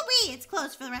 Woo-wee! It's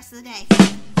closed for the rest of the day.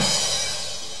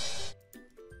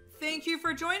 Thank you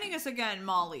for joining us again,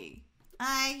 Molly.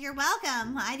 You're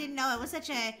welcome. I didn't know it was such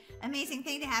an amazing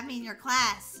thing to have me in your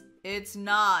class. It's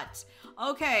not.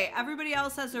 Okay, everybody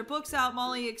else has their books out,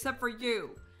 Molly, except for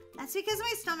you. That's because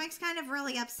my stomach's kind of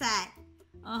really upset.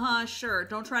 Uh-huh, sure.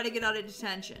 Don't try to get out of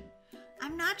detention.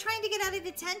 I'm not trying to get out of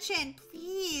detention.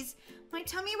 Please. My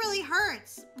tummy really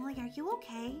hurts. Molly, are you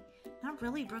okay? Not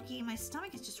really, Brookie. My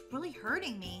stomach is just really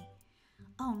hurting me.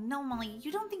 Oh, no, Molly.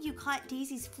 You don't think you caught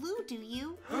Daisy's flu, do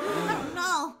you? I don't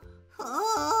know.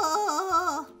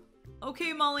 Oh.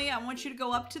 Okay, Molly, I want you to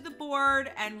go up to the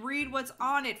board and read what's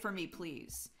on it for me,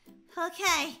 please.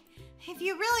 Okay. If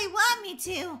you really want me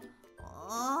to.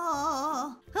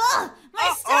 Oh. Oh,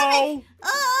 my stomach.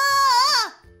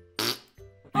 Oh.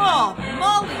 Oh,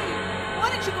 Molly, why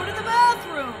didn't you go to the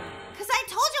bathroom? Because I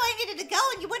told you I needed to go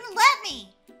and you wouldn't let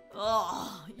me.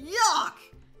 Oh, yuck.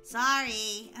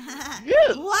 Sorry.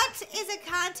 What is a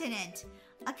continent?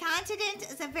 A continent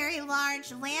is a very large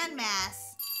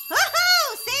landmass.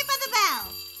 Woohoo! Saved by the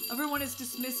bell. Everyone is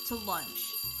dismissed to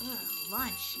lunch. Ugh,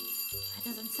 lunch. That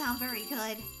doesn't sound very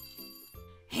good.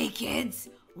 Hey, kids,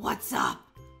 what's up?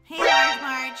 Hey, Large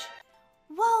Marge.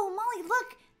 Whoa, Molly,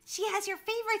 look. She has your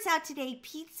favorites out today.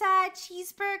 Pizza,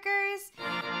 cheeseburgers,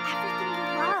 everything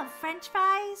you love. French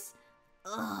fries.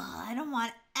 Ugh, I don't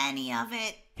want any of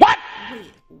it. What?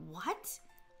 Wait, what?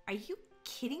 Are you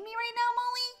kidding me right now,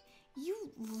 Molly? You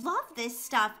love this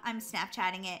stuff. I'm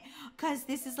Snapchatting it because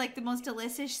this is like the most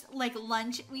delicious like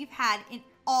lunch we've had in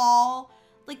all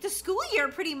like the school year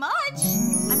pretty much.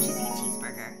 I'm choosing a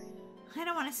cheeseburger. I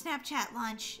don't want a Snapchat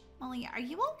lunch. Molly, are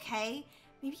you okay?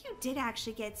 Maybe you did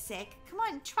actually get sick. Come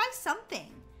on, try something.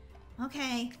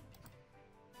 Okay.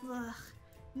 Ugh.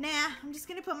 Nah, I'm just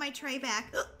gonna put my tray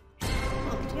back. Oh,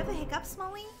 do you have the hiccups,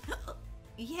 Molly?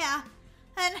 Yeah.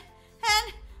 And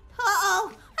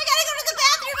uh-oh. I gotta go to the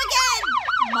bathroom again!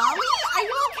 Molly, are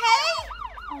you okay?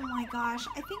 Oh my gosh,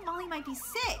 I think Molly might be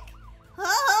sick.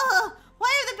 Oh, why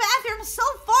are the bathrooms so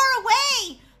far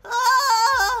away?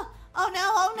 Oh, oh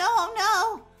no, oh no, oh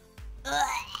no.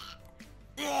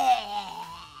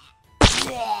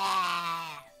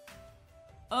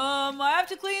 I have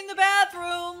to clean the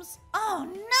bathrooms. Oh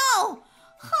no!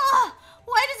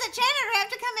 Why does the janitor have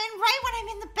to come in right when I'm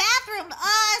in the bathroom?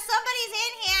 Somebody's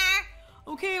in here.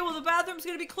 Okay, well the bathroom's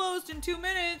gonna be closed in 2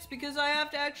 minutes because I have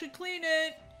to actually clean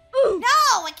it.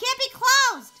 No, it can't be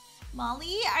closed.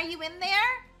 Molly, are you in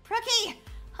there? Brookie,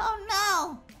 oh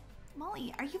no.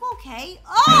 Molly, are you okay?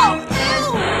 Oh, ew!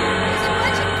 There's a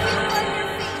bunch of puke on your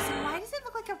face, and why does it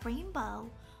look like a rainbow?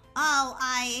 Oh,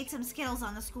 I ate some Skittles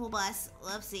on the school bus.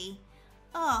 Whoopsie.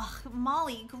 Ugh,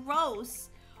 Molly, gross.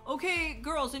 Okay,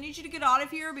 girls, I need you to get out of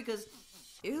here because,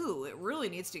 ew, it really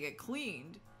needs to get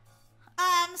cleaned.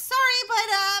 Sorry, but,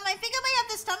 I think I might have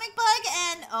the stomach bug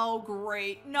and... Oh,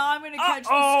 great. Now I'm gonna catch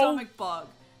the stomach bug.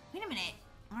 Wait a minute.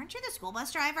 Aren't you the school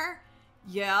bus driver?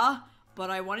 Yeah, but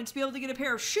I wanted to be able to get a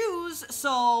pair of shoes,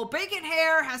 so Bacon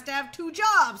Hair has to have 2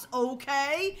 jobs,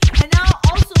 okay? And now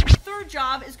also the 3rd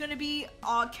job is gonna be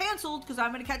canceled because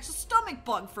I'm gonna catch the stomach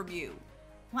bug from you.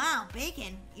 Wow,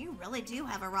 Bacon, you really do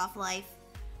have a rough life.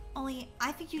 Only,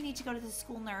 I think you need to go to the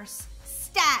school nurse.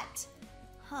 Stat!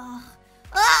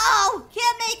 Oh,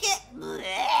 can't make it!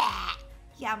 Blech.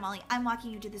 Yeah, Molly, I'm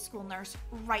walking you to the school nurse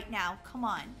right now. Come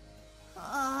on.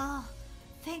 Oh,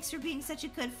 thanks for being such a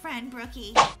good friend,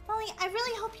 Brookie. Molly, I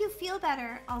really hope you feel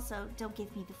better. Also, don't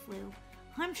give me the flu.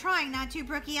 I'm trying not to,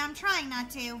 Brookie. I'm trying not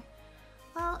to.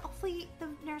 Well, hopefully the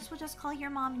nurse will just call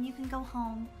your mom and you can go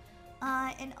home.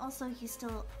 And also, you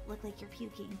still look like you're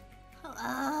puking.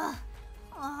 Oh,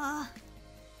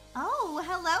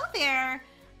 hello there.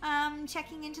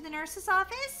 Checking into the nurse's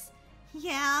office?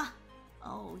 Yeah.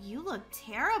 Oh, you look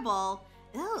terrible.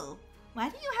 Ew, why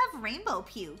do you have rainbow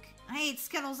puke? I ate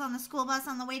Skittles on the school bus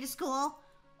on the way to school.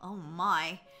 Oh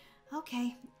my.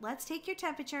 Okay, let's take your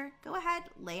temperature. Go ahead,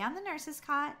 lay on the nurse's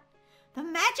cot. The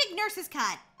magic nurse's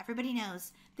cot. Everybody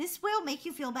knows. This will make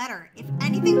you feel better. If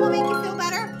anything will make you feel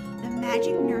better, the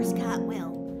magic nurse cot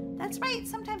will. That's right.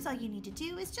 Sometimes all you need to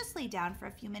do is just lay down for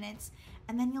a few minutes,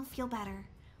 and then you'll feel better.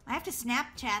 I have to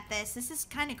Snapchat this. This is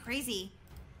kind of crazy.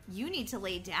 You need to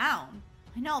lay down.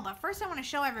 I know, but first I want to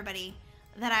show everybody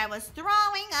that I was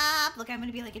throwing up. Look, I'm going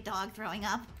to be like a dog throwing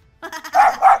up. Don't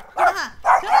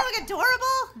I look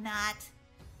adorable? Not.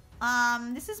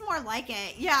 This is more like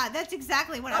it. Yeah, that's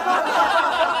exactly what I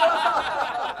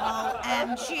want.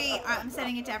 OMG. I'm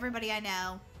sending it to everybody I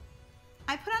know.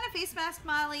 I put on a face mask,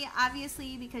 Molly,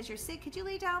 obviously because you're sick. Could you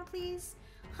lay down, please?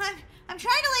 I'm trying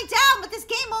to lay down, but this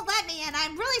game won't let me, and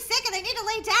I'm really sick and I need to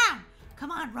lay down.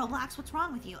 Come on, Roblox, what's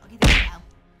wrong with you? Okay, there we go.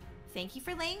 Thank you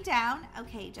for laying down.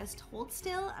 Okay, just hold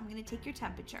still. I'm going to take your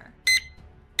temperature.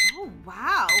 Oh,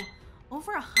 wow.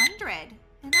 Over 100.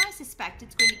 And I suspect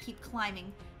it's going to keep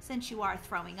climbing since you are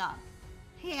throwing up.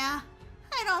 Yeah,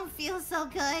 I don't feel so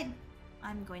good.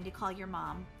 I'm going to call your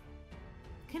mom.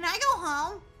 Can I go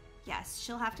home? Yes,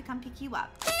 she'll have to come pick you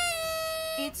up.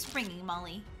 It's ringing,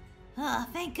 Molly. Oh,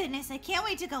 thank goodness. I can't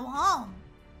wait to go home.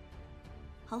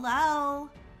 Hello?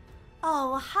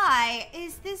 Oh, hi.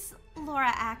 Is this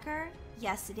Laura Acker?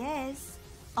 Yes, it is.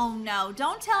 Oh, no.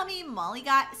 Don't tell me Molly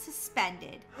got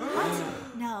suspended. What?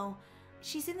 No.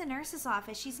 She's in the nurse's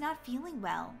office. She's not feeling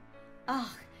well. Ugh.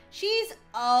 She's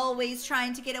always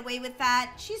trying to get away with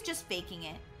that. She's just faking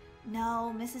it.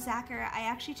 No, Mrs. Acker, I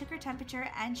actually took her temperature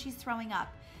and she's throwing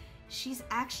up. She's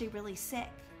actually really sick.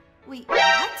 Wait,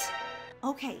 what?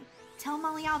 Okay, tell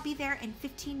Molly I'll be there in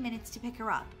 15 minutes to pick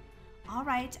her up. All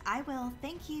right, I will.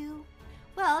 Thank you.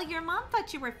 Well, your mom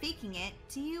thought you were faking it.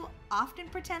 Do you often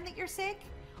pretend that you're sick?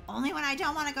 Only when I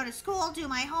don't want to go to school, do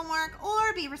my homework,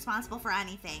 or be responsible for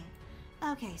anything.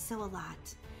 Okay, so a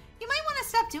lot. You might want to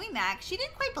stop doing that. She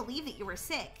didn't quite believe that you were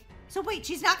sick. So wait,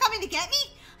 she's not coming to get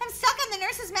me? I'm stuck on the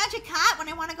nurse's magic cot when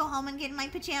I want to go home and get in my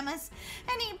pajamas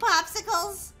and eat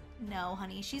popsicles. No,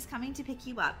 honey, she's coming to pick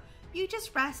you up. You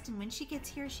just rest, and when she gets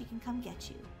here, she can come get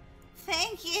you.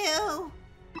 Thank you.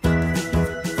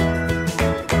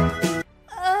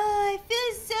 Oh, I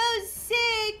feel so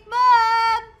sick,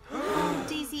 Mom. Oh,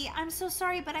 Daisy, I'm so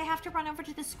sorry, but I have to run over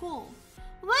to the school.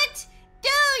 What? No,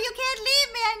 you can't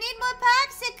leave me. I need more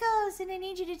popsicles. And I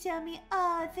need you to tell me,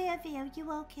 oh, there,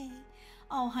 you okay?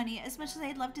 Oh, honey, as much as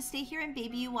I'd love to stay here and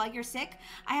baby you while you're sick,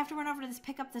 I have to run over to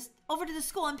the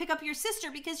school and pick up your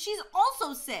sister because she's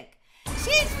also sick.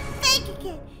 She's faking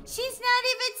it. She's not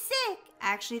even sick.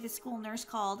 Actually, the school nurse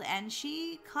called and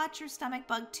she caught your stomach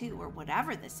bug too, or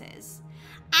whatever this is.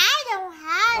 I don't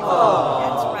have it.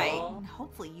 That's right. And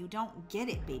hopefully you don't get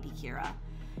it, baby Kira.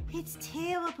 It's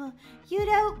terrible. You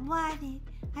don't want it.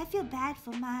 I feel bad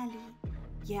for Molly.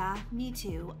 Yeah, me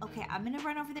too. Okay, I'm gonna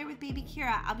run over there with baby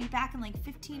Kira. I'll be back in like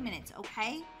 15 minutes,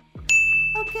 okay?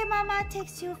 Okay, Mama, I'll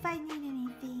text you if I need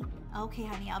anything. Okay,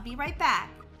 honey, I'll be right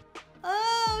back.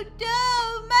 Oh,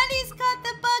 no, Molly's got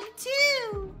the bug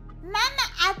too. Mama,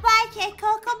 I watch a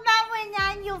Cocomelon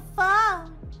on your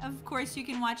phone. Of course you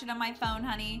can watch it on my phone,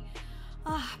 honey.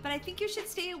 But I think you should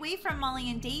stay away from Molly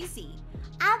and Daisy.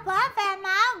 I love them.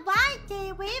 I want to stay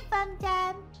away from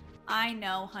them. I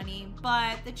know, honey,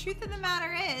 but the truth of the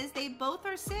matter is they both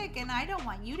are sick and I don't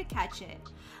want you to catch it.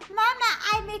 Mama,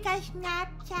 I make a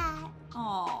Snapchat.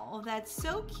 Oh, that's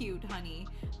so cute, honey.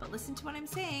 But listen to what I'm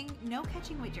saying. No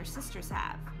catching what your sisters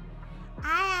have.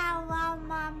 I want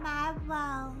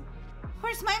Mama.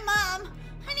 Where's my mom?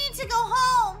 I need to go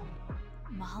home.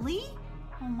 Molly?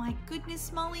 Oh my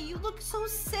goodness, Molly, you look so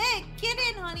sick. Get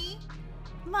in, honey.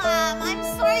 Mom, I'm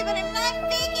sorry, but I'm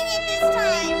not faking it this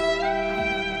time. I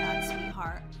know you're not,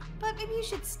 sweetheart. But maybe you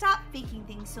should stop faking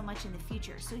things so much in the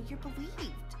future so you're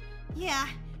believed. Yeah,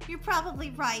 you're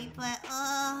probably right, but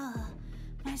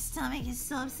my stomach is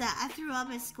so upset. I threw up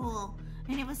at school,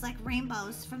 and it was like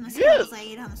rainbows from the Skittles I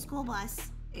ate on the school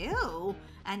bus. Ew.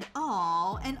 And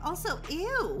also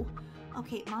ew.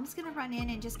 Okay, Mom's gonna run in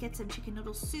and just get some chicken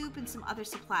noodle soup and some other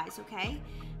supplies, okay?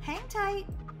 Hang tight.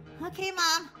 Okay,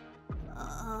 Mom.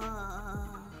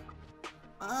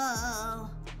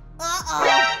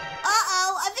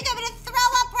 I think I'm gonna throw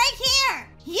up right here.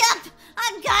 Yup,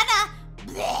 I'm gonna.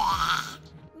 Bleh.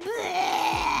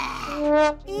 Bleh.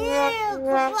 Ew,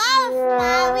 gross,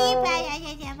 Mommy.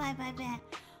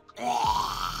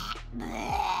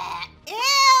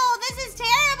 Ew, this is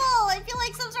terrible. I feel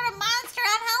like some sort of monster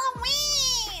on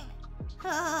Halloween.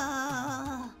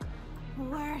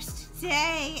 Worst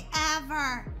day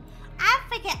ever. I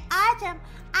forget Autumn.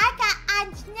 I got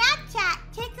on Snapchat.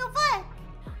 Take a look.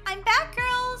 I'm back,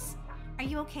 girls. Are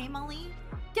you okay, Molly?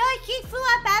 Don't you threw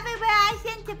up everywhere. I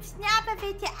sent a snap of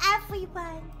it to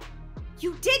everyone.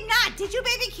 You did not, did you,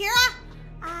 baby Kira?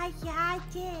 Yeah, I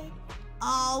did.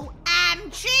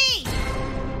 OMG!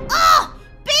 Oh,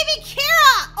 baby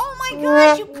Kira! Oh my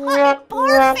gosh, you caught me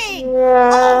barfing!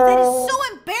 Oh, that is so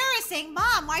embarrassing.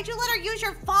 Mom, why'd you let her use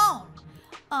your phone?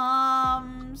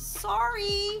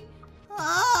 Sorry.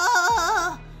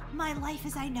 My life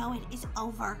as I know it is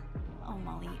over. Oh,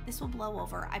 Molly, this will blow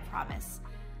over, I promise.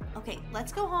 Okay,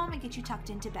 let's go home and get you tucked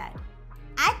into bed.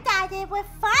 I thought it was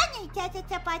funny.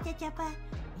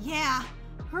 Yeah,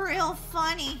 real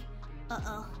funny.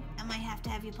 Uh-oh, I might have to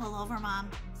have you pull over, Mom.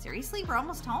 Seriously, we're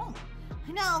almost home.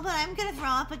 I know, but I'm gonna throw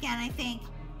up again, I think.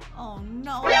 Oh,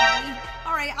 no, Molly.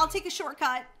 All right, I'll take a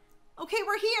shortcut. Okay,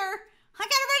 we're here. I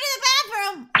gotta run to the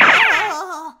bathroom.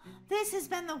 Oh, this has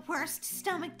been the worst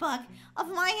stomach bug of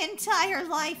my entire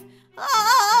life.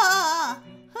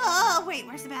 Wait,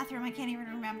 where's the bathroom? I can't even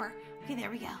remember. Okay,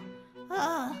 there we go.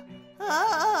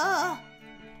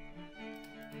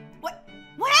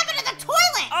 What happened to the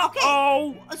toilet? Okay,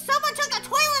 someone took the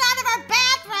toilet out of our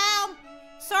bathroom.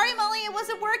 Sorry, Molly, it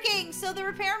wasn't working. So the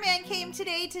repairman came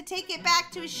today to take it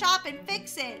back to his shop and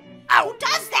fix it. Who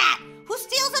does that? Who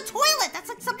steals a toilet? That's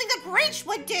like something the Grinch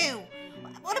would do.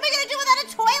 What am I gonna do without a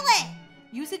toilet?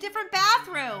 Use a different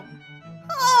bathroom.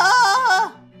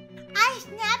 I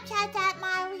Snapchat that,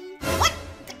 Molly. What?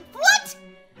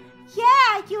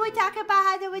 Yeah, you were talking about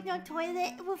how there was no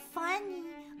toilet. It was funny.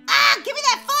 Give me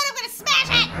that phone. I'm gonna smash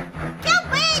it. Get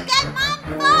away, that's Mom's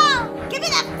phone. Give me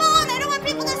that phone. I don't want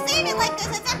people to see me like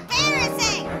this. It's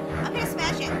embarrassing. I'm gonna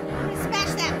smash it. I'm gonna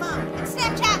smash that phone and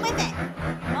Snapchat with it.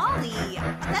 Molly,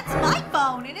 that's my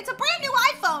phone, and it's a brand new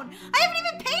iPhone. I haven't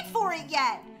even paid for it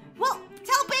yet. Well,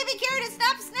 tell baby Kira to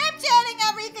stop Snapchatting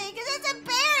everything, because it's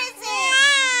embarrassing.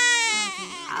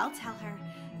 Okay, I'll tell her.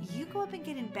 You go up and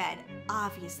get in bed.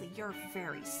 Obviously, you're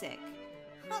very sick.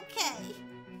 Okay.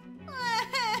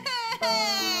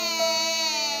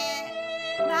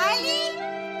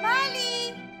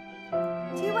 Molly,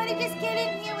 do you want to just get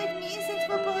in here with me since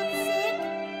we're both sick?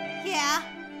 Yeah.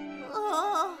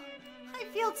 Oh, I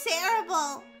feel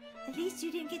terrible. At least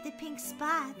you didn't get the pink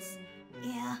spots.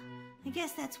 Yeah, I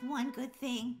guess that's one good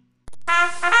thing. Oh,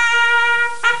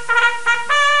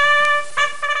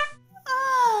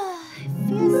 I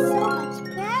feel so much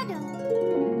better.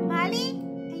 Molly,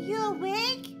 are you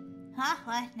awake? Huh?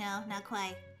 What? No, not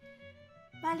quite.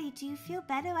 Molly, do you feel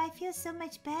better? I feel so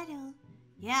much better.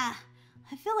 Yeah,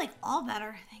 I feel like all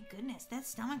better. Thank goodness. That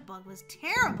stomach bug was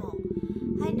terrible.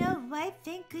 I know, right?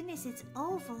 Thank goodness it's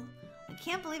over. I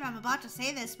can't believe I'm about to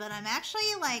say this, but I'm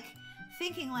actually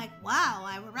thinking wow,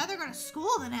 I would rather go to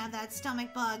school than have that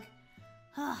stomach bug.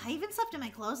 I even slept in my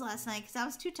clothes last night because I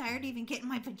was too tired to even get in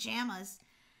my pajamas.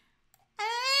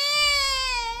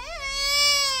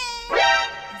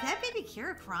 Is that baby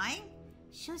Kira crying?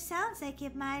 Sure sounds like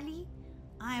it, Molly.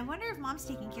 I wonder if Mom's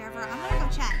taking care of her. I'm gonna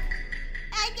go check.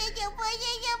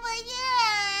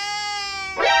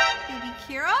 Baby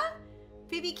Kira?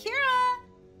 Baby Kira?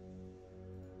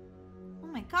 Oh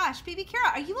my gosh, baby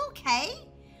Kira, are you okay?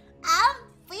 I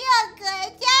feel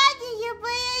good.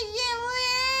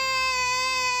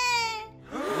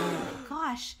 Oh my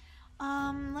gosh.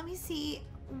 Let me see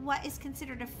what is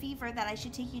considered a fever that I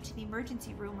should take you to the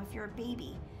emergency room if you're a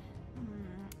baby.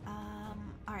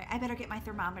 All right, I better get my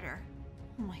thermometer.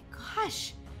 Oh my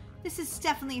gosh. This is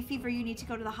definitely a fever you need to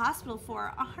go to the hospital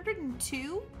for.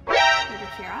 102? Baby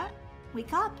Kira,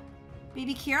 wake up.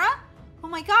 Baby Kira? Oh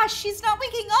my gosh, she's not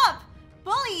waking up.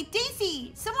 Molly,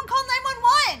 Daisy, someone call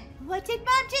 911. What did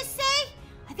Mom just say?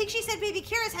 I think she said baby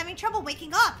Kira's having trouble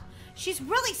waking up. She's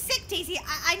really sick, Daisy.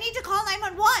 I need to call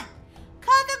 911.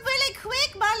 Call them really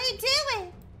quick, Molly. Do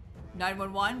it.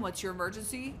 911, what's your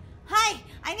emergency? Hi,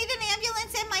 I need an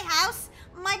ambulance in my house.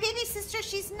 My baby sister,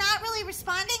 she's not really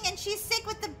responding and she's sick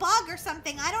with the bug or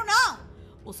something. I don't know.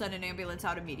 We'll send an ambulance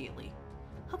out immediately.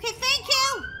 Okay, thank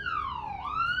you.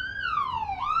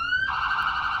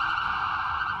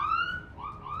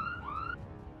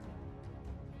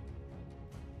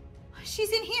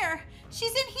 She's in here.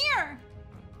 She's in here.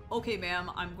 Okay,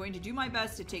 ma'am, I'm going to do my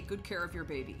best to take good care of your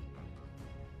baby.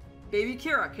 Baby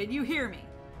Kira, can you hear me?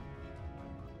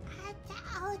 I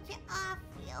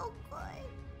feel good.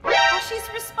 Oh, she's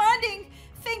responding.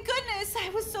 Thank goodness. I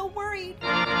was so worried.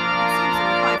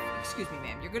 Excuse me,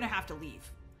 ma'am, you're gonna have to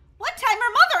leave. What time,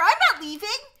 her mother? I'm not leaving.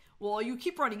 Well, you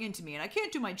keep running into me, and I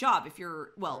can't do my job if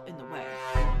you're, well, in the way.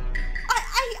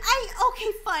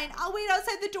 Okay, fine. I'll wait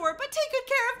outside the door, but take good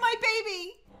care of my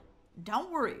baby.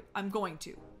 Don't worry, I'm going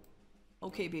to.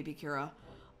 Okay, baby Kira,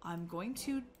 I'm going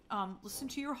to listen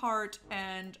to your heart,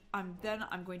 and then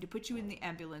I'm going to put you in the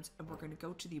ambulance, and we're going to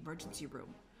go to the emergency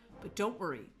room. But don't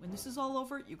worry, when this is all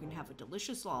over, you can have a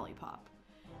delicious lollipop.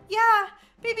 Yeah,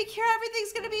 baby Kira,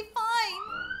 everything's gonna be fine.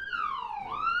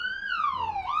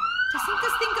 Doesn't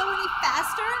this thing go any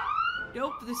faster?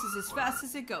 Nope, this is as fast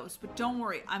as it goes, but don't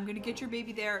worry, I'm gonna get your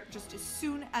baby there just as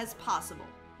soon as possible.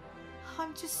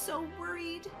 I'm just so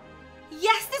worried.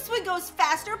 Yes, this one goes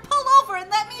faster. Pull over and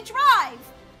let me drive.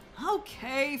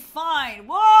 Okay, fine.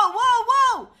 Whoa, whoa,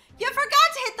 whoa! You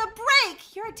forgot to hit the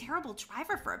brake. You're a terrible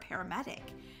driver for a paramedic.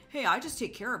 Hey, I just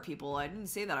take care of people. I didn't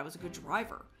say that I was a good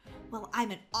driver. Well,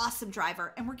 I'm an awesome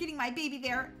driver, and we're getting my baby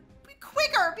there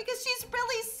quicker because she's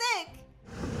really sick.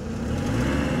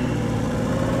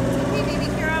 Okay, baby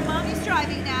Kira, Mommy's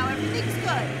driving now. Everything's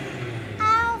good.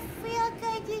 I feel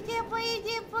good. You can breathe,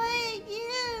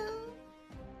 you.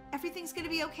 Everything's gonna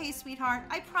be okay, sweetheart.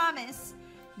 I promise.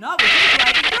 Not with you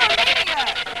driving. You're a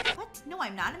maniac. What? No,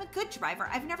 I'm not. I'm a good driver.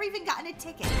 I've never even gotten a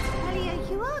ticket. Molly, are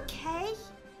you okay?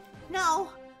 No,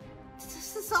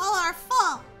 this is all our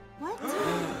fault. What?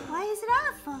 Why is it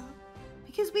our fault?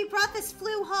 Because we brought this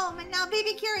flu home and now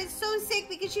baby Kira is so sick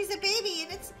because she's a baby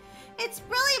and it's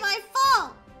really my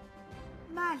fault.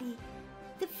 Molly,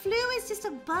 the flu is just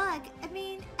a bug. I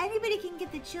mean, anybody can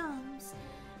get the germs.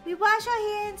 We wash our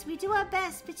hands, we do our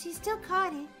best, but she still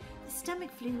caught it. The stomach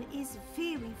flu is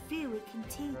very, very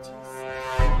contagious.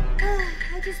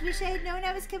 I just wish I had known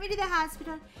I was coming to the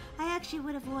hospital. I actually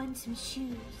would have worn some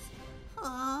shoes.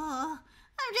 Oh,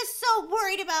 I'm just so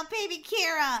worried about baby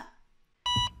Kira.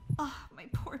 Oh, my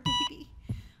poor baby.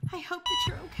 I hope that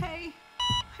you're okay.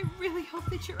 I really hope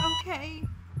that you're okay.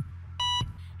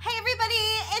 Hey everybody,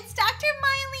 it's Dr.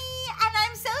 Miley, and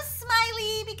I'm so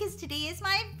smiley because today is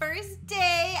my first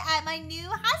day at my new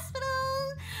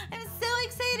hospital. I'm so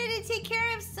excited to take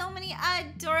care of so many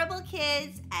adorable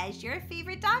kids as your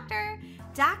favorite doctor,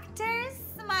 Dr.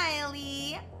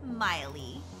 Smiley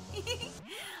Miley.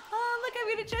 Oh, look,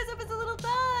 I'm gonna dress up as a little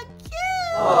dog.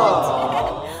 Cute!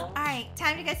 All right,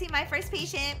 time to go see my first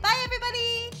patient. Bye,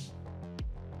 everybody.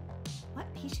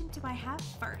 What patient do I have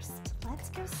first?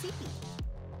 Let's go see.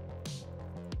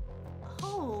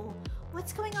 Oh,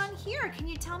 what's going on here? Can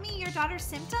you tell me your daughter's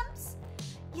symptoms?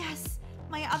 Yes,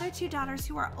 my other two daughters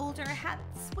who are older had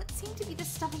what seemed to be the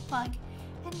stomach bug.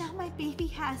 And now my baby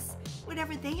has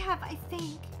whatever they have, I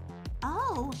think.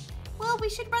 Oh, well, we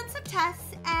should run some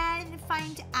tests and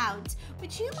find out.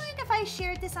 Would you mind if I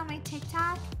shared this on my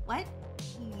TikTok? What?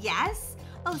 Yes?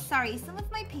 Oh, sorry, some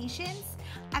of my patients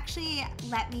actually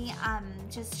let me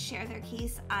just share their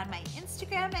case on my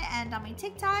Instagram and on my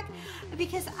TikTok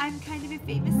because I'm kind of a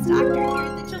famous doctor here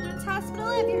at the Children's Hospital.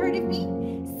 Have you heard of me?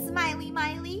 Smiley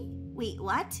Miley. Wait,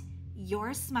 what?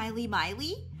 You're Smiley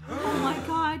Miley? Oh my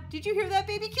God, did you hear that,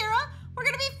 baby Kira? We're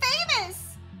gonna be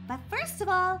famous! But first of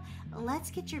all,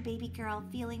 let's get your baby girl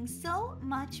feeling so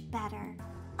much better.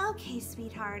 Okay,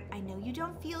 sweetheart, I know you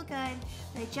don't feel good,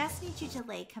 but I just need you to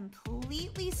lay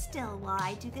completely still while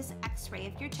I do this x-ray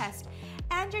of your chest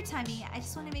and your tummy. I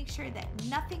just want to make sure that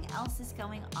nothing else is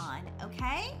going on,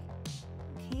 okay?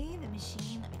 Okay, the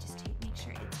machine, let me just make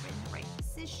sure it's in the right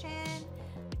position.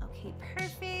 Okay,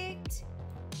 perfect.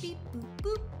 Beep, boop,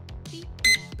 boop. Beep,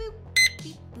 boop, boop.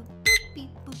 Beep, boop, boop. Beep,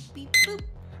 boop, beep, boop.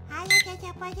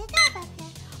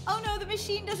 Oh no, the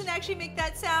machine doesn't actually make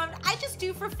that sound. I just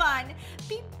do for fun.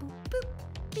 Beep, boop, boop,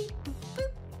 beep, boop,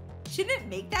 boop. Shouldn't it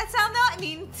make that sound though?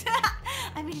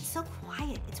 I mean, it's so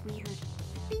quiet. It's weird.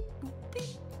 Beep, boop,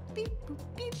 beep, beep,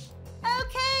 boop, beep.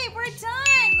 Okay, we're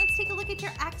done. Let's take a look at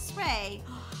your x-ray.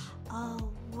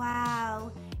 Oh,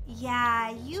 wow.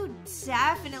 Yeah, you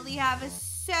definitely have a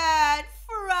sad,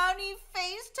 frowny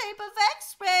face type of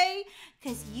x-ray.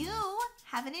 Because you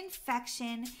have an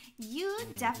infection. You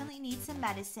definitely need some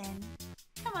medicine.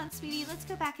 Come on, sweetie, let's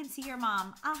go back and see your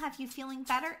mom. I'll have you feeling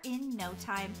better in no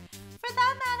time. For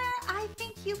that matter, I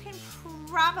think you can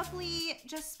probably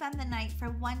just spend the night for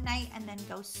one night and then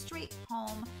go straight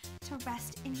home to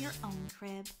rest in your own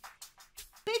crib.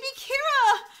 Baby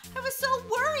Kira, I was so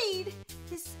worried.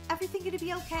 Is everything gonna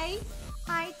be okay?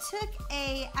 I took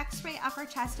a x-ray of her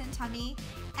chest and tummy,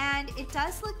 and it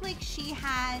does look like she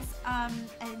has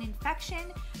an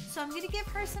infection, so I'm gonna give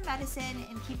her some medicine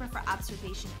and keep her for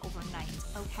observation overnight,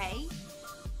 okay?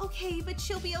 Okay, but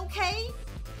she'll be okay?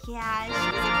 Yeah, she's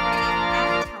a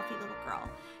brave and healthy little girl.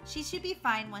 She should be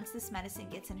fine once this medicine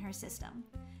gets in her system.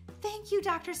 Thank you,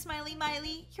 Dr. Smiley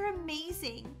Miley. You're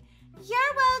amazing.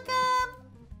 You're welcome.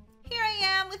 Here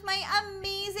I am with my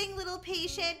amazing little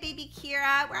patient, baby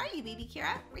Kira. Where are you, baby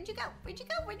Kira? Where'd you go? Where'd you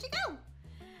go? Where'd you go?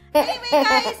 Anyway,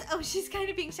 guys. Oh, she's kind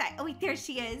of being shy. Oh, wait, there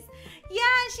she is.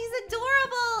 Yeah, she's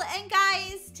adorable. And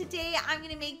guys, today I'm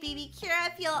going to make baby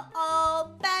Kira feel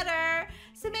all better.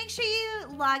 So make sure you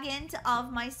log in to all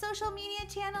of my social media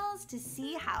channels to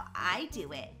see how I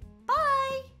do it.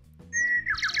 Bye.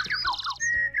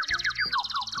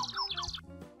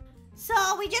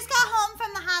 So we just got home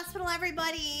from the hospital,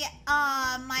 everybody.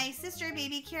 My sister,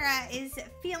 baby Kira, is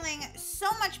feeling so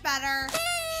much better.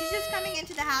 She's just coming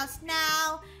into the house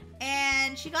now,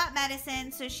 and she got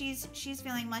medicine, so she's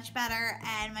feeling much better.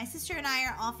 And my sister and I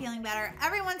are all feeling better.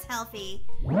 Everyone's healthy.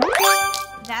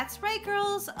 That's right,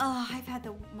 girls. Oh, I've had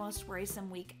the most worrisome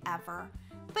week ever.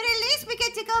 But at least we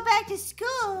get to go back to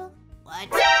school. What?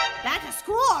 Back to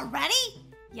school already?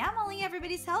 Yeah, Molly,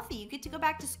 everybody's healthy. You get to go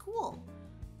back to school.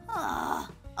 Oh,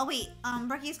 wait,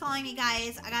 Brookie's calling me,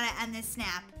 guys. I gotta end this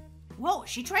snap. Whoa,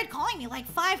 she tried calling me like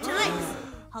 5 times.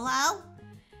 Hello?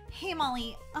 Hey,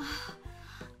 Molly.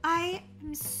 I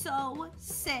am so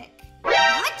sick.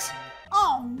 What?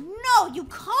 Oh, no, you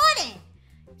caught it.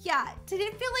 Yeah, did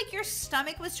it feel like your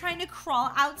stomach was trying to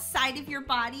crawl outside of your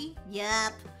body?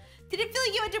 Yup. Did it feel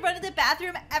like you had to run to the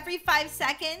bathroom every 5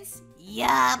 seconds?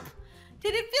 Yup.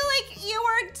 Did it feel like you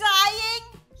were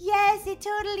dying? Yes, it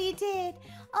totally did.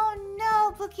 Oh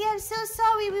no, Brookie, I'm so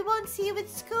sorry. We won't see you at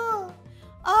school.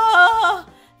 Oh,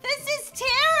 this is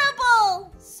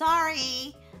terrible.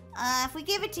 Sorry. If we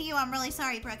give it to you, I'm really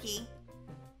sorry, Brookie.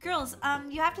 Girls,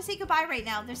 you have to say goodbye right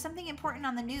now. There's something important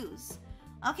on the news.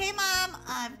 Okay, Mom.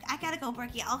 I gotta go,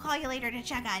 Brookie. I'll call you later to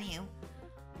check on you.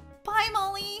 Bye,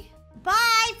 Molly.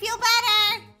 Bye. Feel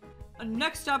better.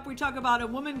 Next up, we talk about a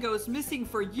woman goes missing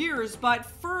for years, but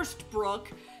first,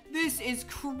 Brooke, this is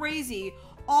crazy.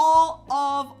 All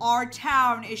of our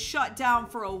town is shut down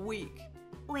for a week.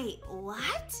 Wait,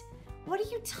 what? What are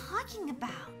you talking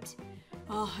about?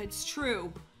 Oh, it's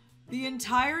true. The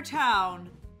entire town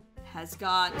has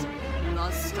got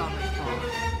the stomach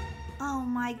bug. Oh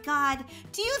my God.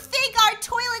 Do you think our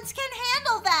toilets can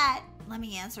handle that? Let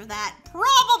me answer that.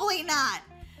 Probably not.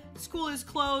 School is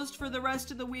closed for the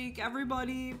rest of the week.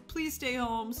 Everybody, please stay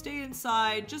home, stay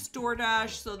inside, just DoorDash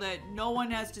so that no one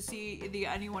has to see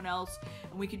anyone else,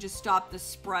 and we can just stop the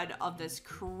spread of this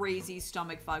crazy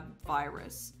stomach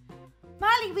virus.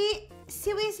 Molly, we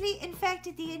seriously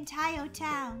infected the entire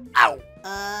town. Ow!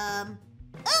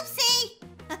 Oopsie!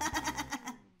 Bye,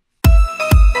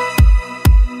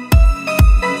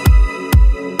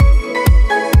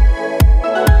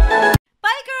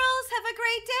 girls. Have a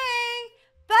great day.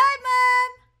 Bye,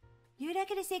 Mom. You're not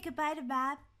gonna say goodbye to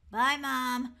Mom? Bye,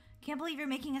 Mom. Can't believe you're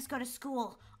making us go to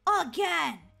school.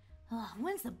 Again. Oh,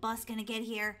 when's the bus gonna get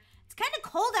here? It's kind of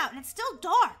cold out and it's still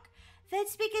dark.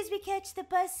 That's because we catch the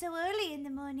bus so early in the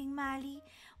morning, Molly.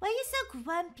 Why are you so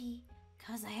grumpy?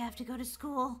 'Cause I have to go to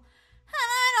school. And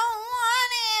I don't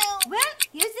want to. Well,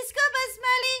 here's the school bus,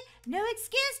 Molly. No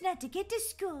excuse not to get to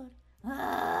school.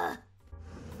 Ugh.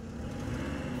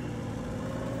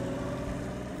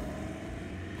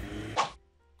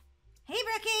 Hey,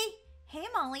 Brookie. Hey,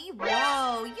 Molly.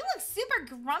 Whoa, you look super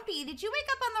grumpy. Did you wake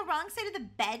up on the wrong side of the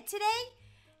bed today?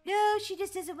 No, she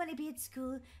just doesn't want to be at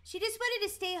school. She just wanted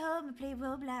to stay home and play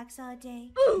Roblox all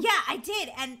day. Yeah, I did.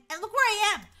 And look where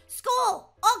I am.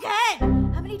 School.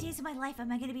 Again. How many days of my life am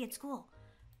I going to be at school?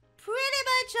 Pretty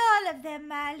much all of them,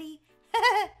 Molly.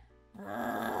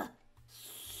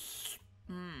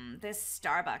 This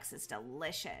Starbucks is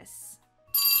delicious.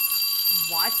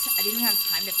 What? I didn't even have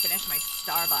time to finish my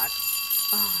Starbucks.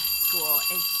 Oh, school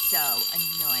is so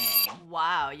annoying.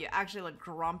 Wow, you actually look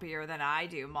grumpier than I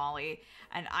do, Molly.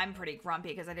 And I'm pretty grumpy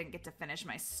because I didn't get to finish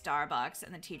my Starbucks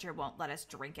and the teacher won't let us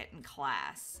drink it in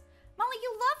class. Molly,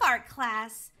 you love art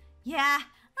class. Yeah,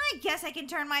 I guess I can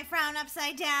turn my frown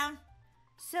upside down.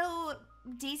 So,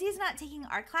 Daisy's not taking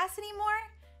art class anymore?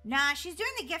 Nah, she's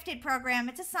doing the gifted program.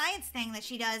 It's a science thing that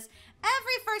she does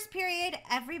every first period,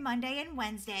 every Monday and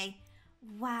Wednesday.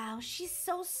 Wow, she's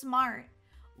so smart.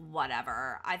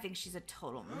 Whatever, I think she's a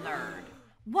total nerd.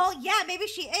 Well, yeah, maybe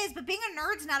she is, but being a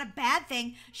nerd's not a bad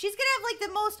thing. She's gonna have, like,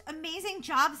 the most amazing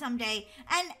job someday.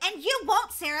 And you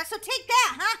won't, Sarah, so take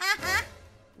that, ha ha ha.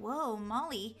 Whoa,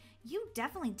 Molly, you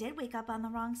definitely did wake up on the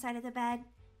wrong side of the bed.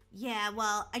 Yeah,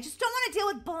 well, I just don't want to deal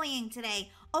with bullying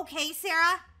today. Okay,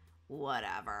 Sarah?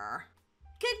 Whatever.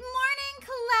 Good morning,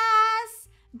 class.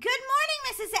 Good morning,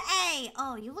 Mrs. A.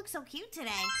 Oh, you look so cute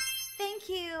today. Thank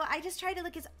you. I just tried to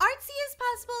look as artsy as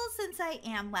possible since I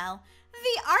am, well,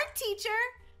 the art teacher.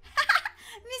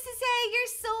 Mrs. A, you're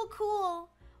so cool.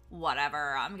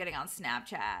 Whatever, I'm getting on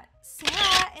Snapchat.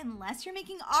 Sarah, unless you're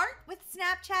making art with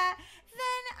Snapchat,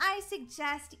 then I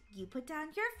suggest you put down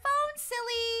your phone,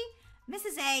 silly.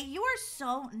 Mrs. A, you are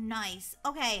so nice.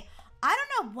 Okay, I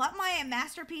don't know what my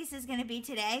masterpiece is going to be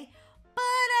today, but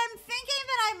I'm thinking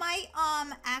that I might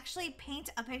actually paint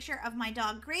a picture of my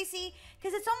dog Gracie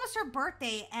because it's almost her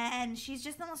birthday and she's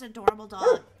just the most adorable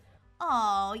dog.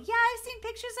 Oh, yeah, I've seen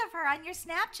pictures of her on your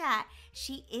Snapchat.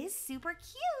 She is super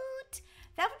cute.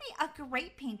 That would be a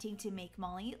great painting to make,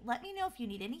 Molly. Let me know if you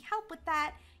need any help with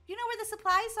that. You know where the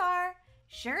supplies are.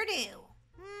 Sure do.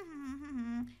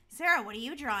 Sarah, what are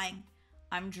you drawing?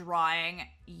 I'm drawing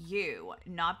you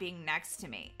not being next to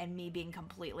me and me being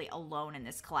completely alone in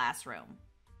this classroom.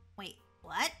 Wait,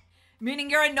 what? Meaning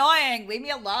you're annoying. Leave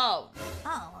me alone.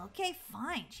 Oh, okay,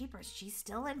 fine. Jeepers, she's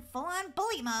still in full-on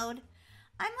bully mode.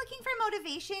 I'm looking for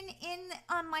motivation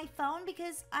on my phone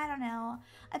because, I don't know.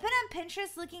 I've been on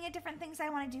Pinterest looking at different things I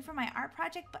want to do for my art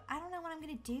project, but I don't know what I'm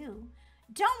going to do.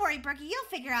 Don't worry, Brookie. You'll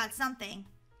figure out something.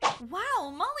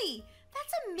 Wow, Molly,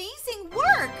 that's amazing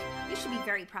work. You should be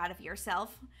very proud of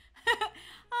yourself.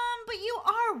 But you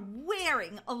are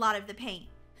wearing a lot of the paint.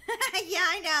 Yeah,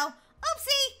 I know.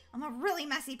 Oopsie, I'm a really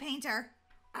messy painter.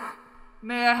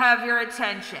 May I have your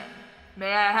attention?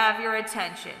 May I have your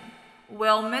attention?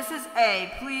 Will Mrs.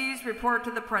 A please report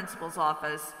to the principal's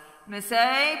office? Miss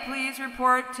A, please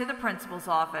report to the principal's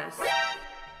office.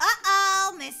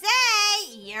 Uh-oh, Miss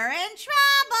A, you're in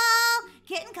trouble.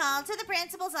 Getting called to the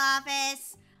principal's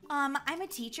office. I'm a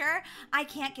teacher. I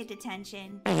can't get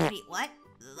detention. Wait, what?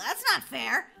 That's not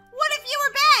fair. What if you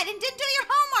were bad and didn't do your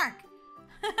homework?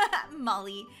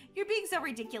 Molly, you're being so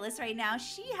ridiculous right now.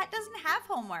 She doesn't have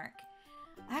homework.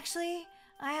 Actually,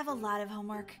 I have a lot of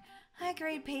homework. I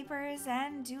grade papers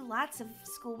and do lots of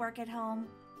schoolwork at home.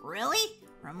 Really?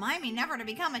 Remind me never to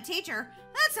become a teacher.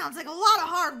 That sounds like a lot of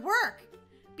hard work.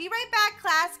 Be right back,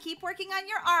 class. Keep working on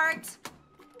your art.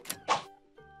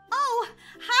 Oh,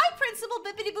 hi, Principal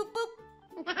Bippity Boop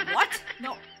Boop. What?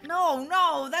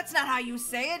 No, that's not how you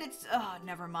say it. It's,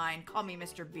 never mind. Call me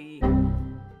Mr. B.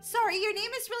 Sorry, your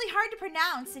name is really hard to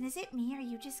pronounce. And is it me or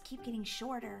you just keep getting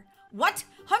shorter? What?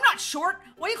 I'm not short.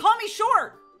 Why do you call me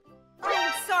short?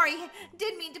 Oh, sorry.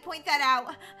 Didn't mean to point that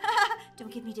out.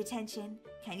 Don't give me detention.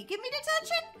 Can you give me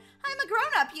detention? I'm a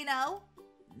grown-up, you know.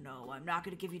 No, I'm not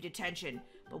going to give you detention.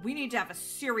 But we need to have a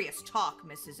serious talk,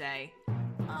 Mrs. A.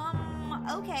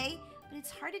 Okay. But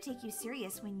it's hard to take you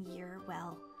serious when you're,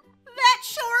 well, that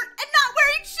short and not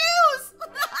wearing shoes.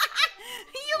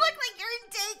 You look like you're in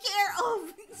daycare. Oh,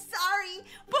 sorry.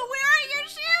 But where are your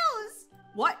shoes?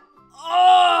 What?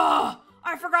 Oh!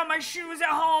 I forgot my shoes at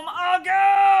home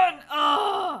again!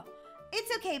 Ugh!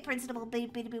 It's okay, Principal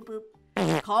Boop Boop Boop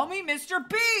Boop. Call me Mr.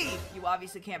 B! You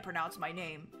obviously can't pronounce my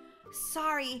name.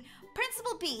 Sorry.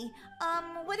 Principal B,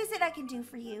 what is it I can do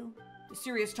for you? The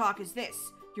serious talk is this.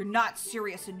 You're not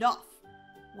serious enough.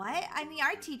 What? I'm the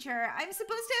art teacher. I'm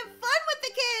supposed to have fun with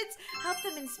the kids, help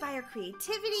them inspire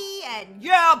creativity and...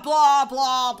 Yeah, blah,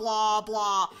 blah, blah,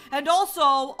 blah. And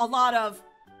also a lot of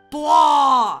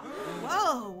blah.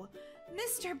 Whoa.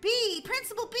 Mr. B,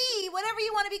 Principal B, whatever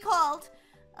you want to be called.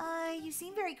 You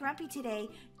seem very grumpy today.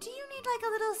 Do you need like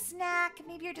a little snack?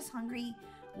 Maybe you're just hungry.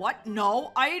 What?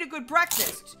 No, I ate a good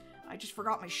breakfast. I just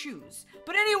forgot my shoes.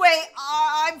 But anyway,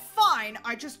 I'm fine.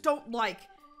 I just don't like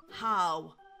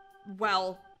how,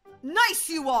 well, nice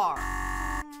you are.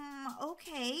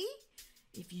 Okay.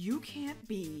 If you can't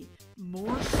be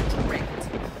more strict,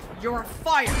 you're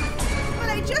fired. But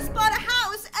I just bought a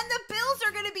house and the bills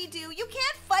are gonna be due. You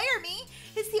can't fire me.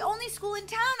 It's the only school in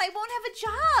town. I won't have a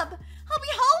job. I'll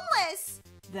be homeless.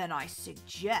 Then I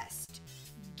suggest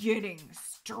getting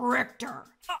stricter.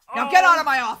 Now get out of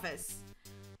my office.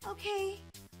 Okay.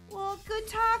 Well, good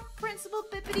talk, Principal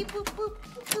Bippity Boop Boop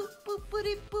Boop Boop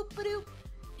Boop Boop Boop.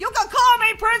 You can call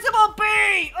me Principal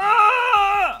B!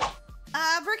 Ugh!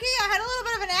 Brookie, I had a little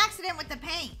bit of an accident with the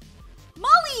paint.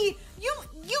 Molly, you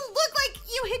look like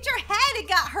you hit your head and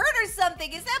got hurt or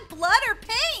something. Is that blood or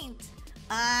paint?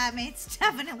 It's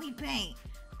definitely paint.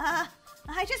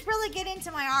 I just really get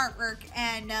into my artwork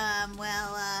and,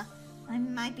 well, I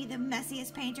might be the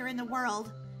messiest painter in the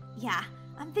world. Yeah,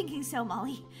 I'm thinking so,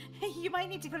 Molly. You might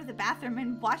need to go to the bathroom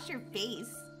and wash your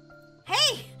face.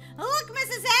 Hey, look,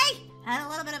 Mrs. A! Had a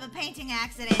little bit of a painting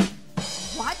accident.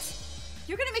 What?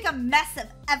 You're gonna make a mess of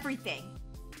everything.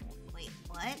 Wait,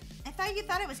 what? I thought you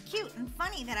thought it was cute and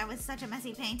funny that I was such a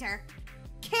messy painter.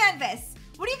 Canvas!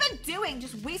 What have you been doing?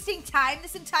 Just wasting time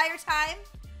this entire time?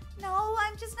 No,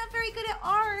 I'm just not very good at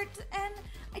art, and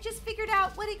I just figured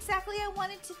out what exactly I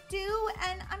wanted to do,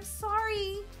 and I'm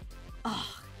sorry. Ugh,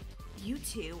 you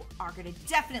two are gonna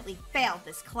definitely fail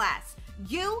this class.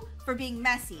 You for being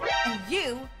messy, and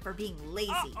you for being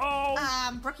lazy.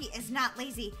 Brookie is not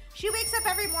lazy. She wakes up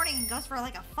every morning and goes for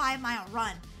like a 5-mile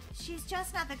run. She's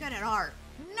just not that good at art.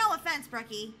 No offense,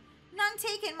 Brookie. None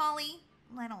taken, Molly.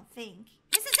 I don't think.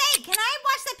 Mrs. A, can I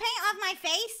wash the paint off my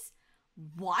face?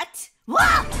 What?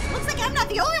 Whoa! Looks like I'm not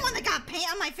the only one that got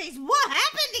paint on my face. What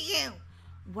happened to you?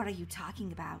 What are you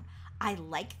talking about? I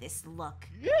like this look.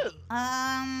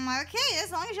 Okay,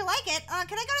 as long as you like it. Can I go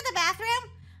to the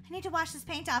bathroom? I need to wash this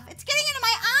paint off. It's getting into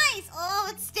my eyes. Oh,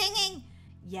 it's stinging.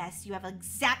 Yes, you have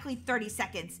exactly 30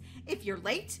 seconds. If you're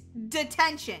late,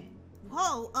 detention.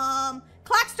 Whoa,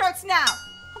 Clock starts now.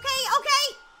 Okay.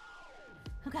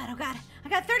 Oh God. I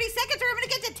got 30 seconds or I'm gonna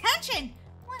get detention.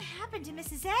 What happened to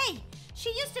Mrs. A? She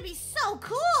used to be so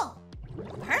cool.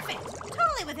 Perfect.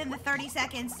 Totally within the 30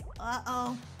 seconds.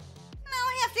 Uh-oh. Now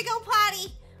I have to go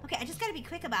potty. Okay, I just gotta be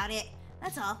quick about it.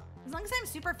 That's all. As long as I'm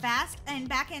super fast and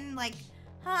back in like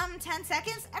 10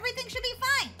 seconds, everything should be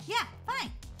fine. Yeah,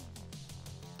 fine.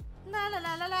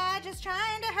 La, just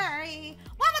trying to hurry.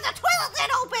 Why was the toilet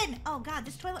lid open? Oh God,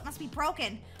 this toilet must be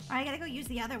broken. All right, I gotta go use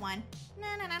the other one. No.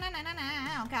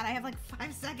 Oh God, I have like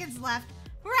 5 seconds left.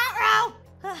 Ruh-roh!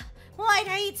 Why'd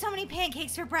I eat so many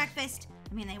pancakes for breakfast?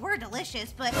 I mean, they were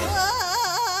delicious, but...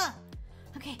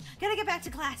 Okay, gotta get back to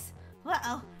class.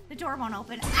 Uh-oh, the door won't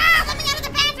open. Ah, let me out of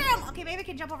the bathroom! Okay, maybe I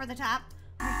can jump over the top.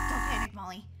 Right, don't panic,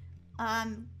 Molly.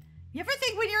 You ever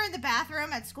think when you're in the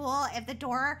bathroom at school, if the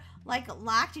door, like,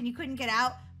 locked and you couldn't get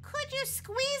out, could you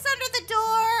squeeze under the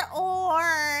door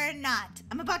or not?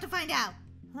 I'm about to find out.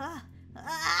 Oh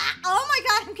my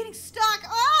God, I'm getting stuck.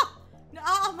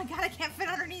 Oh my God, I can't fit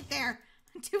underneath there.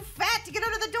 I'm too fat to get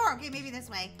under the door. Okay, maybe this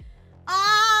way.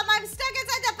 I'm stuck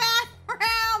inside the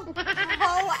bathroom.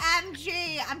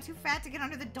 OMG, I'm too fat to get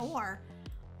under the door.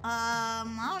 I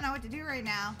don't know what to do right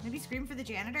now. Maybe scream for the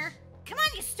janitor? Come on,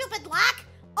 you stupid lock!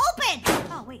 Open!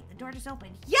 Oh, wait, the door just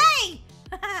opened. Yay!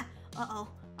 Uh-oh,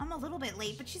 I'm a little bit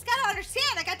late, but she's gotta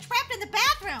understand I got trapped in the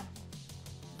bathroom.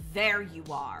 There you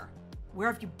are.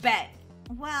 Where have you been?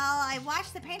 Well, I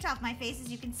washed the paint off my face, as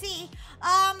you can see.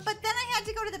 But then I had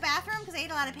to go to the bathroom because I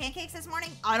ate a lot of pancakes this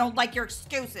morning. I don't like your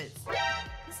excuses.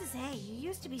 Mrs. A, you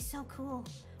used to be so cool.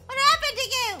 What happened to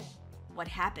you? What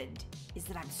happened is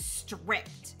that I'm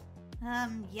strict.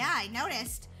 Yeah, I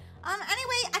noticed.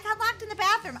 Anyway, I got locked in the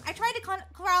bathroom. I tried to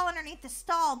crawl underneath the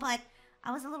stall, but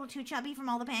I was a little too chubby from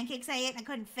all the pancakes I ate and I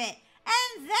couldn't fit.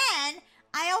 And then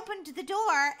I opened the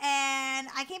door and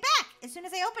I came back as soon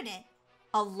as I opened it.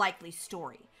 A likely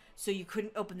story. So you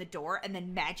couldn't open the door and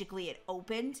then magically it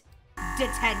opened?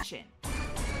 Detention.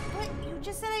 But you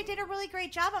just said I did a really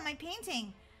great job on my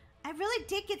painting. I really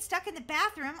did get stuck in the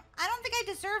bathroom. I don't think I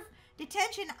deserve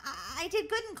detention. I did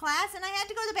good in class and I had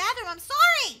to go to the bathroom. I'm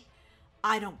sorry.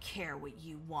 I don't care what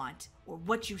you want or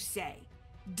what you say.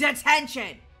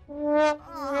 Detention! Mrs. A,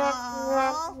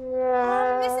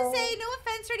 no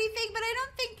offense or anything, but I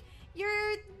don't think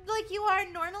you're like you are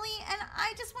normally, and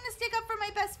I just want to stick up for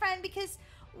my best friend because,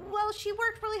 well, she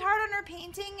worked really hard on her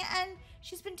painting and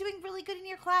she's been doing really good in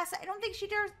your class. I don't think she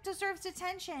deserves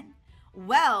detention.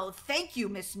 Well, thank you,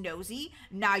 Miss Nosy.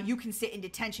 Now you can sit in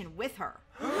detention with her.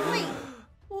 Wait,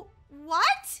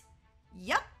 what?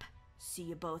 Yup. See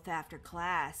you both after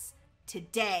class.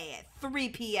 Today at 3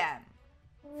 p.m.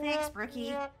 Thanks,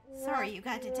 Brookie. Sorry you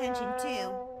got detention,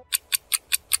 too.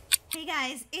 Hey,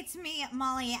 guys. It's me,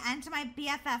 Molly, and to my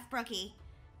BFF, Brookie.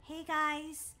 Hey,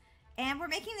 guys. And we're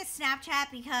making this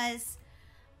Snapchat because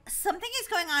something is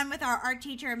going on with our art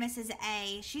teacher, Mrs.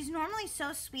 A. She's normally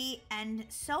so sweet and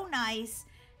so nice,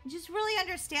 and just really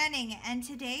understanding. And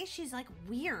today, she's, like,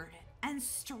 weird and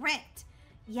strict.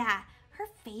 Yeah. Her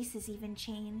face has even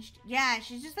changed. Yeah,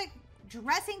 she's just like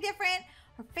dressing different.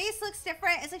 Her face looks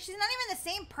different. It's like she's not even the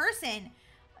same person.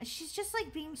 She's just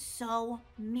like being so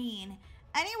mean.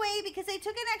 Anyway, because I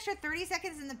took an extra 30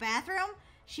 seconds in the bathroom,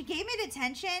 She gave me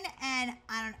detention, and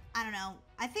I don't know.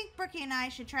 I think Brookie and I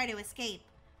should try to escape.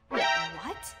 Wait,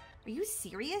 what? Are you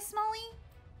serious, Molly?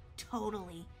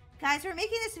 Totally. Guys, we're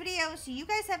making this video so you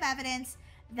guys have evidence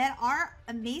that our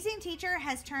amazing teacher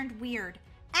has turned weird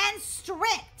and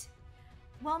strict.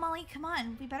 Well, Molly, come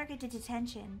on. We better get to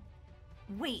detention.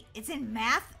 Wait, it's in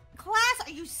math class?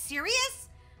 Are you serious?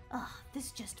 Ugh,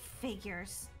 this just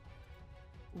figures.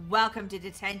 Welcome to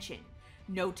detention.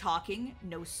 No talking,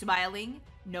 no smiling,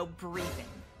 no breathing.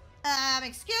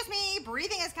 Excuse me,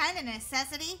 breathing is kind of a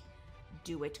necessity.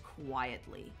 Do it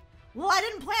quietly. Well, I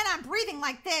didn't plan on breathing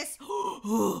like this.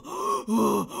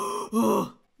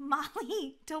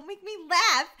 Molly, don't make me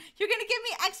laugh. You're gonna give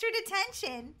me extra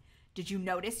detention. Did you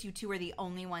notice you two are the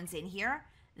only ones in here?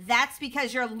 That's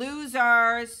because you're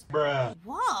losers. Bruh.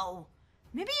 Whoa,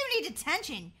 maybe you need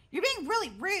detention. You're being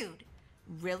really rude.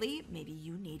 Really? Maybe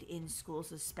you need in-school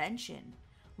suspension.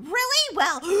 Really?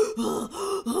 Well,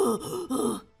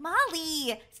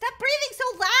 Molly, stop breathing so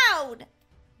loud.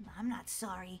 I'm not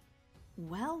sorry.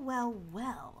 Well, well,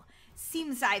 well.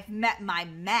 Seems I've met my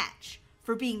match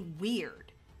for being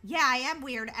weird. Yeah, I am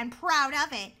weird and proud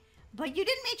of it. But you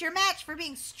didn't meet your match for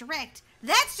being strict.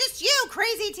 That's just you,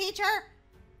 crazy teacher.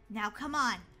 Now come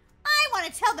on. I want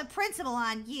to tell the principal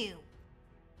on you.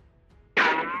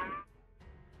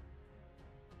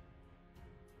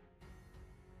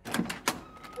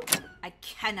 I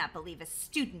cannot believe a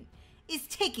student is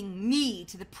taking me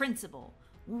to the principal.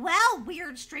 Well,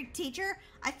 weird strict teacher,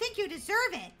 I think you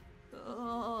deserve it.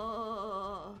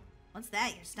 What's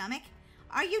that, your stomach?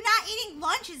 Are you not eating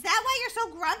lunch? Is that why you're so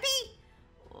grumpy?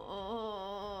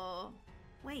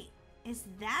 Wait, is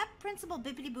that Principal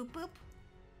Bippity Boop Boop?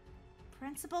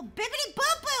 Principal Bippity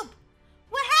Boop Boop!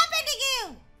 What happened to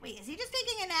you? Wait, is he just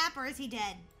taking a nap or is he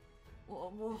dead?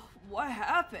 What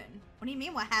happened? What do you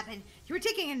mean what happened? You were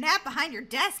taking a nap behind your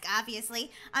desk,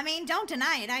 obviously. I mean, don't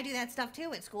deny it. I do that stuff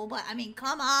too at school, but I mean,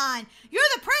 come on. You're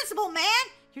the principal, man.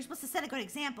 You're supposed to set a good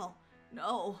example.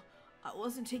 No, I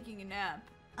wasn't taking a nap.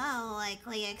 A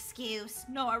likely excuse.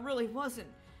 No, I really wasn't.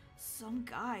 Some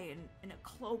guy in a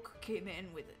cloak came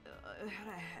in with,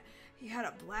 he had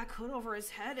a black hood over his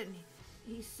head, and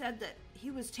he said that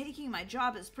he was taking my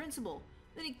job as principal.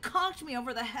 Then he conked me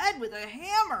over the head with a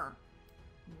hammer.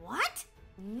 What?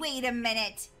 Wait a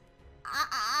minute.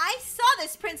 I saw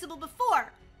this principal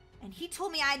before, and he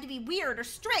told me I had to be weird or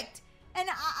strict, or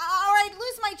I'd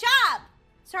lose my job.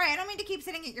 Sorry, I don't mean to keep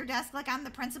sitting at your desk like I'm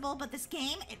the principal, but this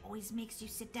game, it always makes you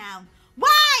sit down.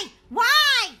 Why?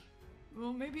 Why?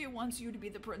 Well, maybe it wants you to be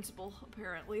the principal.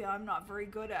 Apparently, I'm not very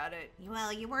good at it.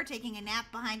 Well, you were taking a nap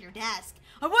behind your desk.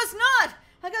 I was not!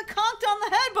 I got conked on the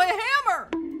head by a hammer!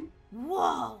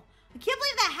 Whoa! I can't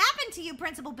believe that happened to you,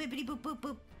 Principal Bippity Boop Boop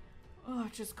Boop. Oh,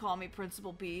 just call me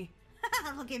Principal B.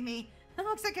 Look at me. It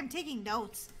looks like I'm taking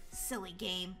notes. Silly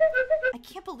game. I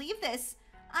can't believe this.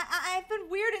 I've been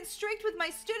weird and strict with my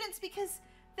students because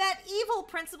that evil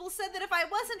principal said that if I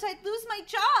wasn't, I'd lose my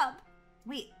job.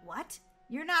 Wait, what?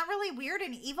 You're not really weird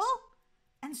and evil?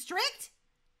 And strict?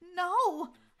 No,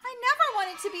 I never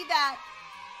wanted to be that.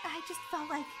 I just felt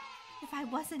like if I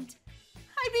wasn't,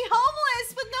 I'd be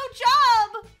homeless with no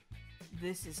job.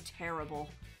 This is terrible.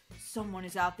 Someone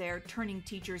is out there turning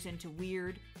teachers into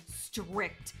weird,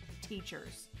 strict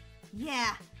teachers.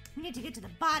 Yeah, we need to get to the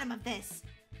bottom of this.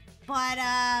 But,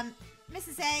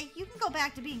 Mrs. A, you can go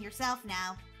back to being yourself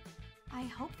now. I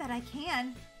hope that I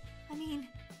can. I mean,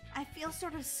 I feel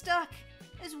sort of stuck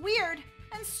as weird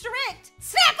and strict.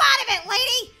 Snap out of it,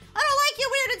 lady! I don't like you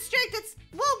weird and strict. It's,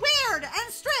 well, weird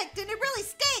and strict, and it really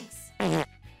stinks.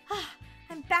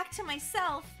 I'm back to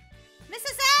myself.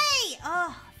 Mrs. A!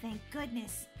 Oh, thank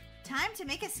goodness. Time to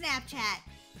make a Snapchat.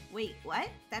 Wait, what?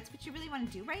 That's what you really want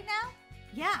to do right now?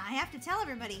 Yeah, I have to tell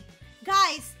everybody.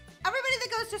 Guys, everybody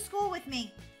that goes to school with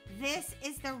me, this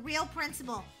is the real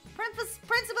principal.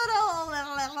 Principal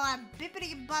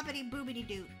bippity boppity boobity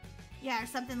doo. Yeah, or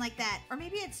something like that. Or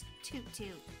maybe it's Toot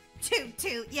Toot. Toot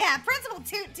Toot. Yeah, Principal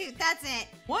Toot Toot. That's it.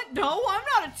 What? No, I'm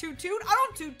not a toot toot. I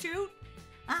don't toot toot.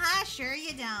 Uh-huh, sure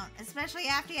you don't. Especially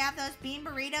after you have those bean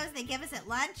burritos they give us at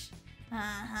lunch.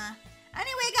 Uh-huh.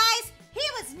 Anyway, guys, he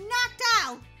was knocked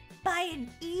out by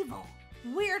an evil,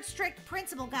 weird, strict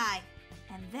principal guy.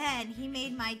 And then he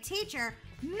made my teacher,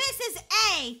 Mrs.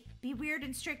 A, be weird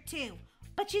and strict too.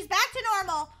 But she's back to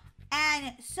normal,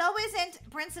 and so isn't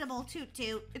Principal Toot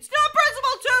Toot. It's not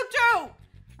Principal Toot Toot!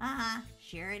 Uh-huh,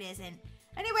 sure it isn't.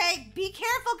 Anyway, be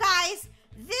careful, guys.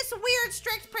 This weird,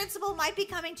 strict principal might be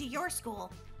coming to your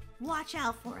school. Watch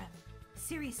out for him.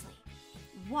 Seriously,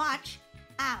 watch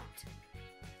out.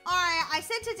 All right, I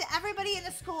sent it to everybody in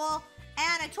the school,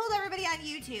 and I told everybody on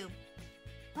YouTube.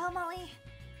 Well, Molly,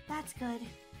 That's good.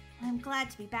 I'm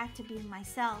glad to be back to being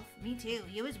myself. Me too.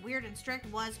 You as weird and strict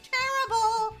was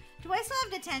terrible. Do I still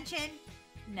have detention?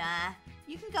 Nah.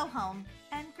 You can go home.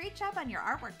 And great job on your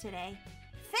artwork today.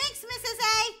 Thanks, Mrs.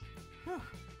 A. Whew.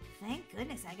 Thank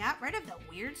goodness I got rid of the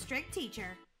weird, strict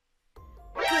teacher.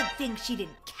 Good thing she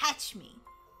didn't catch me.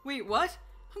 Wait, what?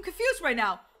 I'm confused right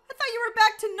now. I thought you were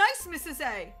back to nice Mrs.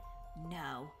 A.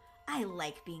 No, I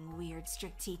like being weird,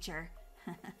 strict teacher.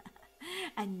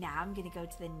 And now I'm gonna go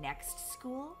to the next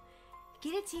school,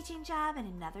 get a teaching job in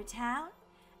another town,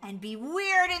 and be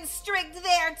weird and strict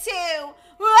there too.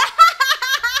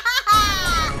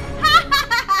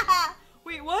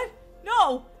 Wait, what?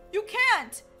 No, you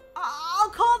can't. I'll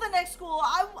call the next school.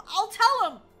 I'll tell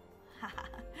them.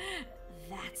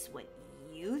 That's what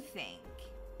you think.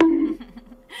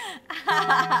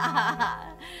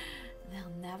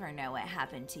 They'll never know what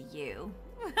happened to you.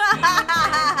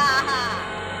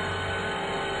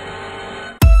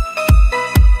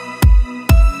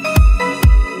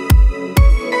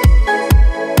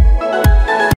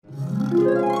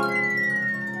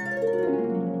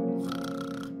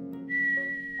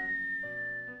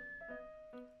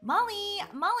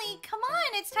 Molly, come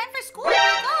on, it's time for school, wake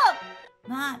up!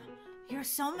 Mom, you're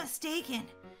so mistaken.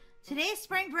 Today's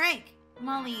spring break.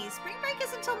 Molly, spring break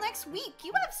is until next week.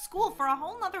 You have school for a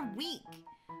whole nother week.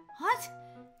 What?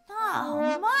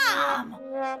 Oh, Mom!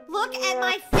 Look at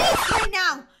my face right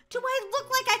now! Do I look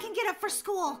like I can get up for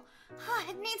school?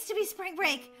 It needs to be spring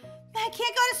break. I can't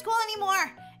go to school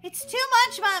anymore. It's too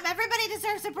much, Mom. Everybody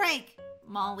deserves a break.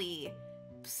 Molly,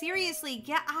 seriously,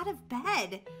 get out of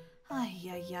bed.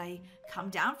 Ay. Come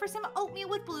down for some oatmeal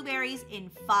with blueberries in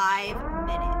 5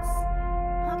 minutes.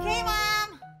 Okay,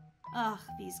 Mom. Ugh,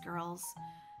 these girls.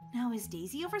 Now, is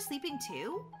Daisy oversleeping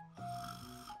too?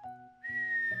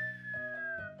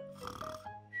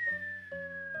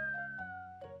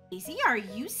 Daisy, are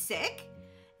you sick?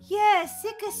 Yeah,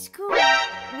 sick of school.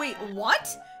 Wait,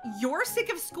 what? You're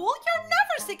sick of school? You're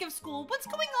never sick of school. What's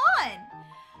going on?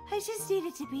 I just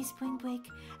needed to be spring break.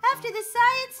 After the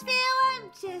science fair,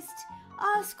 I'm just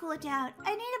all schooled out.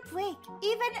 I need a break.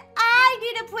 Even I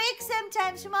need a break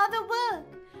sometimes from all the work.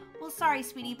 Well, sorry,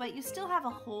 sweetie, but you still have a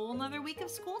whole nother week of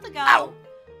school to go. Ow!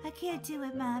 I can't do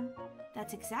it, Mom.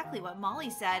 That's exactly what Molly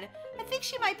said. I think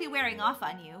she might be wearing off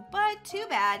on you, but too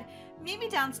bad. Meet me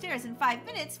downstairs in 5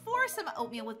 minutes for some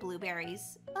oatmeal with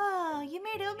blueberries. Oh, you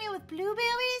made oatmeal with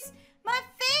blueberries? My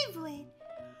favorite.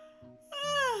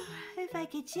 If I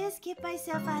could just get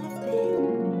myself out of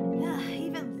bed.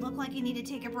 Even look like you need to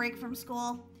take a break from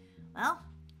school. Well,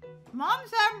 Mom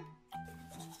said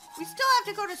we still have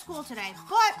to go to school today,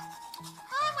 but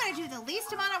I'm going to do the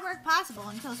least amount of work possible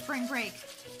until spring break.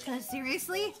 Because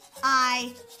seriously,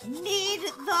 I need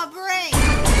the break.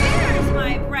 Here's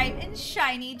my bright and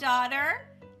shiny daughter.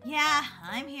 Yeah,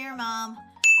 I'm here, Mom.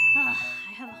 I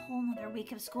have a whole nother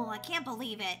week of school. I can't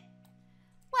believe it.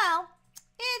 Well,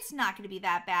 it's not going to be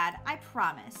that bad, I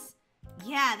promise.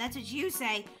 Yeah, that's what you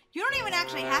say. You don't even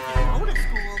actually have to go to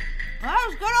school. Well, that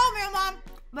was good oatmeal, Mom,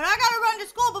 but I got to run to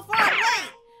school before I'm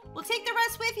late. We'll take the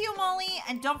rest with you, Molly,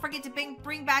 and don't forget to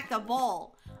bring back the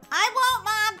bowl. I won't,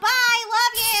 Mom. Bye.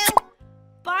 Love you.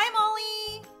 Bye,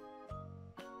 Molly.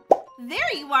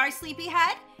 There you are,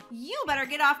 sleepyhead. You better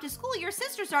get off to school. Your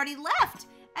sister's already left.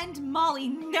 And Molly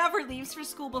never leaves for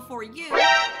school before you.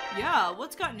 Yeah,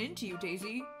 what's gotten into you,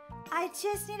 Daisy? I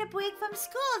just need a break from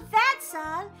school, that's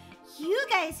all. You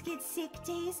guys get sick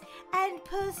days and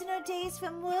personal days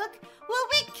from work. Well,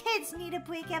 we kids need a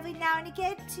break every now and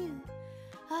again, too.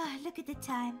 Look at the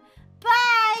time.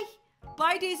 Bye!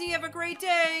 Bye, Daisy. Have a great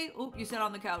day. Oh, you sat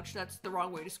on the couch. That's the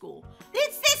wrong way to school.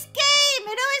 It's this game!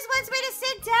 It always wants me to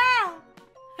sit down.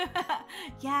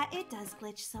 Yeah, it does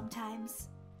glitch sometimes.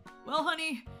 Well,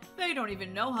 honey, they don't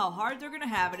even know how hard they're gonna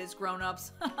have it as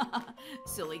grown-ups.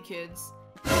 Silly kids.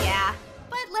 Yeah,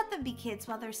 but let them be kids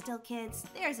while they're still kids.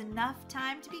 There's enough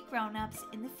time to be grown-ups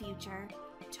in the future.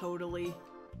 Totally.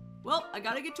 Well, I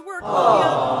gotta get to work.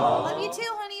 Love you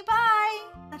too, honey. Bye.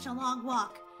 Such a long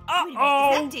walk. Wait a minute,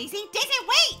 is that Daisy? Daisy,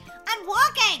 wait! I'm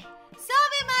walking!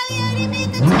 Sorry, Molly, I didn't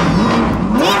mean to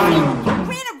turn. Daisy, you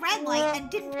ran a red light and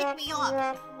didn't pick me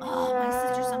up. Oh, my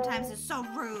sister sometimes is so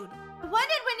rude. I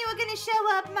wondered when you were gonna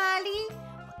show up, Molly.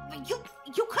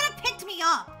 You could have picked me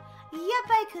up. Yep,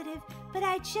 I could have, but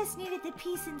I just needed the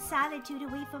peace and solitude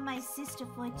away from my sister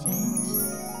for a change.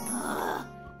 Ugh,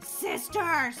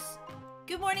 sisters.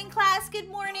 Good morning, class. Good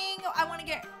morning. I want to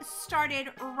get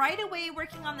started right away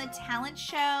working on the talent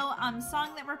show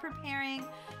song that we're preparing.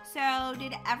 So,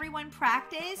 did everyone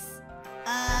practice?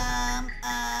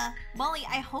 Molly,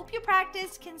 I hope you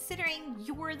practiced considering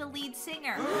you're the lead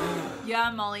singer.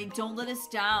 Yeah, Molly, don't let us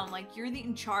down. Like, you're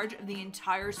in charge of the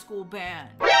entire school band.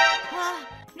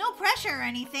 No pressure or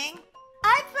anything.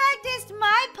 I practiced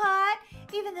my part,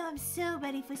 even though I'm so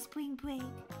ready for spring break.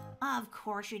 Of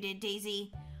course you did,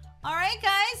 Daisy. All right,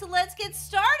 guys, let's get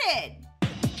started.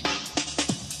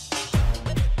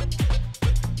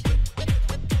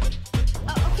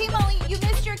 Okay, Molly, you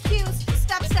missed your cues.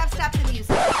 Stop the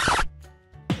music.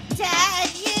 Dad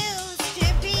used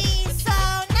to be so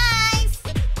nice.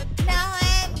 Now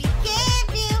let me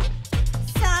give you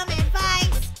some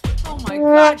advice. Oh my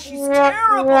god, she's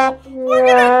terrible. We're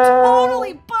gonna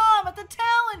totally bomb at the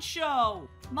talent show.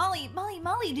 Molly,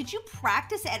 did you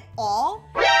practice at all?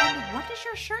 And what does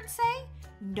your shirt say?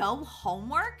 No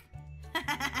homework?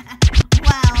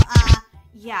 Well,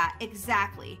 yeah,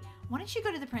 exactly. Why don't you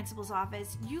go to the principal's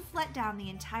office? You've let down the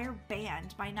entire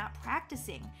band by not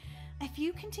practicing. If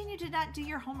you continue to not do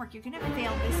your homework, you're gonna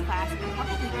fail this class and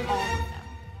probably all of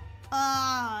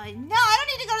them. no, I don't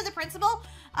need to go to the principal.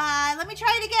 Let me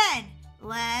try it again.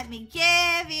 Let me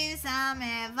give you some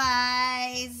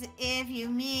advice if you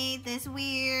meet this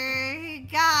weird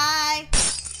guy.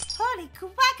 Holy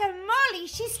guacamole,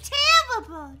 she's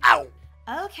terrible. Ow!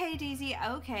 Okay, Daisy,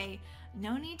 okay.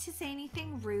 No need to say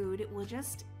anything rude. We'll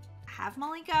just have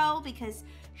Molly go because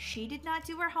she did not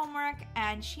do her homework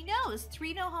and she knows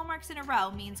 3 no homeworks in a row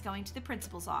means going to the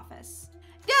principal's office.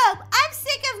 No, I'm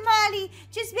sick of Molly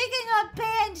just making our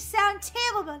band sound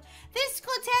terrible. This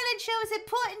school talent show is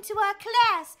important to our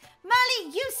class.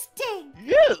 Molly, you stink.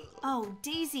 Yeah! Oh,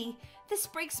 Daisy, this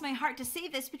breaks my heart to say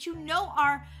this, but you know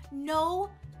our no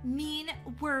mean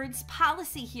words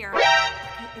policy here.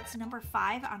 Okay, it's number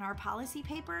 5 on our policy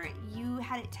paper. You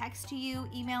had it text to you,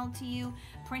 emailed to you,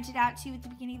 printed out to you at the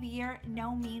beginning of the year.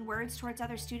 No mean words towards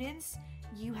other students.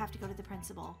 You have to go to the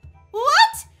principal.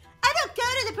 What? I don't go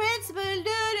to the principal.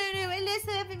 No, unless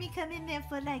they're having me come in there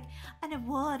for like an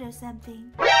award or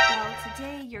something. Well,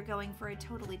 today you're going for a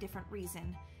totally different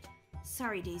reason.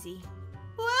 Sorry, Daisy.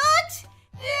 What?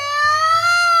 No!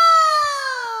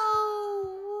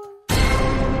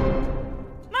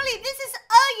 Molly, this is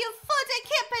all your fault. I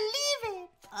can't believe it.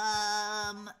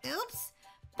 Oops.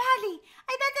 Molly,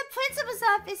 I'm at the principal's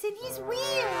office and he's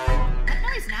weird. No,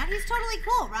 he's not. He's totally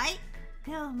cool, right?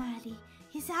 No, Molly.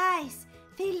 His eyes,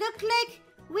 they look like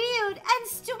weird and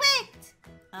strict.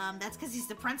 That's because he's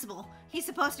the principal. He's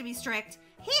supposed to be strict.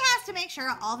 He has to make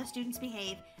sure all the students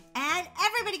behave and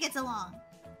everybody gets along.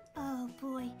 Oh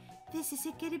boy, this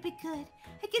isn't gonna be good.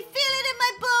 I can feel it in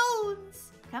my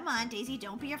bones. Come on, Daisy,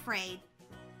 don't be afraid.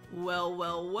 Well,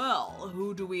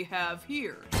 who do we have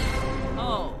here?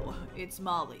 Oh, it's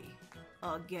Molly.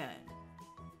 Again.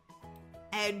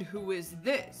 And who is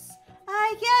this?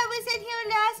 Yeah, I was in here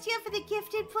last year for the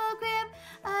gifted program.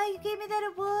 You gave me that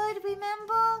award,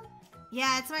 remember?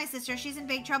 Yeah, it's my sister. She's in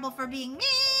big trouble for being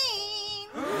mean.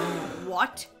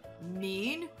 What?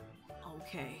 Mean?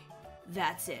 Okay,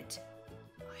 that's it.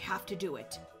 I have to do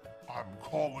it. I'm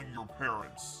calling your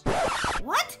parents.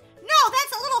 What? No,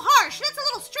 that's a little harsh. That's a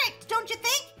little strict, don't you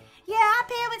think? Yeah, our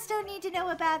parents don't need to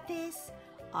know about this.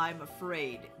 I'm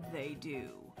afraid they do.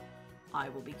 I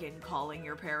will begin calling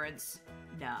your parents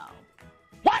now.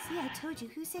 See, I told you.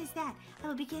 Who says that? I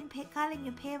will begin calling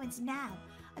your parents now.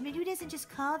 I mean, who doesn't just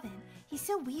call them? He's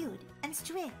so weird and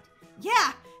strict.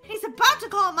 Yeah, he's about to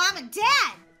call Mom and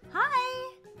Dad.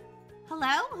 Hi.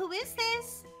 Hello, who is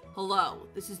this? Hello,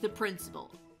 this is the principal.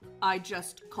 I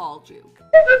just called you.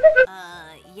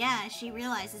 Yeah, she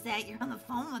realizes that you're on the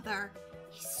phone with her.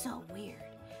 He's so weird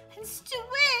and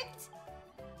strict.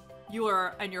 You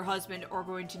and your husband are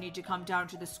going to need to come down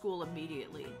to the school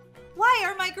immediately. Why,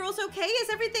 are my girls okay? Is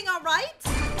everything all right?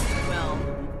 Well,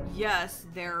 yes,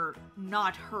 they're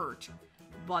not hurt,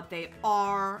 but they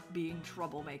are being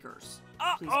troublemakers.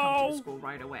 Please come to the school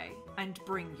right away and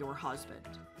bring your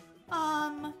husband.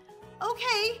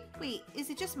 Okay. Wait, is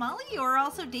it just Molly or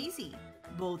also Daisy?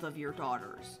 Both of your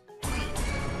daughters.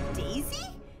 Daisy?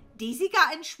 Daisy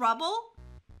got in trouble?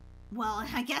 Well,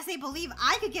 I guess they believe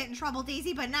I could get in trouble,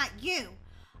 Daisy, but not you.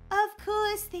 Of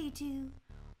course they do.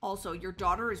 Also, your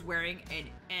daughter is wearing an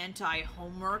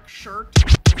anti-homework shirt.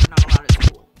 You're not allowed at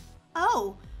school.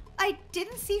 Oh, I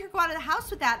didn't see her go out of the house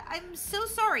with that. I'm so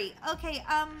sorry. Okay,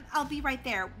 I'll be right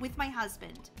there with my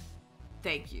husband.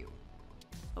 Thank you.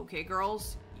 Okay,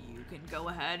 girls, you can go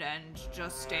ahead and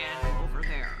just stand over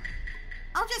there.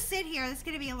 I'll just sit here. This is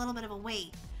going to be a little bit of a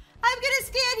wait. I'm gonna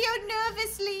stand here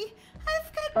nervously.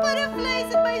 I've got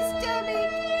butterflies in my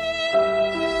stomach.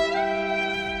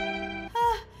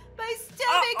 My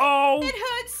stomach, Uh-oh. it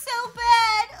hurts so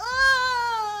bad.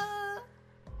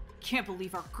 can't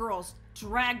believe our girls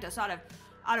dragged us out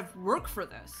of work for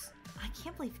this. I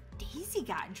can't believe Daisy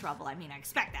got in trouble. I mean, I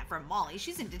expect that from Molly.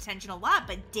 She's in detention a lot,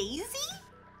 but Daisy?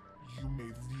 You may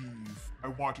leave. I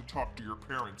want to talk to your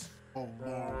parents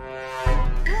alone.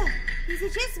 Is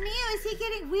it just me or is he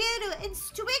getting weirder and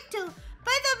stricter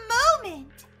by the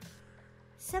moment?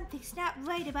 Something's not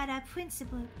right about our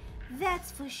principal, that's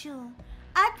for sure.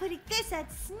 I'm putting this on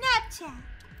Snapchat.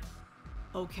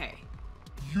 Okay.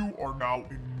 You are now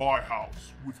in my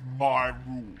house with my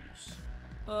rules.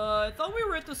 I thought we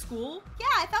were at the school. Yeah,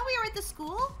 I thought we were at the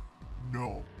school.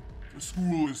 No, the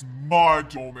school is my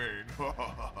domain.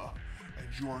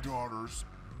 And your daughters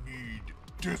need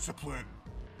discipline.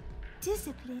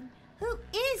 Discipline? Who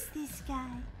is this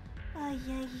guy? Ay,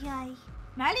 ay, ay.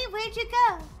 Molly, where'd you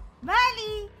go?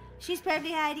 Molly! She's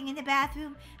probably hiding in the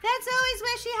bathroom. That's always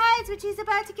where she hides when she's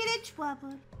about to get in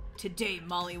trouble. Today,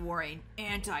 Molly wore an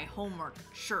anti-homework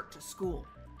shirt to school.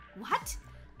 What?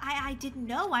 I didn't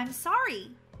know. I'm sorry.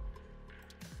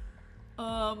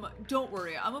 Don't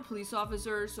worry. I'm a police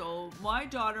officer, so my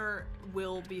daughter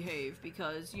will behave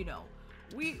because, you know,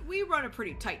 we run a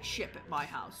pretty tight ship at my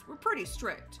house. We're pretty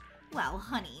strict. Well,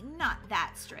 honey, not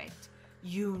that strict.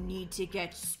 You need to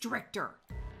get stricter.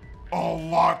 A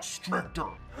lot stricter.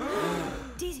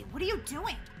 Daisy, what are you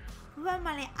doing? Well,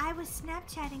 Molly, I was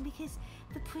Snapchatting because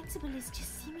the principal is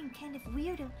just seeming kind of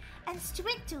weirder and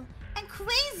stricter and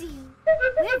crazier.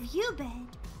 Where have you been?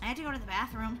 I had to go to the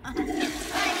bathroom. I can't stand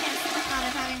the thought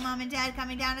of having mom and dad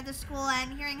coming down to the school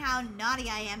and hearing how naughty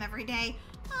I am every day.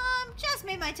 Just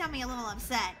made my tummy a little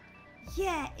upset.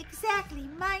 Yeah, exactly.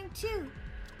 Mine too.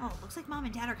 Oh, it looks like mom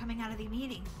and dad are coming out of the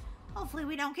meeting. Hopefully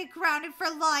we don't get grounded for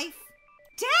life.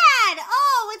 Dad!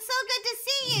 Oh, it's so good to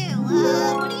see you.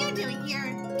 What are you doing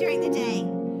here during the day?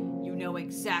 You know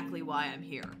exactly why I'm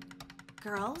here.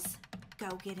 Girls, go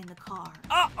get in the car.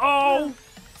 Uh-oh!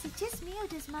 Is it just me or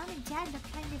does mom and dad look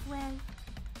kind of, well...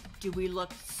 Do we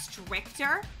look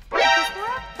Stricter? Because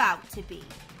we're about to be.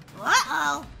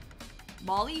 Uh-oh!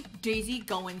 Molly, Daisy,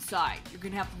 go inside. You're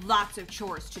gonna have lots of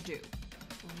chores to do.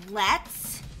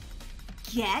 Let's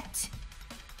get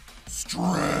Strict.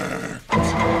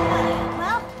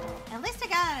 well, at least I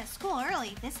got out of school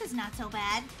early. This is not so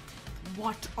bad.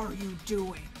 What are you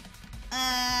doing?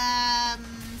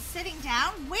 Sitting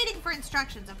down, waiting for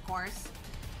instructions, of course.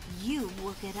 You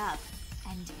look it up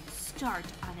and start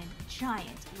on a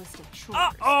giant list of chores.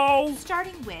 Uh-oh!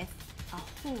 Starting with a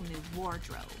whole new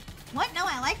wardrobe. What? No,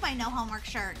 I like my no homework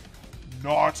shirt.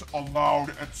 Not allowed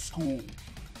at school.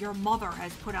 Your mother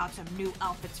has put out some new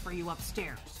outfits for you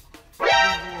upstairs.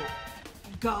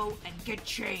 Go and get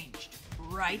changed,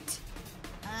 right?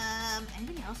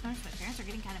 Anybody else notice my parents are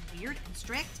getting kind of weird and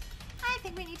strict? I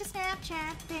think we need to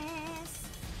Snapchat this.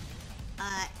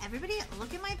 Everybody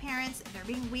look at my parents. They're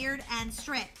being weird and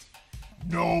strict.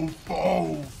 No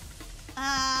both.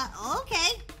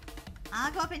 Okay.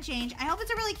 I'll go up and change. I hope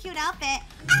it's a really cute outfit.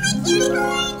 I like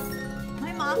unicorns!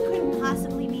 My mom couldn't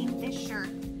possibly mean this shirt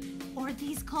or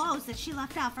these clothes that she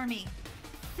left out for me.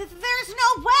 There's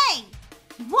no way!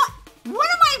 What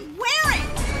am I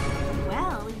wearing?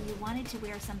 Well, you wanted to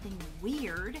wear something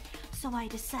weird, so I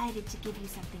decided to give you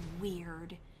something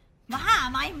weird.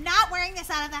 Mom, I'm not wearing this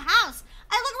out of the house.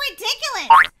 I look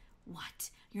ridiculous. What?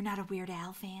 You're not a Weird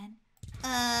Al fan?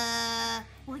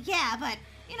 Well, yeah, but,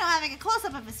 you know, having a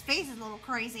close-up of his face is a little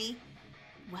crazy.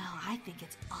 Well, I think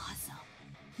it's awesome.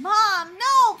 Mom,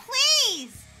 no,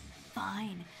 please!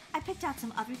 Fine. I picked out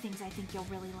some other things I think you'll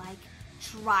really like.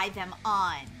 Try them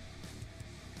on.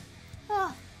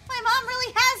 Oh, my mom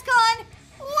really has gone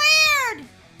weird!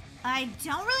 I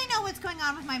don't really know what's going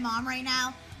on with my mom right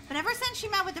now, but ever since she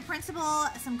met with the principal,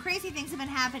 some crazy things have been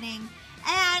happening,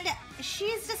 and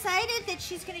she's decided that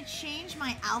she's gonna change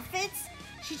my outfits.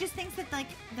 She just thinks that, like,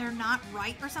 they're not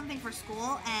right or something for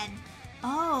school, and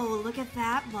oh, look at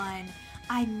that one.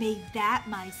 I made that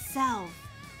myself.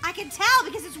 I can tell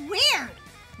because it's weird.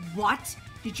 What?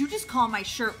 Did you just call my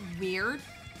shirt weird?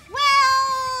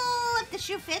 Well, if the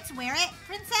shoe fits, wear it,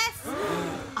 princess.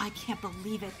 I can't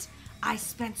believe it. I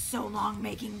spent so long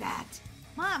making that.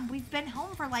 Mom, we've been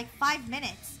home for like 5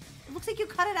 minutes. It looks like you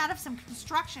cut it out of some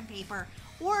construction paper,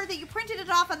 or that you printed it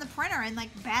off on the printer and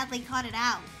like badly cut it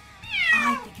out.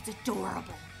 I think it's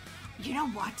adorable. You know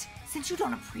what? Since you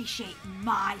don't appreciate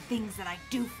my things that I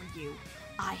do for you,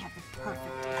 I have the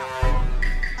perfect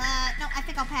outfit. No, I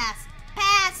think I'll pass.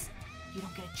 Pass! You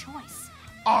don't get a choice.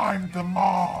 I'm the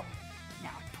mom.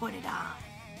 Now put it on.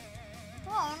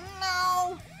 Oh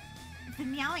no! The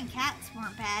meowing cats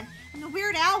weren't bad, and the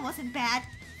Weird Al wasn't bad.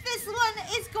 This one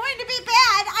is going to be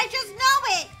bad. I just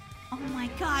know it. Oh my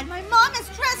god, my mom has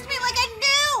dressed me like a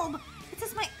noob. It's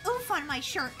says my oof on my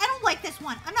shirt. I don't like this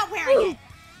one. I'm not wearing it.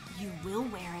 You will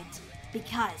wear it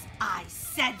because I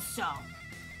said so.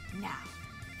 Now,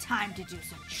 time to do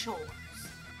some chores.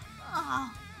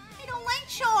 Oh, I don't like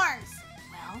chores.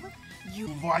 Well, You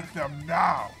like them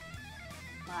now.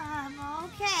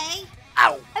 Okay.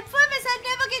 Ow! I promise I'll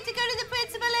never get to go to the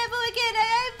principal ever again.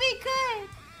 I'll be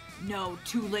good. No,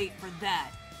 too late for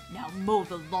that. Now mow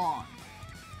the lawn.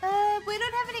 We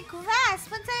don't have any grass.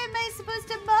 What time am I supposed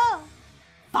to mow?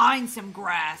 Find some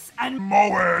grass and Mow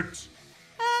it!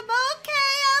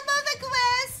 Okay, I'll mow the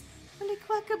grass. Holy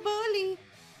guacamole.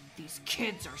 these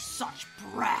kids are such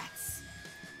brats.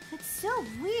 That's so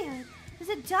weird. There's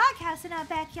a doghouse in our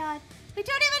backyard. We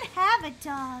don't even have a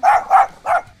dog.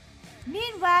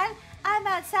 Meanwhile, I'm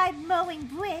outside mowing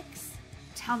bricks.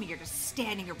 Tell me you're just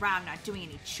standing around not doing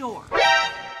any chores.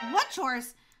 What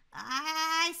chores?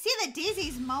 I see that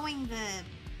Daisy's mowing the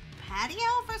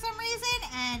patio for some reason,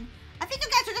 and I think you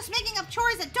guys are just making up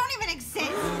chores that don't even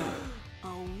exist.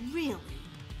 Oh, really?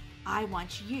 I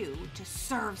want you to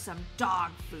serve some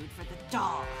dog food for the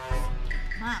dogs.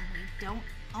 Mom, we don't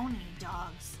own any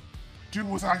dogs. Do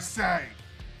as I say.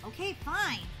 Okay,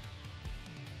 fine.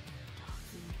 Dog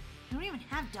food. We don't even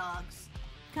have dogs.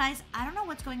 Guys, I don't know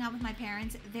what's going on with my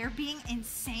parents. They're being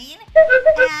insane.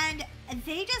 And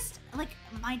they just, like,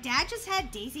 my dad just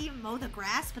had Daisy mow the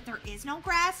grass, but there is no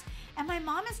grass. And my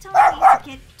mom is telling me to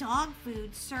get dog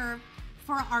food served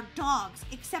for our dogs,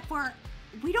 except for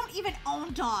we don't even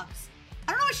own dogs.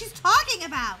 I don't know what she's talking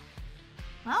about.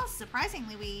 Well,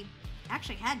 surprisingly, we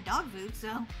actually had dog food,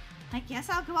 so I guess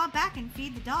I'll go out back and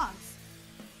feed the dogs.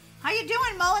 How you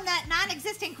doing mowing that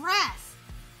non-existent grass?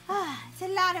 It's a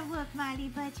lot of work,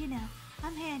 Molly, but you know,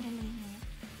 I'm handling it.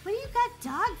 What do you got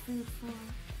dog food for?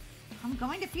 I'm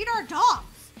going to feed our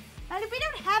dogs. Molly, we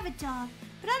don't have a dog,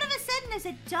 but all of a sudden there's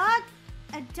a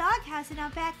doghouse in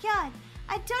our backyard.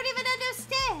 I don't even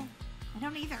understand. I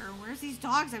don't either. Where's these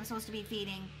dogs I'm supposed to be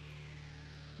feeding?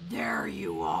 There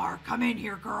you are. Come in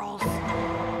here, girls.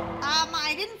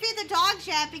 I didn't feed the dogs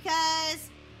yet because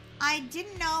I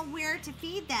didn't know where to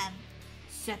feed them.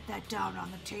 Set that down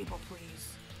on the table, please.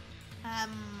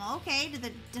 Okay.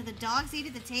 Do the dogs eat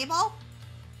at the table?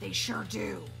 They sure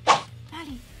do.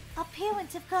 Molly, our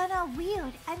parents have gone all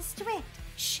weird and strict.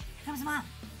 Shh, here comes Mom.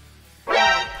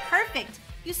 Oh, perfect.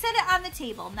 You set it on the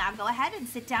table. Now go ahead and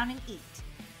sit down and eat.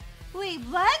 Wait,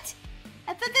 what?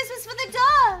 I thought this was for the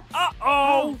dog.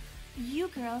 Uh-oh! You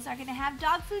girls are gonna have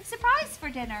dog food surprise for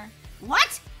dinner.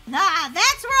 What? Nah,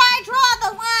 that's where I draw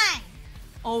the line.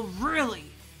 Oh,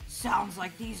 really? Sounds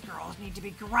like these girls need to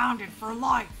be grounded for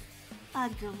life.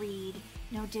 Agreed.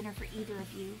 No dinner for either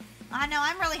of you. No,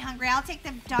 I'm really hungry. I'll take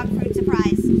the dog food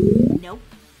surprise. Nope.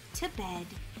 To bed.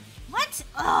 What?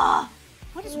 Ugh!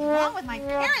 What is wrong with my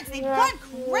parents? They've gone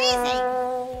crazy.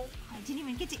 I didn't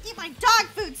even get to eat my dog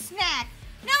food snack.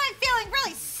 Now I'm feeling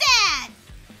really sad.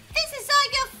 This is all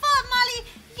your fault, Molly.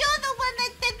 You're the one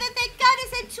that got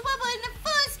us in trouble in the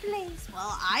first place.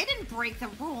 Well, I didn't break the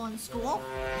rule in school.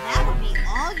 That would be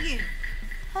all you.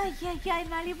 Oh, yeah,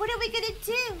 Molly. What are we gonna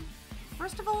do?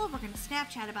 First of all, we're gonna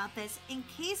Snapchat about this in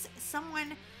case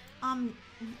someone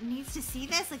needs to see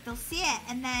this. Like, they'll see it,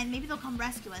 and then maybe they'll come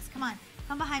rescue us. Come on,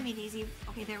 come behind me, Daisy.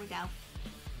 Okay, there we go.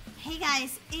 Hey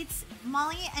guys, it's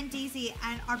Molly and Daisy,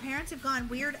 and our parents have gone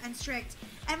weird and strict,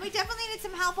 and we definitely need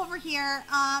some help over here.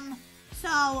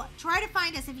 So try to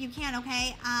find us if you can,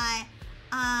 okay?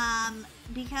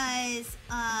 Because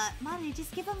Molly,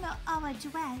 just give them our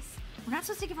address. we're not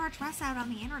supposed to give our address out on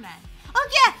the internet. Oh,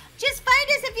 yeah, just find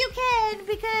us if you can,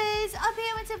 because our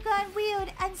parents have gone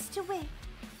weird and strict.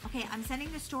 Okay, I'm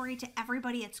sending the story to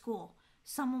everybody at school.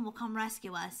 Someone will come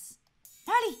rescue us.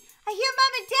 Molly, I hear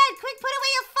Mom and Dad. Quick, put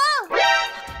away your phone.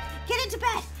 Get into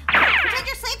bed. Pretend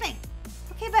you're sleeping.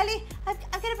 Okay, Molly,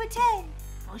 I'm gonna pretend.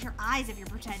 Close your eyes if you're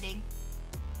pretending.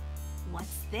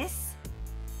 What's this?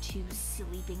 2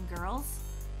 sleeping girls?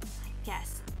 I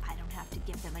guess I don't have to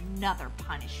give them another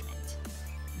punishment.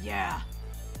 Yeah,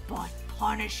 but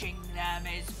punishing them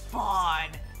is fun.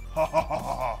 Ha ha ha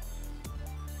ha!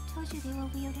 Told you they were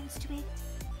weird and strict.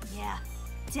 Yeah,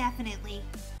 definitely.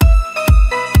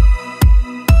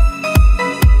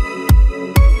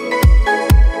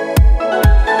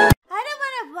 I don't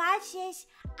want to watch this.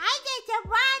 I just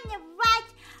want to watch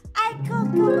a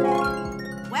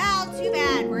cookie. Well, too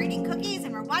bad. We're eating cookies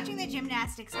and we're watching the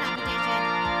gymnastics competition.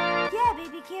 Yeah,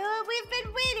 baby Kira, we've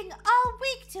been waiting all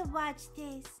week to watch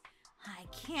this. I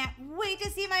can't wait to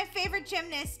see my favorite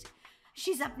gymnast.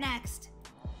 She's up next.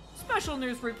 Special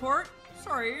news report.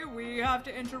 Sorry, we have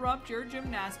to interrupt your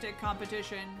gymnastic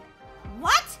competition.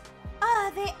 What?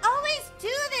 Oh, they always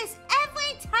do this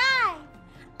every time.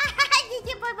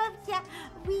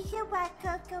 We should watch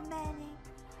Coco Melon.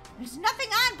 There's nothing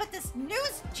on but this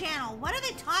news channel. What are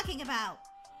they talking about?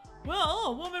 Well,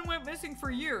 a woman went missing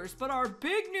for years, but our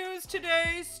big news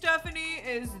today, Stephanie,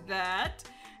 is that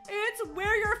it's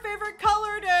Wear Your Favorite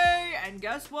Color Day. And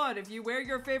guess what? If you wear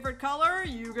your favorite color,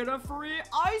 you get a free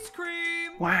ice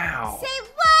cream. Wow. Say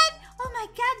what? Oh my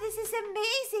god, this is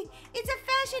amazing. It's a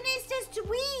fashionista's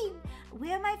dream.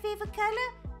 Wear my favorite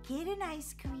color, get an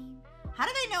ice cream. How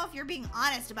do they know if you're being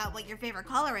honest about what your favorite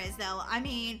color is, though? I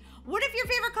mean, what if your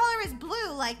favorite color is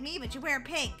blue like me, but you wear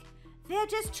pink? They're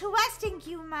just trusting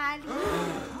you, Molly.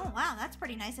 Oh, wow, that's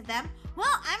pretty nice of them.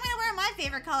 Well, I'm gonna wear my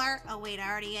favorite color. Oh, wait, I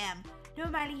already am. No,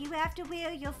 Molly, you have to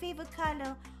wear your favorite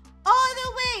color all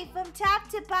the way from top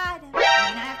to bottom. I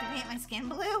mean, I have to paint my skin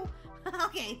blue?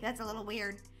 Okay, that's a little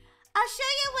weird. I'll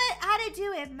show you how to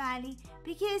do it, Molly,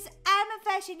 because I'm a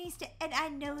fashionista and I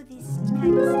know this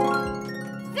kind of stuff.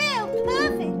 Phil,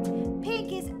 perfect.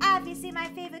 Pink is obviously my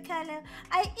favorite color.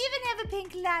 I even have a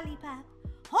pink lollipop.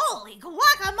 Holy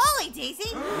guacamole,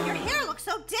 Daisy! Your hair looks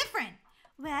so different.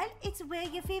 Well, it's Wear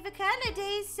Your Favorite Color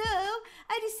Day, so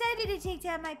I decided to take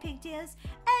down my pigtails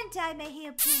and dye my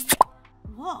hair pink.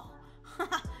 Whoa.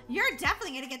 You're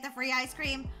definitely gonna get the free ice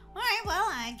cream. All right, well,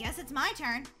 I guess it's my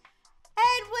turn.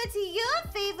 And what's your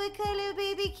favorite color,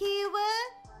 baby Kiwa?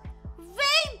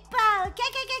 Rainbow!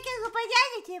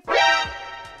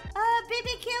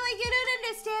 Baby Kiwa, you don't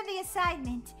understand the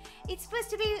assignment. It's supposed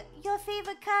to be your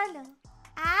favorite color.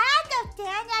 I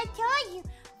understand, I told you.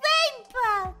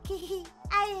 Rainbow!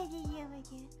 I didn't hear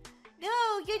you.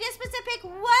 No, you're just supposed to pick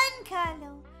one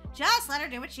color. Just let her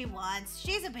do what she wants.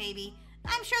 She's a baby.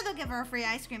 I'm sure they'll give her a free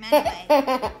ice cream anyway.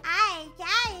 I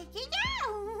got it, you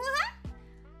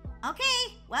know.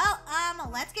 Okay, well,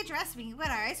 let's get dressed so we can get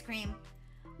our ice cream.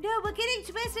 No, we're getting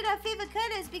dressed in our favorite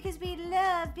colors because we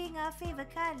love being our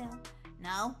favorite color.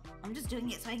 No, I'm just doing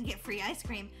it so I can get free ice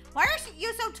cream. Why are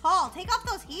you so tall? Take off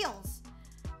those heels.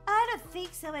 I don't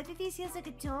think so. I think these heels look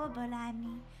adorable on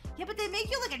me. Yeah, but they make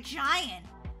you look a giant.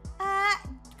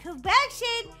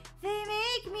 Correction. They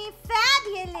make me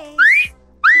fabulous.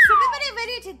 Is everybody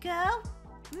ready to go?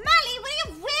 Molly, what are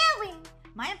you wearing?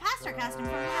 My imposter costume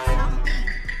from last Halloween.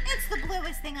 It's the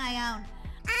bluest thing I own.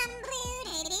 I'm blue.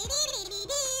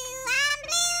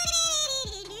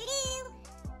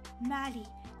 Molly,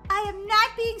 I am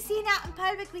not being seen out in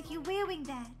public with you wearing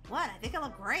that. What? I think I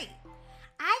look great.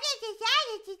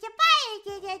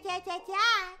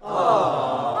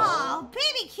 Oh,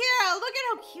 baby Kira, look at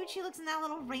how cute she looks in that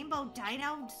little rainbow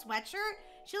dino sweatshirt.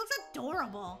 She looks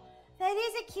adorable. That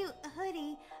is a cute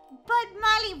hoodie. But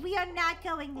Molly, we are not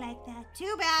going like that.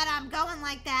 Too bad I'm going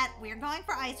like that. We're going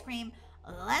for ice cream.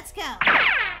 Let's go.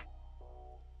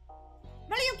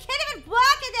 Molly, you can't even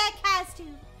walk in that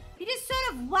costume. You just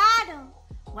sort of waddle.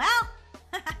 Well,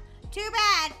 too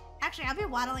bad. Actually, I'll be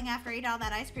waddling after I eat all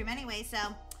that ice cream anyway, so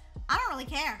I don't really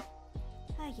care.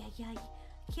 Ay.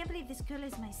 I can't believe this girl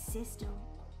is my sister.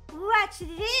 Watch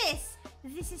this.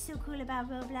 This is so cool about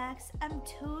Roblox. I'm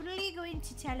totally going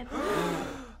to teleport.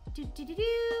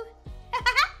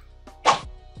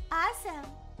 Awesome.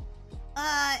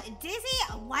 Daisy,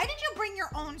 why did you bring your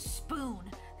own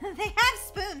spoon? They have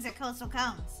spoons at Coastal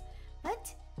Cones.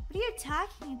 What? What are you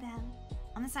talking about?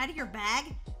 On the side of your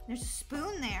bag, there's a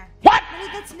spoon there. What? Molly,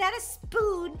 that's not a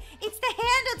spoon. It's the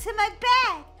handle to my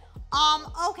bag.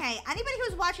 Okay. Anybody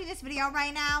who's watching this video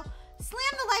right now,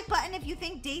 slam the like button if you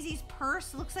think Daisy's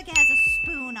purse looks like it has a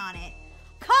spoon on it.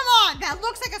 Come on, that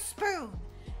looks like a spoon.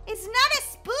 It's not a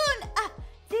spoon.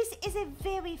 This is a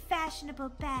very fashionable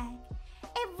bag.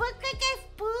 It looks like a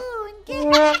spoon.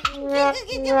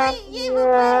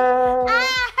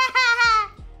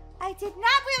 I did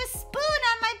not wear a spoon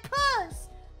on my purse.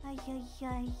 Ay.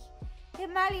 Hey,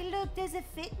 Molly, look, there's a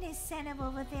fitness center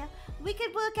over there. We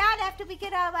could work out after we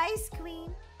get our ice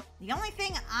cream. The only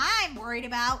thing I'm worried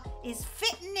about is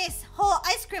fitting this whole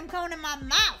ice cream cone in my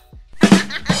mouth.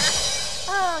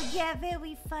 Oh, yeah,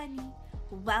 very funny.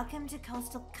 Welcome to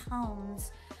Coastal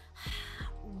Cones.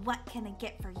 What can I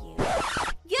get for you?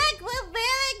 Look, we're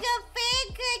wearing a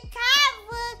favorite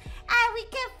cover, and we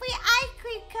get free ice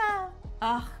cream cone.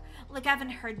 Ugh, look, I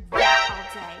haven't heard that all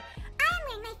day. I'm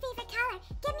wearing my favorite color.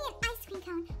 Give me an ice cream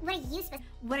cone.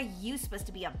 What are you supposed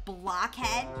to be, a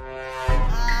blockhead?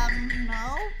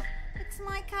 No. It's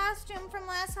my costume from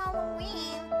last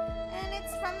Halloween, and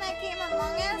it's from that game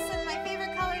Among Us, and my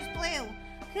favorite color is blue.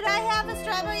 Could I have a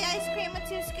strawberry ice cream with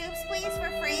 2 scoops, please, for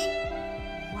free?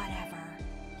 Whatever.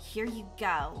 Here you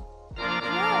go.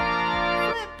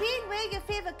 Whoa. For being wearing your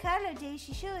favorite color day,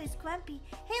 she sure is grumpy.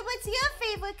 Hey, what's your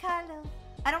favorite color?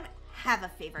 I don't have a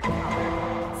favorite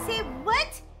color. Say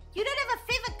what? You don't have a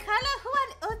favorite color? Who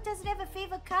on doesn't have a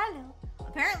favorite color.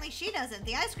 Apparently she doesn't,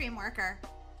 the ice cream worker.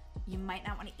 You might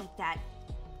not want to eat that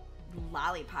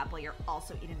lollipop while you're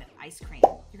also eating the ice cream.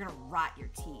 You're gonna rot your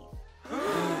teeth.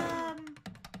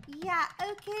 Yeah,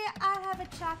 okay, I'll have a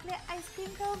chocolate ice cream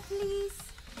cone, please.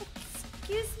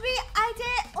 Excuse me, I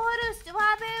didn't order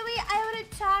strawberry, I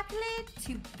ordered chocolate.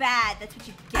 Too bad, that's what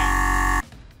you get.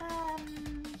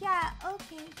 Yeah,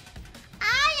 okay.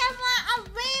 I want a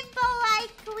rainbow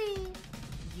ice cream.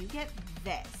 You get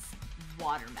this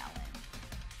watermelon.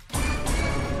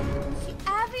 She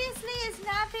obviously is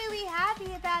not very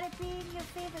happy about it being your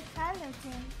favorite color,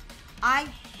 Jay. I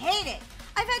hate it.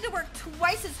 I've had to work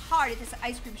twice as hard at this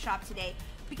ice cream shop today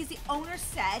because the owner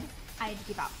said I had to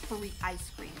give out free ice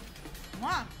cream.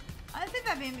 Wow, I think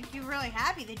that made you really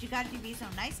happy that you got to be so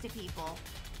nice to people.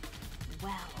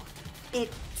 Well,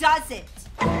 it doesn't.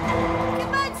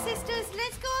 Come on, sisters,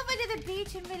 let's go over to the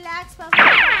beach and relax while we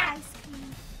have ice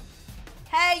cream.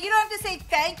 Hey, you don't have to say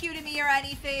thank you to me or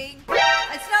anything.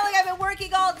 It's not like I've been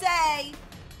working all day.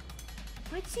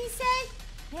 What'd she say?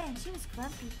 Man, she was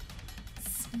grumpy.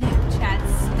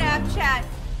 Snapchat,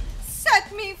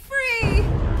 set me free.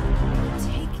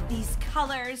 Take these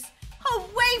colors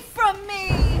away from me.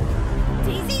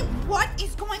 Daisy, what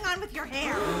is going on with your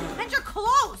hair? And your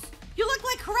clothes? You look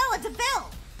like Cruella DeVille.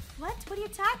 What? What are you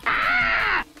talking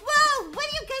about? Whoa, what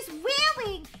are you guys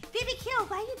wearing? Baby Kill,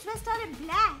 why are you dressed all in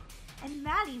black? And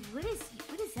Molly, what is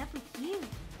up with you?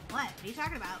 What? What are you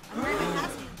talking about? I'm wearing my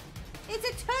costume. It's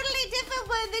a totally different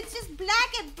one that's just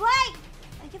black and white.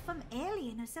 Like you're from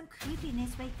Alien or some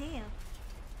creepiness right there.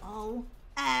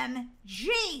 OMG!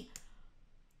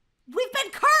 We've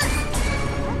been cursed!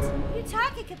 What are you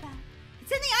talking about?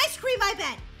 It's in the ice cream, I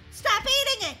bet! Stop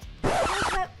eating it!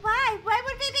 But why? Why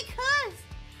would we be cursed?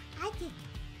 I think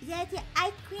that the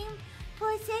ice cream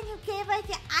person who gave us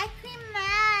the ice cream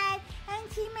mad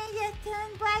and she made us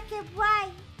turn black and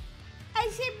white.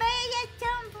 And she made us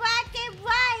turn black and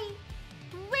white.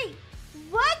 Wait,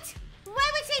 what?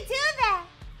 Why would she do that?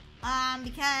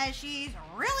 Because she's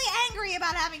really angry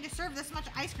about having to serve this much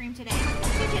ice cream today.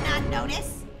 Did you not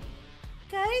notice?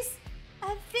 Guys,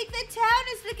 I think the town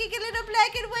is looking a little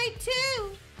black and white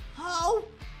too.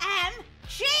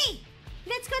 OMG!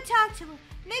 Let's go talk to her.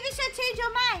 Maybe she'll change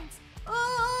her minds.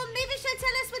 Oh, maybe she'll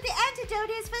tell us what the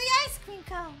antidote is for the ice cream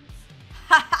cones.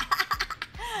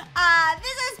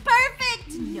 This is perfect.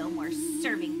 No more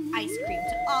serving ice cream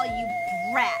to all you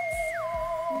brats.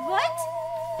 What?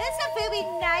 That's not very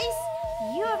nice.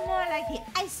 You are more like the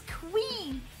ice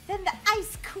queen than the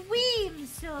ice cream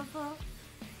server.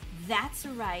 That's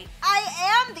right.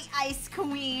 I am the ice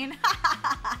queen.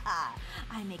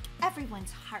 I make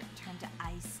everyone's heart turn to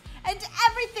ice and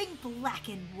everything black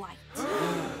and white. Well,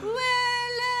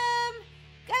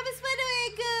 I was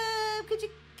wondering, could you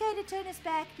kind of turn us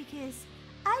back because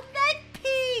I like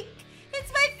pink.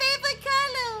 It's my favorite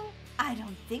color. I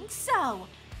don't think so.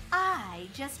 I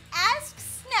just asked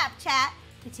Snapchat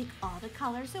to take all the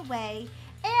colors away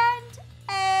and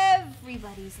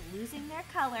everybody's losing their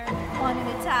color one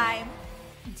at a time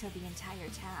until the entire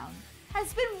town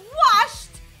has been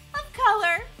washed of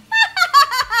color.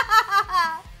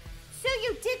 So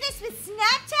you did this with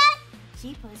Snapchat?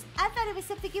 Jeepers, I thought it was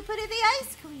something you put in the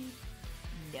ice cream.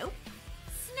 Nope.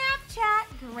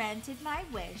 Snapchat granted my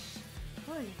wish.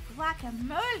 Holy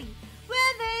guacamole.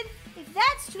 Well then, if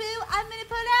that's true, I'm gonna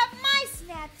pull out my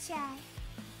Snapchat.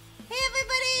 Hey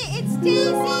everybody, it's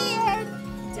Daisy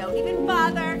and don't even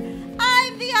bother.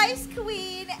 I'm the ice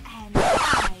queen and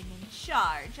I'm in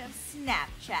charge of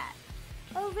Snapchat.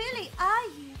 Oh really, are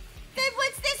you? Then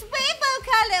what's this rainbow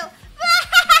color?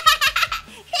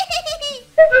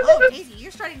 Oh, Daisy,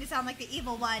 you're starting to sound like the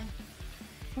evil one.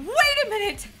 Wait a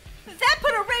minute! That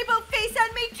put a rainbow face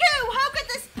on me too! How could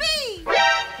this be?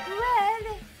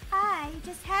 Well, I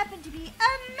just happen to be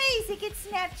amazing at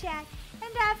Snapchat.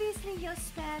 And obviously your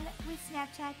spell with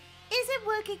Snapchat isn't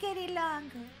working any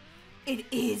longer. It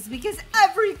is because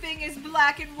everything is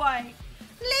black and white.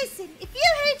 Listen, if you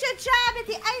hate your job at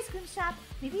the ice cream shop,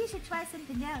 maybe you should try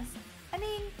something else. I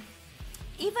mean,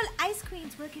 evil ice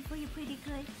cream's working for you pretty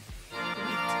good.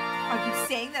 Are you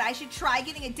saying that I should try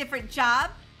getting a different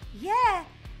job? Yeah.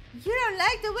 You don't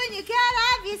like the one you got,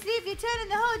 obviously, if you're turning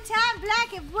the whole town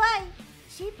black and white.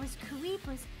 Jeepers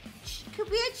creepers.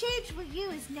 Career change for you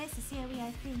is necessary,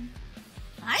 I think.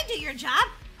 I do your job.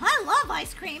 I love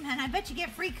ice cream, and I bet you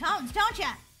get free cones, don't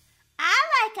you? I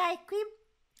like ice cream.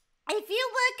 If you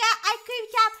work at ice cream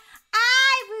shop,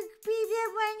 I will be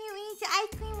the one who eats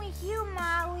ice cream with you,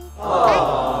 Molly.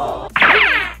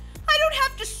 I don't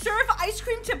have to serve ice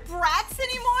cream to brats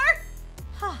anymore?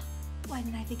 Huh. Why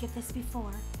didn't I think of this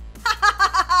before?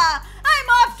 I'm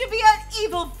off to be an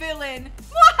evil evil villain.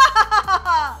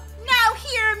 Now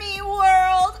hear me,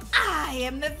 world. I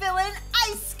am the villain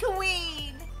Ice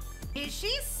Queen. Is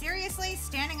she seriously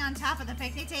standing on top of the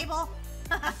picnic table?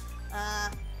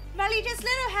 Molly, just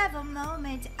let her have a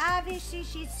moment. Obviously,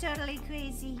 she's totally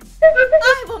crazy.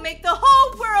 I will make the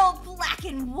whole world black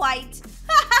and white.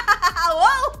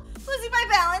 Whoa, losing my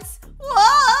balance.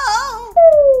 Whoa.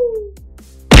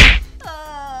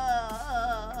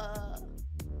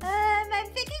 I'm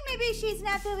thinking maybe she's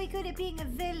not very good at being a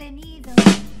villain either.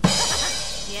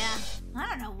 Yeah, I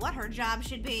don't know what her job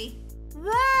should be.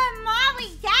 Whoa,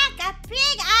 Mommy, Jack, a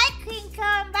big ice cream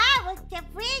cone bar with the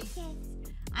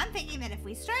bridges. I'm thinking that if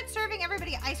we start serving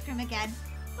everybody ice cream again,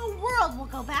 the world will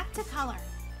go back to color.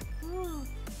 Ooh,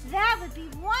 that would be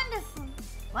wonderful.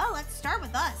 Well, let's start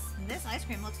with us. This ice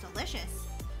cream looks delicious.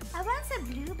 I want some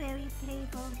blueberry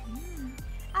flavor.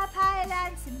 I'll pile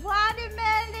on some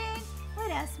watermelon. What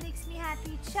else makes me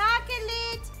happy?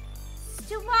 Chocolate,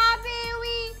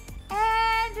 strawberry,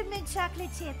 and a mint chocolate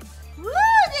chip. Woo,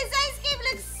 this ice cream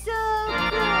looks so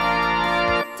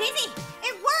good. Daisy,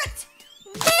 it worked!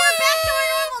 We're back to our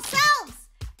normal selves!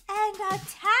 And our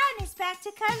town is back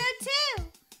to color too.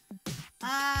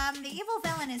 The evil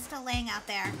villain is still laying out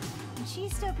there. And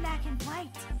she's still black and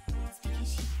white. It's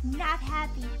because she's not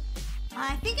happy.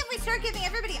 I think if we start giving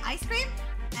everybody ice cream,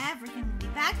 everything will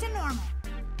be back to normal.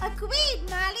 Agreed,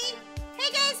 Molly.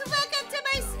 Hey guys, welcome to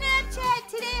my Snapchat.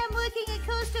 Today I'm looking at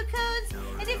coastal codes,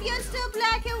 and if you're still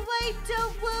black and white,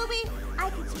 don't worry.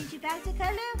 I can change you back to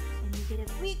color, and you get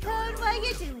a free code while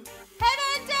you do it. Head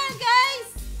on down,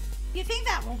 guys. You think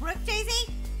that will work,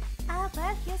 Daisy? Oh,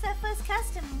 well, here's our first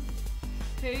customer.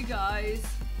 Hey guys.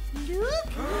 Luke,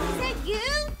 is that you?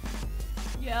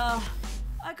 Yeah,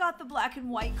 I got the black and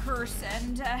white curse,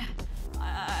 and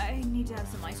I need to have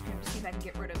some ice cream to see if I can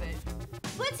get rid of it.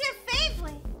 What's your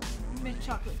favorite? Mint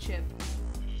chocolate chip.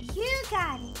 You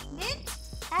got it. Mint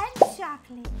and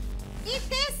chocolate. Eat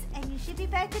this, and you should be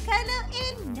back to color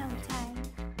in no time.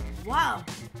 Wow,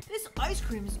 this ice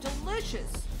cream is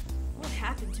delicious. What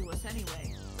happened to us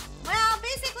anyway? Well,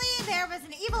 basically, there was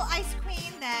an evil ice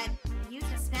queen that used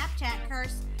a Snapchat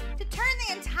curse to turn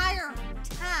the entire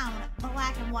town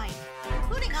black and white,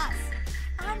 including us,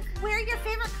 on Wear Your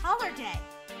Favorite Color Day.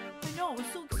 I know, I was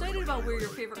so excited about Wear Your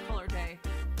Favorite Color Day.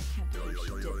 Can't believe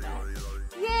she did that.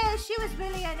 Yeah, she was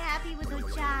really unhappy with her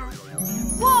job.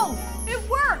 Whoa, it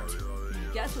worked! Can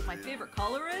you guess what my favorite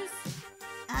color is?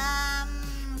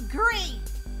 Green.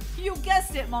 You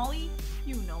guessed it, Molly.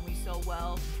 You know me so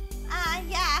well.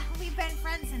 Yeah, we've been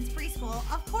friends since preschool.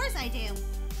 Of course I do.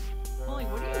 Molly,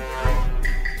 what are you wearing?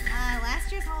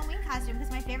 Last year's Halloween costume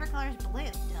because my favorite color is blue.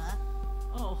 Duh.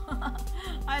 Oh,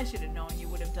 I should have known you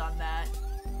would have done that.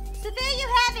 So there you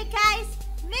have it, guys.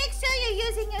 Make sure you're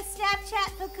using your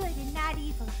Snapchat for good and not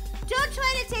evil. Don't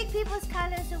try to take people's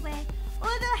colors away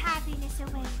or their happiness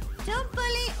away. Don't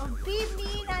bully or be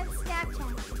mean on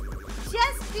Snapchat.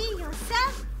 Just be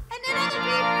yourself, and then other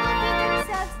people will be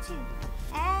themselves too.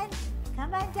 And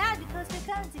come on down to Coastal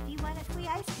Cones if you want a free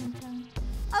ice cream cone.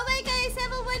 Alright guys,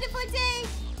 have a wonderful day,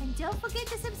 and don't forget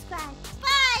to subscribe.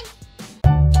 Bye!